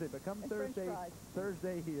 on Wednesday. But come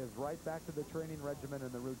Thursday, he is right back to the training regimen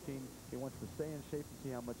and the routine. He wants to stay in shape and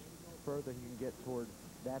see how much further he can get toward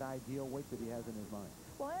that ideal weight that he has in his mind.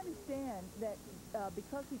 Well, I understand that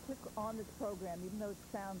because he took on this program, even though it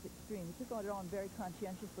sounds extreme, he took it on very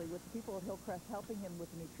conscientiously with the people at Hillcrest helping him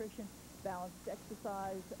with the nutrition, balanced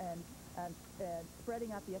exercise, and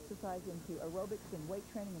spreading out the exercise into aerobics and weight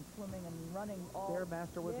training and swimming and running.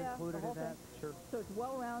 Stairmaster was included in that. Sure. So it's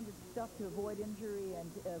well-rounded stuff to avoid injury and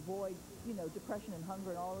avoid, you know, depression and hunger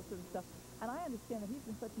and all this sort of stuff. And I understand that he's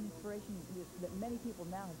been such an inspiration that many people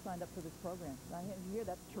now have signed up for this program. And I hear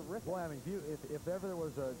that's terrific. Boy, I mean, if ever there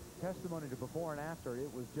was a testimony to before and after,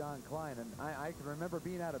 it was John Klein. And I can remember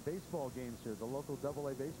being out at baseball games here, the local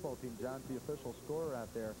AA baseball team. John's the official scorer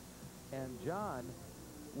out there. And John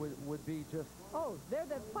would be just... Oh, they're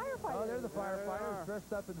the firefighters. Oh, they're the firefighters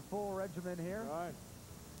dressed up in full regiment here. Right.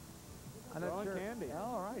 I'm not sure. Candy.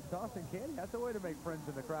 All right, tossing candy. That's a way to make friends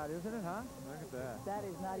in the crowd, isn't it, huh? Look at that. That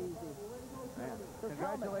is not easy. Man,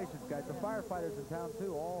 congratulations, guys. The firefighters in town,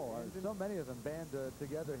 too, so many of them band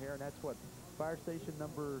together here, and that's what fire station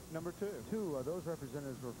number 2. Those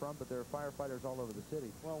representatives were from, but there are firefighters all over the city.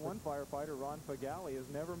 Well, one firefighter, Ron Fagali, has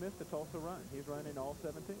never missed a Tulsa Run. He's run in all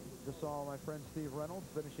 17. Just saw my friend Steve Reynolds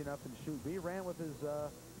finishing up in Chute B. Ran with his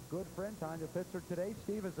good friend Tanya Pitzer today.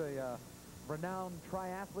 Steve is a renowned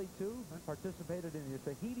triathlete, too. Participated in the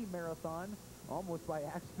Tahiti Marathon almost by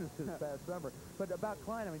accident this past summer. But about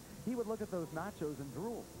Klein, I mean, he would look at those nachos and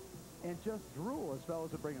drool. And just drool as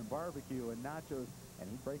fellows would bring him barbecue and nachos. And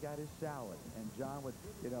he'd break out his salad. And John would,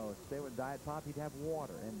 you know, stay with Diet Pop. He'd have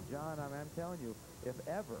water. And John, I mean, I'm telling you, if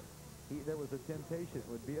ever there was a temptation, it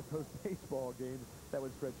would be at those baseball games that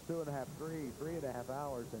would stretch 2.5, 3.5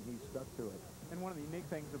 hours, and he stuck to it. And one of the unique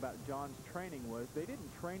things about John's training was they didn't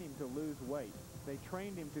train him to lose weight. they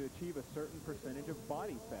trained him to achieve a certain percentage of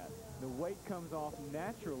body fat. The weight comes off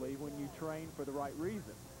naturally when you train for the right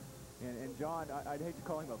reason. And John, I'd hate to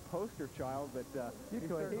call him a poster child, but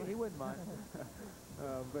He wouldn't mind.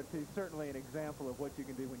 but he's certainly an example of what you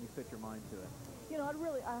can do when you set your mind to it. You know,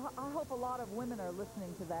 I hope a lot of women are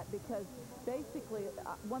listening to that, because basically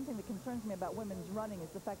one thing that concerns me about women's running is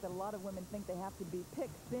the fact that a lot of women think they have to be pick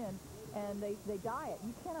thin, and they diet.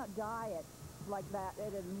 You cannot diet like that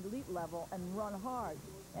at an elite level and run hard.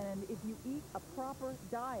 And if you eat a proper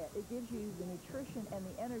diet, it gives you the nutrition and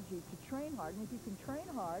the energy to train hard. And if you can train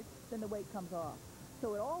hard, then the weight comes off.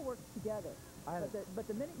 So it all works together. But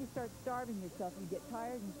the minute you start starving yourself, you get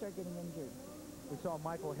tired and you start getting injured. We saw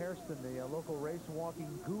Michael Hairston, the local race walking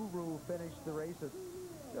guru, finish the race at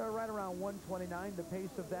right around 1:29, the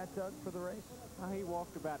pace of that, Doug, for the race. He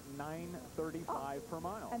walked about 9:35 per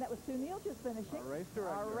mile. And that was Sue Neal just finishing. Our race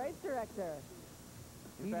director. Our race director.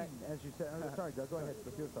 As you said, sorry, Doug, go ahead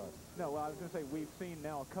with your thoughts. No, well, I was going to say, we've seen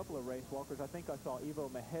now a couple of race walkers. I think I saw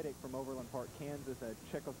Ivo Mihedic from Overland Park, Kansas, a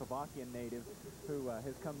Czechoslovakian native who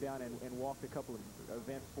has come down and walked a couple of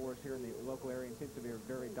events for us here in the local area and seems to be a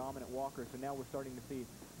very dominant walker. So now we're starting to see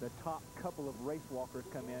the top couple of race walkers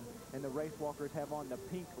come in, and the race walkers have on the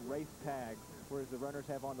pink race tags, whereas the runners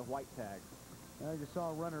have on the white tags. You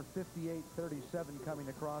saw runner 5837 coming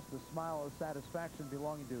across, the smile of satisfaction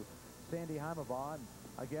belonging to Sandy Heimabaugh. And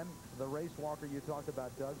again, the race walker you talked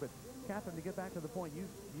about, Doug. But Catherine, to get back to the point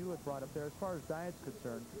you had brought up there, as far as diet's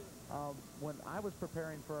concerned, when I was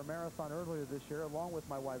preparing for a marathon earlier this year, along with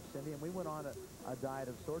my wife Cindy, and we went on a diet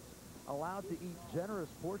of sorts, allowed to eat generous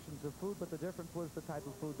portions of food, but the difference was the type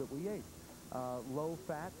of food that we ate. Low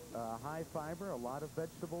fat, high fiber, a lot of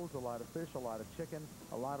vegetables, a lot of fish, a lot of chicken,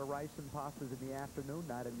 a lot of rice and pastas in the afternoon,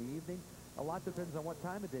 not in the evening. A lot depends on what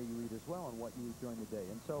time of day you eat as well and what you eat during the day.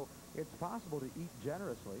 And so it's possible to eat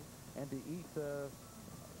generously and to eat,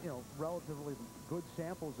 relatively good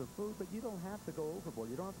samples of food, but you don't have to go overboard.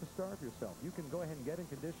 You don't have to starve yourself. You can go ahead and get in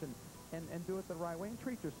condition and do it the right way and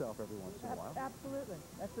treat yourself every once in a while. Absolutely.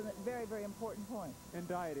 That's a very, very important point. And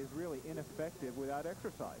diet is really ineffective without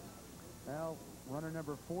exercise. Now, runner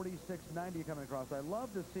number 4690 coming across. I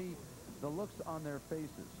love to see the looks on their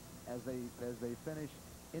faces as they finish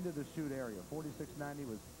into the chute area. 4690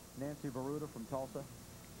 was Nancy Baruta from Tulsa.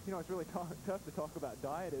 You know, it's really tough to talk about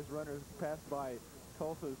diet as runners pass by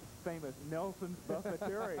Tulsa's famous Nelson's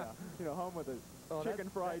Buffeteria, home of the chicken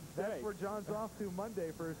fried steak. That's where John's off to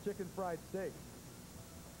Monday for his chicken fried steak.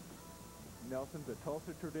 Nelson's a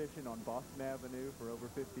Tulsa tradition on Boston Avenue for over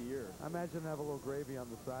 50 years. I imagine have a little gravy on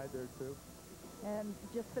the side there, too. And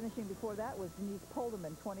just finishing before that was Denise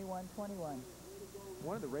Polderman, 21:21.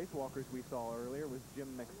 One of the race walkers we saw earlier was Jim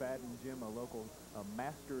McFadden. Jim, a local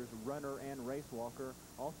Masters runner and race walker,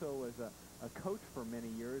 also was a coach for many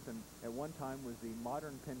years, and at one time was the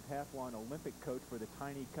modern pentathlon Olympic coach for the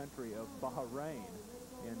tiny country of Bahrain.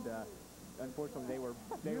 And unfortunately,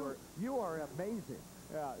 You are amazing.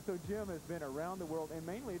 Yeah, so Jim has been around the world, and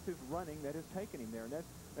mainly it's his running that has taken him there. And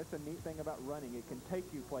that's a neat thing about running. It can take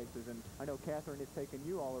you places, and I know Catherine has taken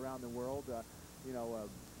you all around the world.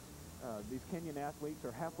 These Kenyan athletes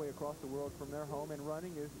are halfway across the world from their home, and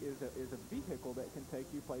running is a vehicle that can take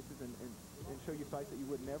you places and show you sights that you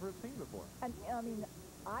would never have seen before. And, I mean,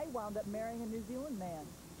 I wound up marrying a New Zealand man.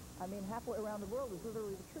 I mean, halfway around the world is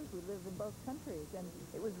literally the truth. We lived in both countries, and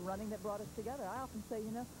it was running that brought us together. I often say,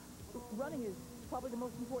 running is probably the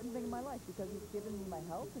most important thing in my life, because it's given me my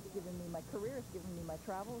health, it's given me my career, it's given me my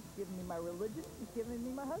travel, it's given me my religion, it's given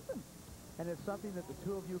me my husband. And it's something that the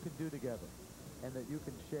two of you can do together and that you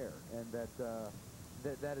can share, and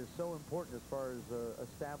that is so important as far as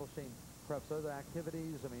establishing perhaps other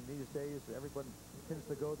activities. I mean, these days everyone tends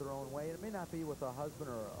to go their own way. It may not be with a husband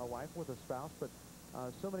or a wife, with a spouse, but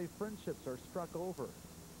so many friendships are struck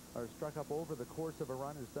up over the course of a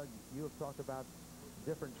run. As Doug, you have talked about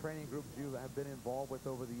different training groups you have been involved with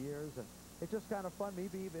over the years, and it's just kind of fun,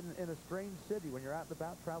 maybe even in a strange city when you're out and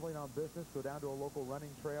about traveling on business, go down to a local running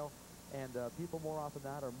trail, and people more often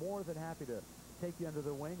than not are more than happy to take you under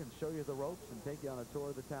their wing and show you the ropes and take you on a tour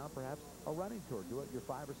of the town, perhaps a running tour, do it your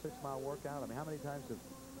 5 or 6 mile workout. I mean, how many times have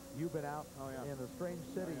you been out in a strange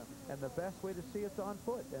city, and the best way to see it's on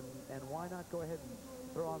foot, and why not go ahead and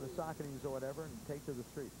throw on the Sauconys or whatever and take to the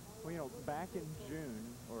street? Well, back in June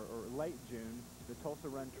or late June, the Tulsa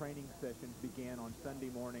Run training sessions began on Sunday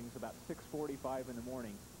mornings about 6:45 in the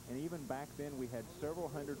morning. And even back then, we had several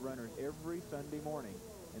hundred runners every Sunday morning.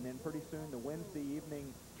 And then pretty soon, the Wednesday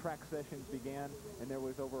evening track sessions began, and there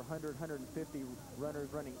was over 100, 150 runners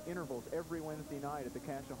running intervals every Wednesday night at the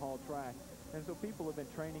Cassia Hall track. And so people have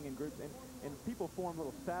been training in groups, and people form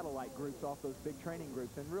little satellite groups off those big training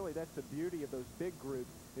groups. And really, that's the beauty of those big groups,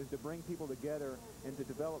 is to bring people together and to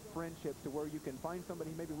develop friendships to where you can find somebody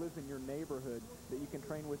who maybe lives in your neighborhood that you can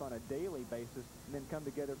train with on a daily basis, and then come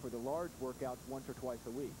together for the large workouts once or twice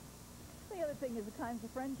a week. The other thing is the kinds of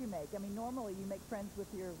friends you make. I mean, normally you make friends with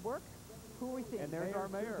your work. Who are we seeing? And there's our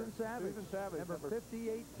mayor, Susan Savage, number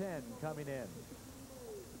 5810 coming in.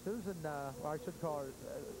 Susan, well, I should call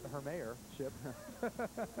her mayorship.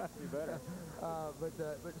 You better.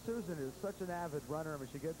 But Susan is such an avid runner. I mean,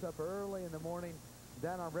 she gets up early in the morning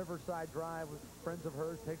down on Riverside Drive with friends of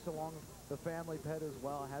hers, takes along the family pet as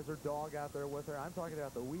well, has her dog out there with her. I'm talking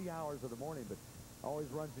about the wee hours of the morning, but always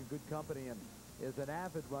runs in good company and is an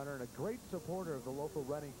avid runner and a great supporter of the local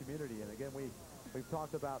running community. And again, we've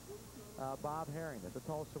talked about Bob Herring at the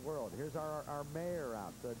Tulsa World. Here's our mayor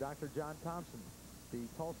out, Dr. John Thompson, the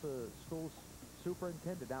Tulsa School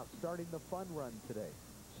Superintendent, out starting the fun run today.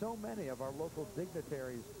 So many of our local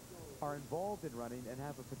dignitaries are involved in running and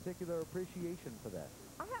have a particular appreciation for that.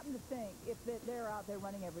 I happen to think if they're out there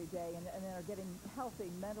running every day and are getting healthy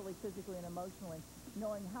mentally, physically, and emotionally,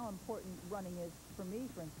 knowing how important running is for me,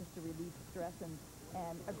 for instance, to relieve stress and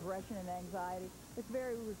aggression and anxiety. It's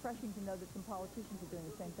very refreshing to know that some politicians are doing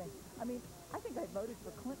the same thing. I mean, I think I voted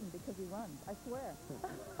for Clinton because he runs. I swear.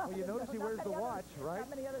 Well, you notice he wears the watch, right? Not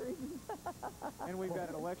many other reasons. And we've got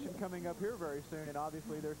an election coming up here very soon, and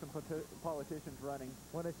obviously there's some politicians running.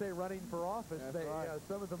 When they say running for office, right.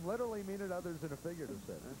 Some of them literally mean it, others in a figurative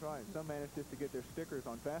sense. That's right. Some manage just to get their stickers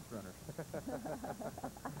on fast runners.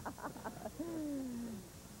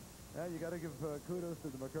 Yeah, you got to give kudos to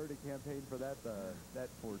the McCurdy campaign for that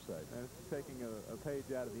foresight. And it's taking a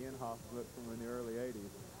page out of the Inhofe book from in the early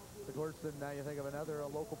 80s. Of course, then now you think of another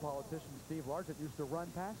local politician, Steve Largent, used to run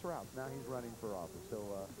pass routes. Now he's running for office. So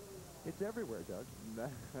it's everywhere, Doug.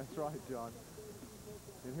 That's right, John.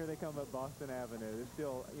 And here they come up Boston Avenue. There's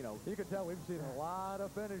still, you know... You can tell we've seen a lot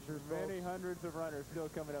of finishers, Many hundreds of runners still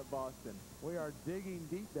coming up Boston. We are digging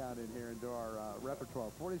deep down in here into our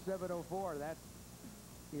repertoire. 4704, that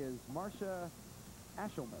is Marcia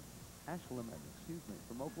Ashelman, excuse me,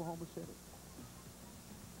 from Oklahoma City.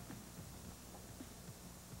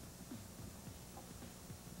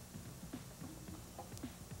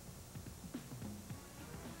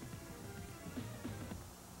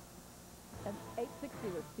 And 860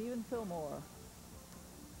 with Stephen Fillmore.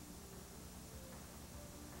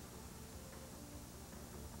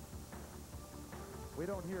 We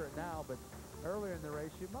don't hear it now, but earlier in the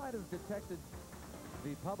race, you might have detected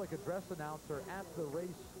the public address announcer at the race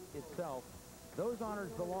itself. Those honors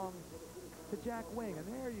belong to Jack Wing, and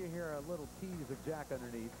there you hear a little tease of Jack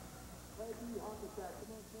underneath.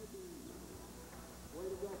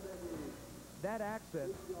 That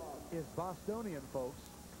accent is Bostonian, folks,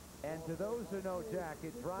 and to those who know Jack,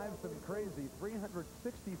 it drives them crazy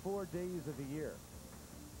 364 days of the year.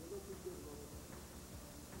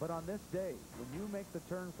 But on this day, when you make the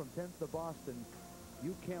turn from 10th to Boston,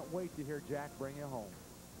 you can't wait to hear Jack bring you home.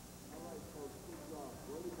 All right, folks, good job.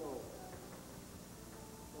 Way to go.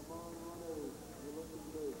 Come on, runners. You're looking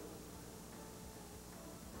good.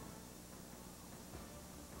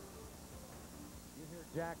 You hear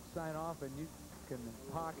Jack sign off, and you can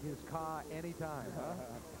park his car anytime, huh?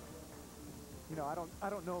 You know, I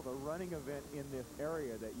don't know of a running event in this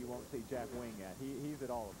area that you won't see Jack Wing at. He's at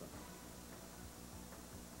all of them.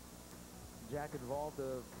 Jack involved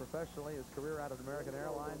professionally, his career out of American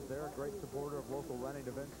Airlines. They're a great supporter of local running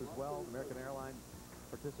events as well. American Airlines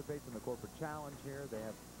participates in the corporate challenge here. They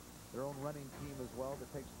have their own running team as well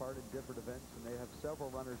that takes part in different events, and they have several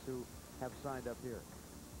runners who have signed up here.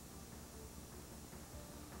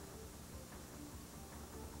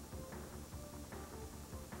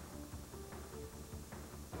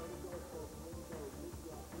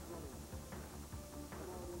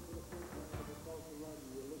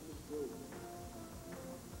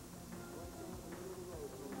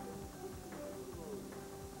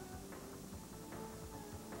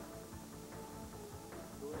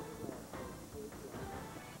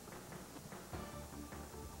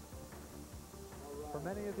 For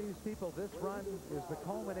many of these people, this run is the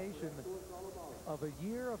culmination of a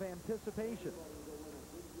year of anticipation.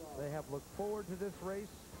 They have looked forward to this race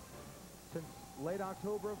since late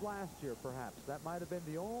October of last year, perhaps. That might have been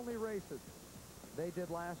the only race that they did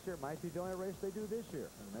last year. Might be the only race they do this year.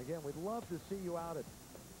 And again, we'd love to see you out at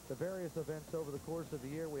the various events over the course of the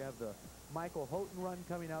year. We have the Michael Houghton Run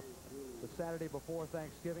coming up the Saturday before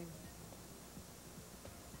Thanksgiving.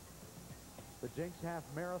 The Jinx Half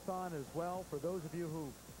Marathon as well. For those of you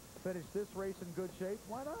who finish this race in good shape,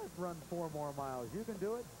 why not run 4 more miles? You can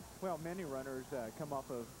do it. Well, many runners come off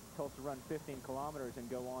of Tulsa Run 15 kilometers and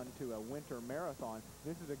go on to a winter marathon.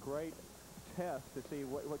 This is a great test to see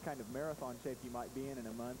what kind of marathon shape you might be in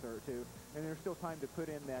a month or two. And there's still time to put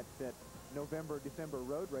in that November, December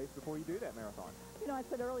road race before you do that marathon. You know, I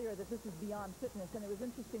said earlier that this is beyond fitness, and it was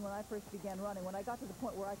interesting when I first began running. When I got to the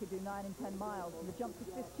point where I could do 9 and 10 miles, the jump to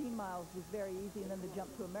 15 miles was very easy, and then the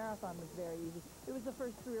jump to a marathon was very easy. It was the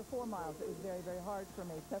first 3 or 4 miles that was very, very hard for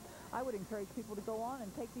me. So I would encourage people to go on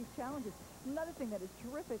and take these challenges. Another thing that is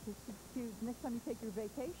terrific is to next time you take your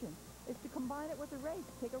vacation, is to combine it with a race.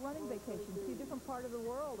 Take a running vacation, see a different part of the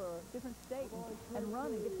world or a different state, and run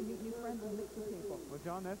and get to meet new friends and mix with people. Well,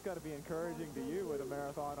 John, that's got to be encouraging to you with a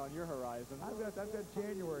marathon on your horizon. I've got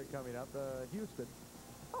January coming up, Houston.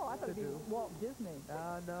 Oh, I thought it'd be Walt Disney.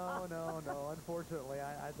 No. Unfortunately,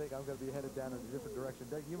 I think I'm going to be headed down in a different direction.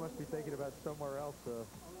 Doug, you must be thinking about somewhere else.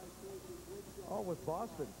 With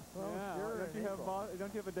Boston. Well, yeah, sure.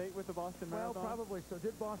 Don't you have a date with the Boston Marathon? Well, probably. So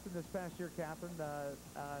did Boston this past year, Catherine.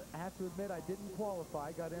 I have to admit I didn't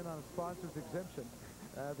qualify. Got in on a sponsor's exemption.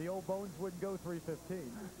 The old bones wouldn't go 3:15.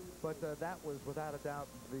 But that was, without a doubt,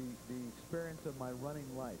 the experience of my running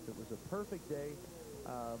life. It was a perfect day.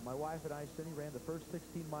 My wife and I, Cindy, ran the first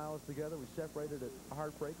 16 miles together. We separated at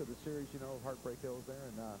Heartbreak, of the series, you know, Heartbreak Hills there.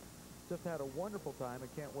 And just had a wonderful time. I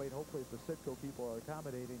can't wait. Hopefully, if the Citgo people are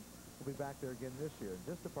accommodating, we'll be back there again this year. And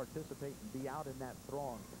just to participate and be out in that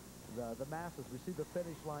throng, the masses, we see the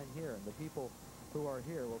finish line here and the people who are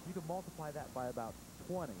here. Well, if you could multiply that by about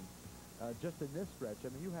 20 just in this stretch, I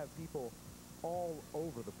mean, you have people all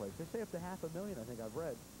over the place. They say up to 500,000, I think I've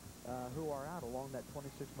read, who are out along that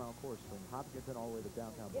 26-mile course from Hopkinton all the way to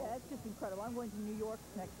downtown Boston. Yeah, it's just incredible. I'm going to New York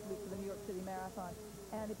next week for the New York City Marathon.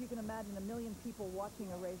 And if you can imagine 1 million people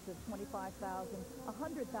watching a race of 25,000,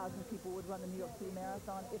 100,000 people would run the New York City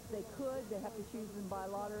Marathon. If they could, they have to choose them by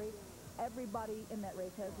lottery. Everybody in that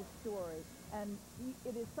race has a story. And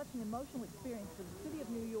it is such an emotional experience for the city of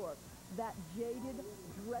New York. That jaded,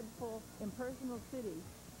 dreadful, impersonal city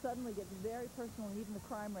suddenly gets very personal, and even the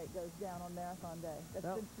crime rate goes down on Marathon Day.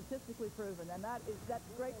 That's been statistically proven, and that's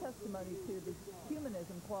great testimony to the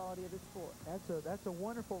humanism quality of the sport. That's a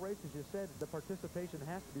wonderful race, as you said. The participation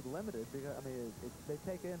has to be limited because they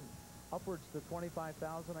take in upwards to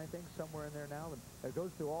 25,000, I think, somewhere in there now. And it goes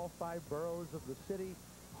through all 5 boroughs of the city.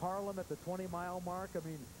 Harlem at the 20-mile mark. I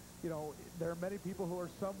mean, you know, there are many people who are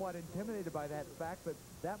somewhat intimidated by that fact, but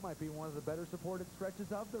that might be one of the better supported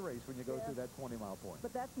stretches of the race when you go through that 20-mile point.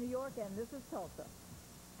 But that's New York, and this is Tulsa.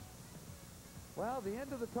 Well, the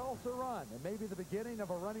end of the Tulsa Run, and maybe the beginning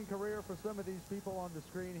of a running career for some of these people on the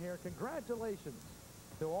screen here. Congratulations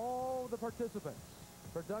to all the participants.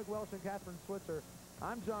 For Doug Welsh and Catherine Switzer,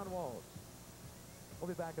 I'm John Walls. We'll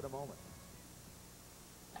be back in a moment.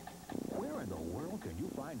 Where in the world can you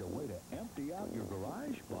find a way to empty out your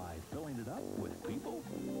garage by filling it up with people?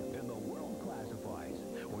 In the World Classifieds,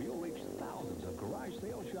 where you'll reach thousands of garage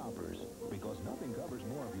sale shoppers, because nothing covers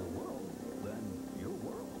more of your world than your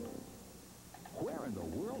world. Where in the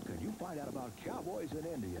world can you find out about cowboys and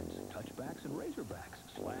Indians, touchbacks and razorbacks,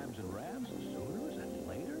 slams and rams, Sooners and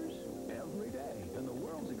Laters? Every day in the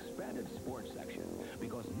world's expanded sports section,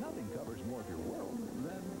 because nothing covers more of your world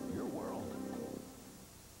than your world.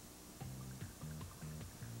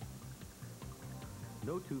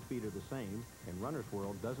 No 2 feet are the same, and Runner's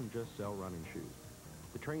World doesn't just sell running shoes.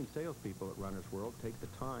 The trained salespeople at Runner's World take the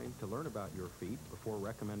time to learn about your feet before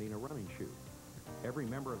recommending a running shoe. Every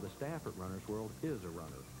member of the staff at Runner's World is a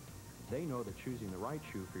runner. They know that choosing the right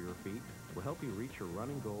shoe for your feet will help you reach your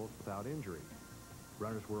running goals without injury.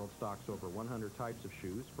 Runner's World stocks over 100 types of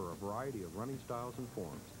shoes for a variety of running styles and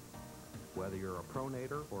forms. Whether you're a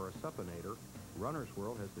pronator or a supinator, Runner's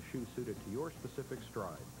World has the shoe suited to your specific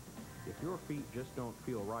stride. If your feet just don't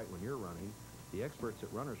feel right when you're running, the experts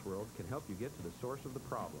at Runner's World can help you get to the source of the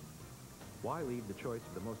problem. Why leave the choice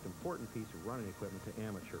of the most important piece of running equipment to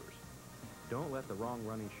amateurs? Don't let the wrong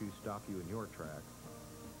running shoe stop you in your tracks.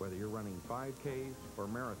 Whether you're running 5Ks or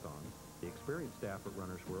marathons, the experienced staff at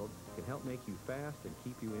Runner's World can help make you fast and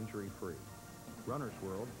keep you injury-free. Runner's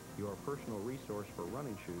World, your personal resource for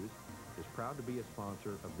running shoes, is proud to be a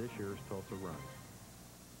sponsor of this year's Tulsa Run.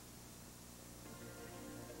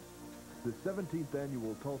 The 17th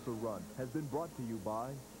annual Tulsa Run has been brought to you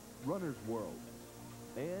by Runner's World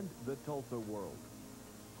and the Tulsa World.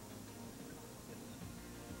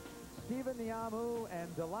 Stephen Niamu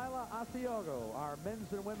and Delilah Asiago are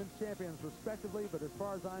men's and women's champions respectively, but as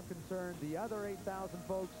far as I'm concerned, the other 8,000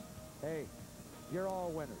 folks, hey, you're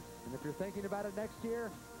all winners. And if you're thinking about it next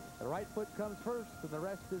year, the right foot comes first and the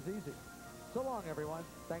rest is easy. So long, everyone.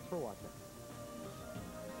 Thanks for watching.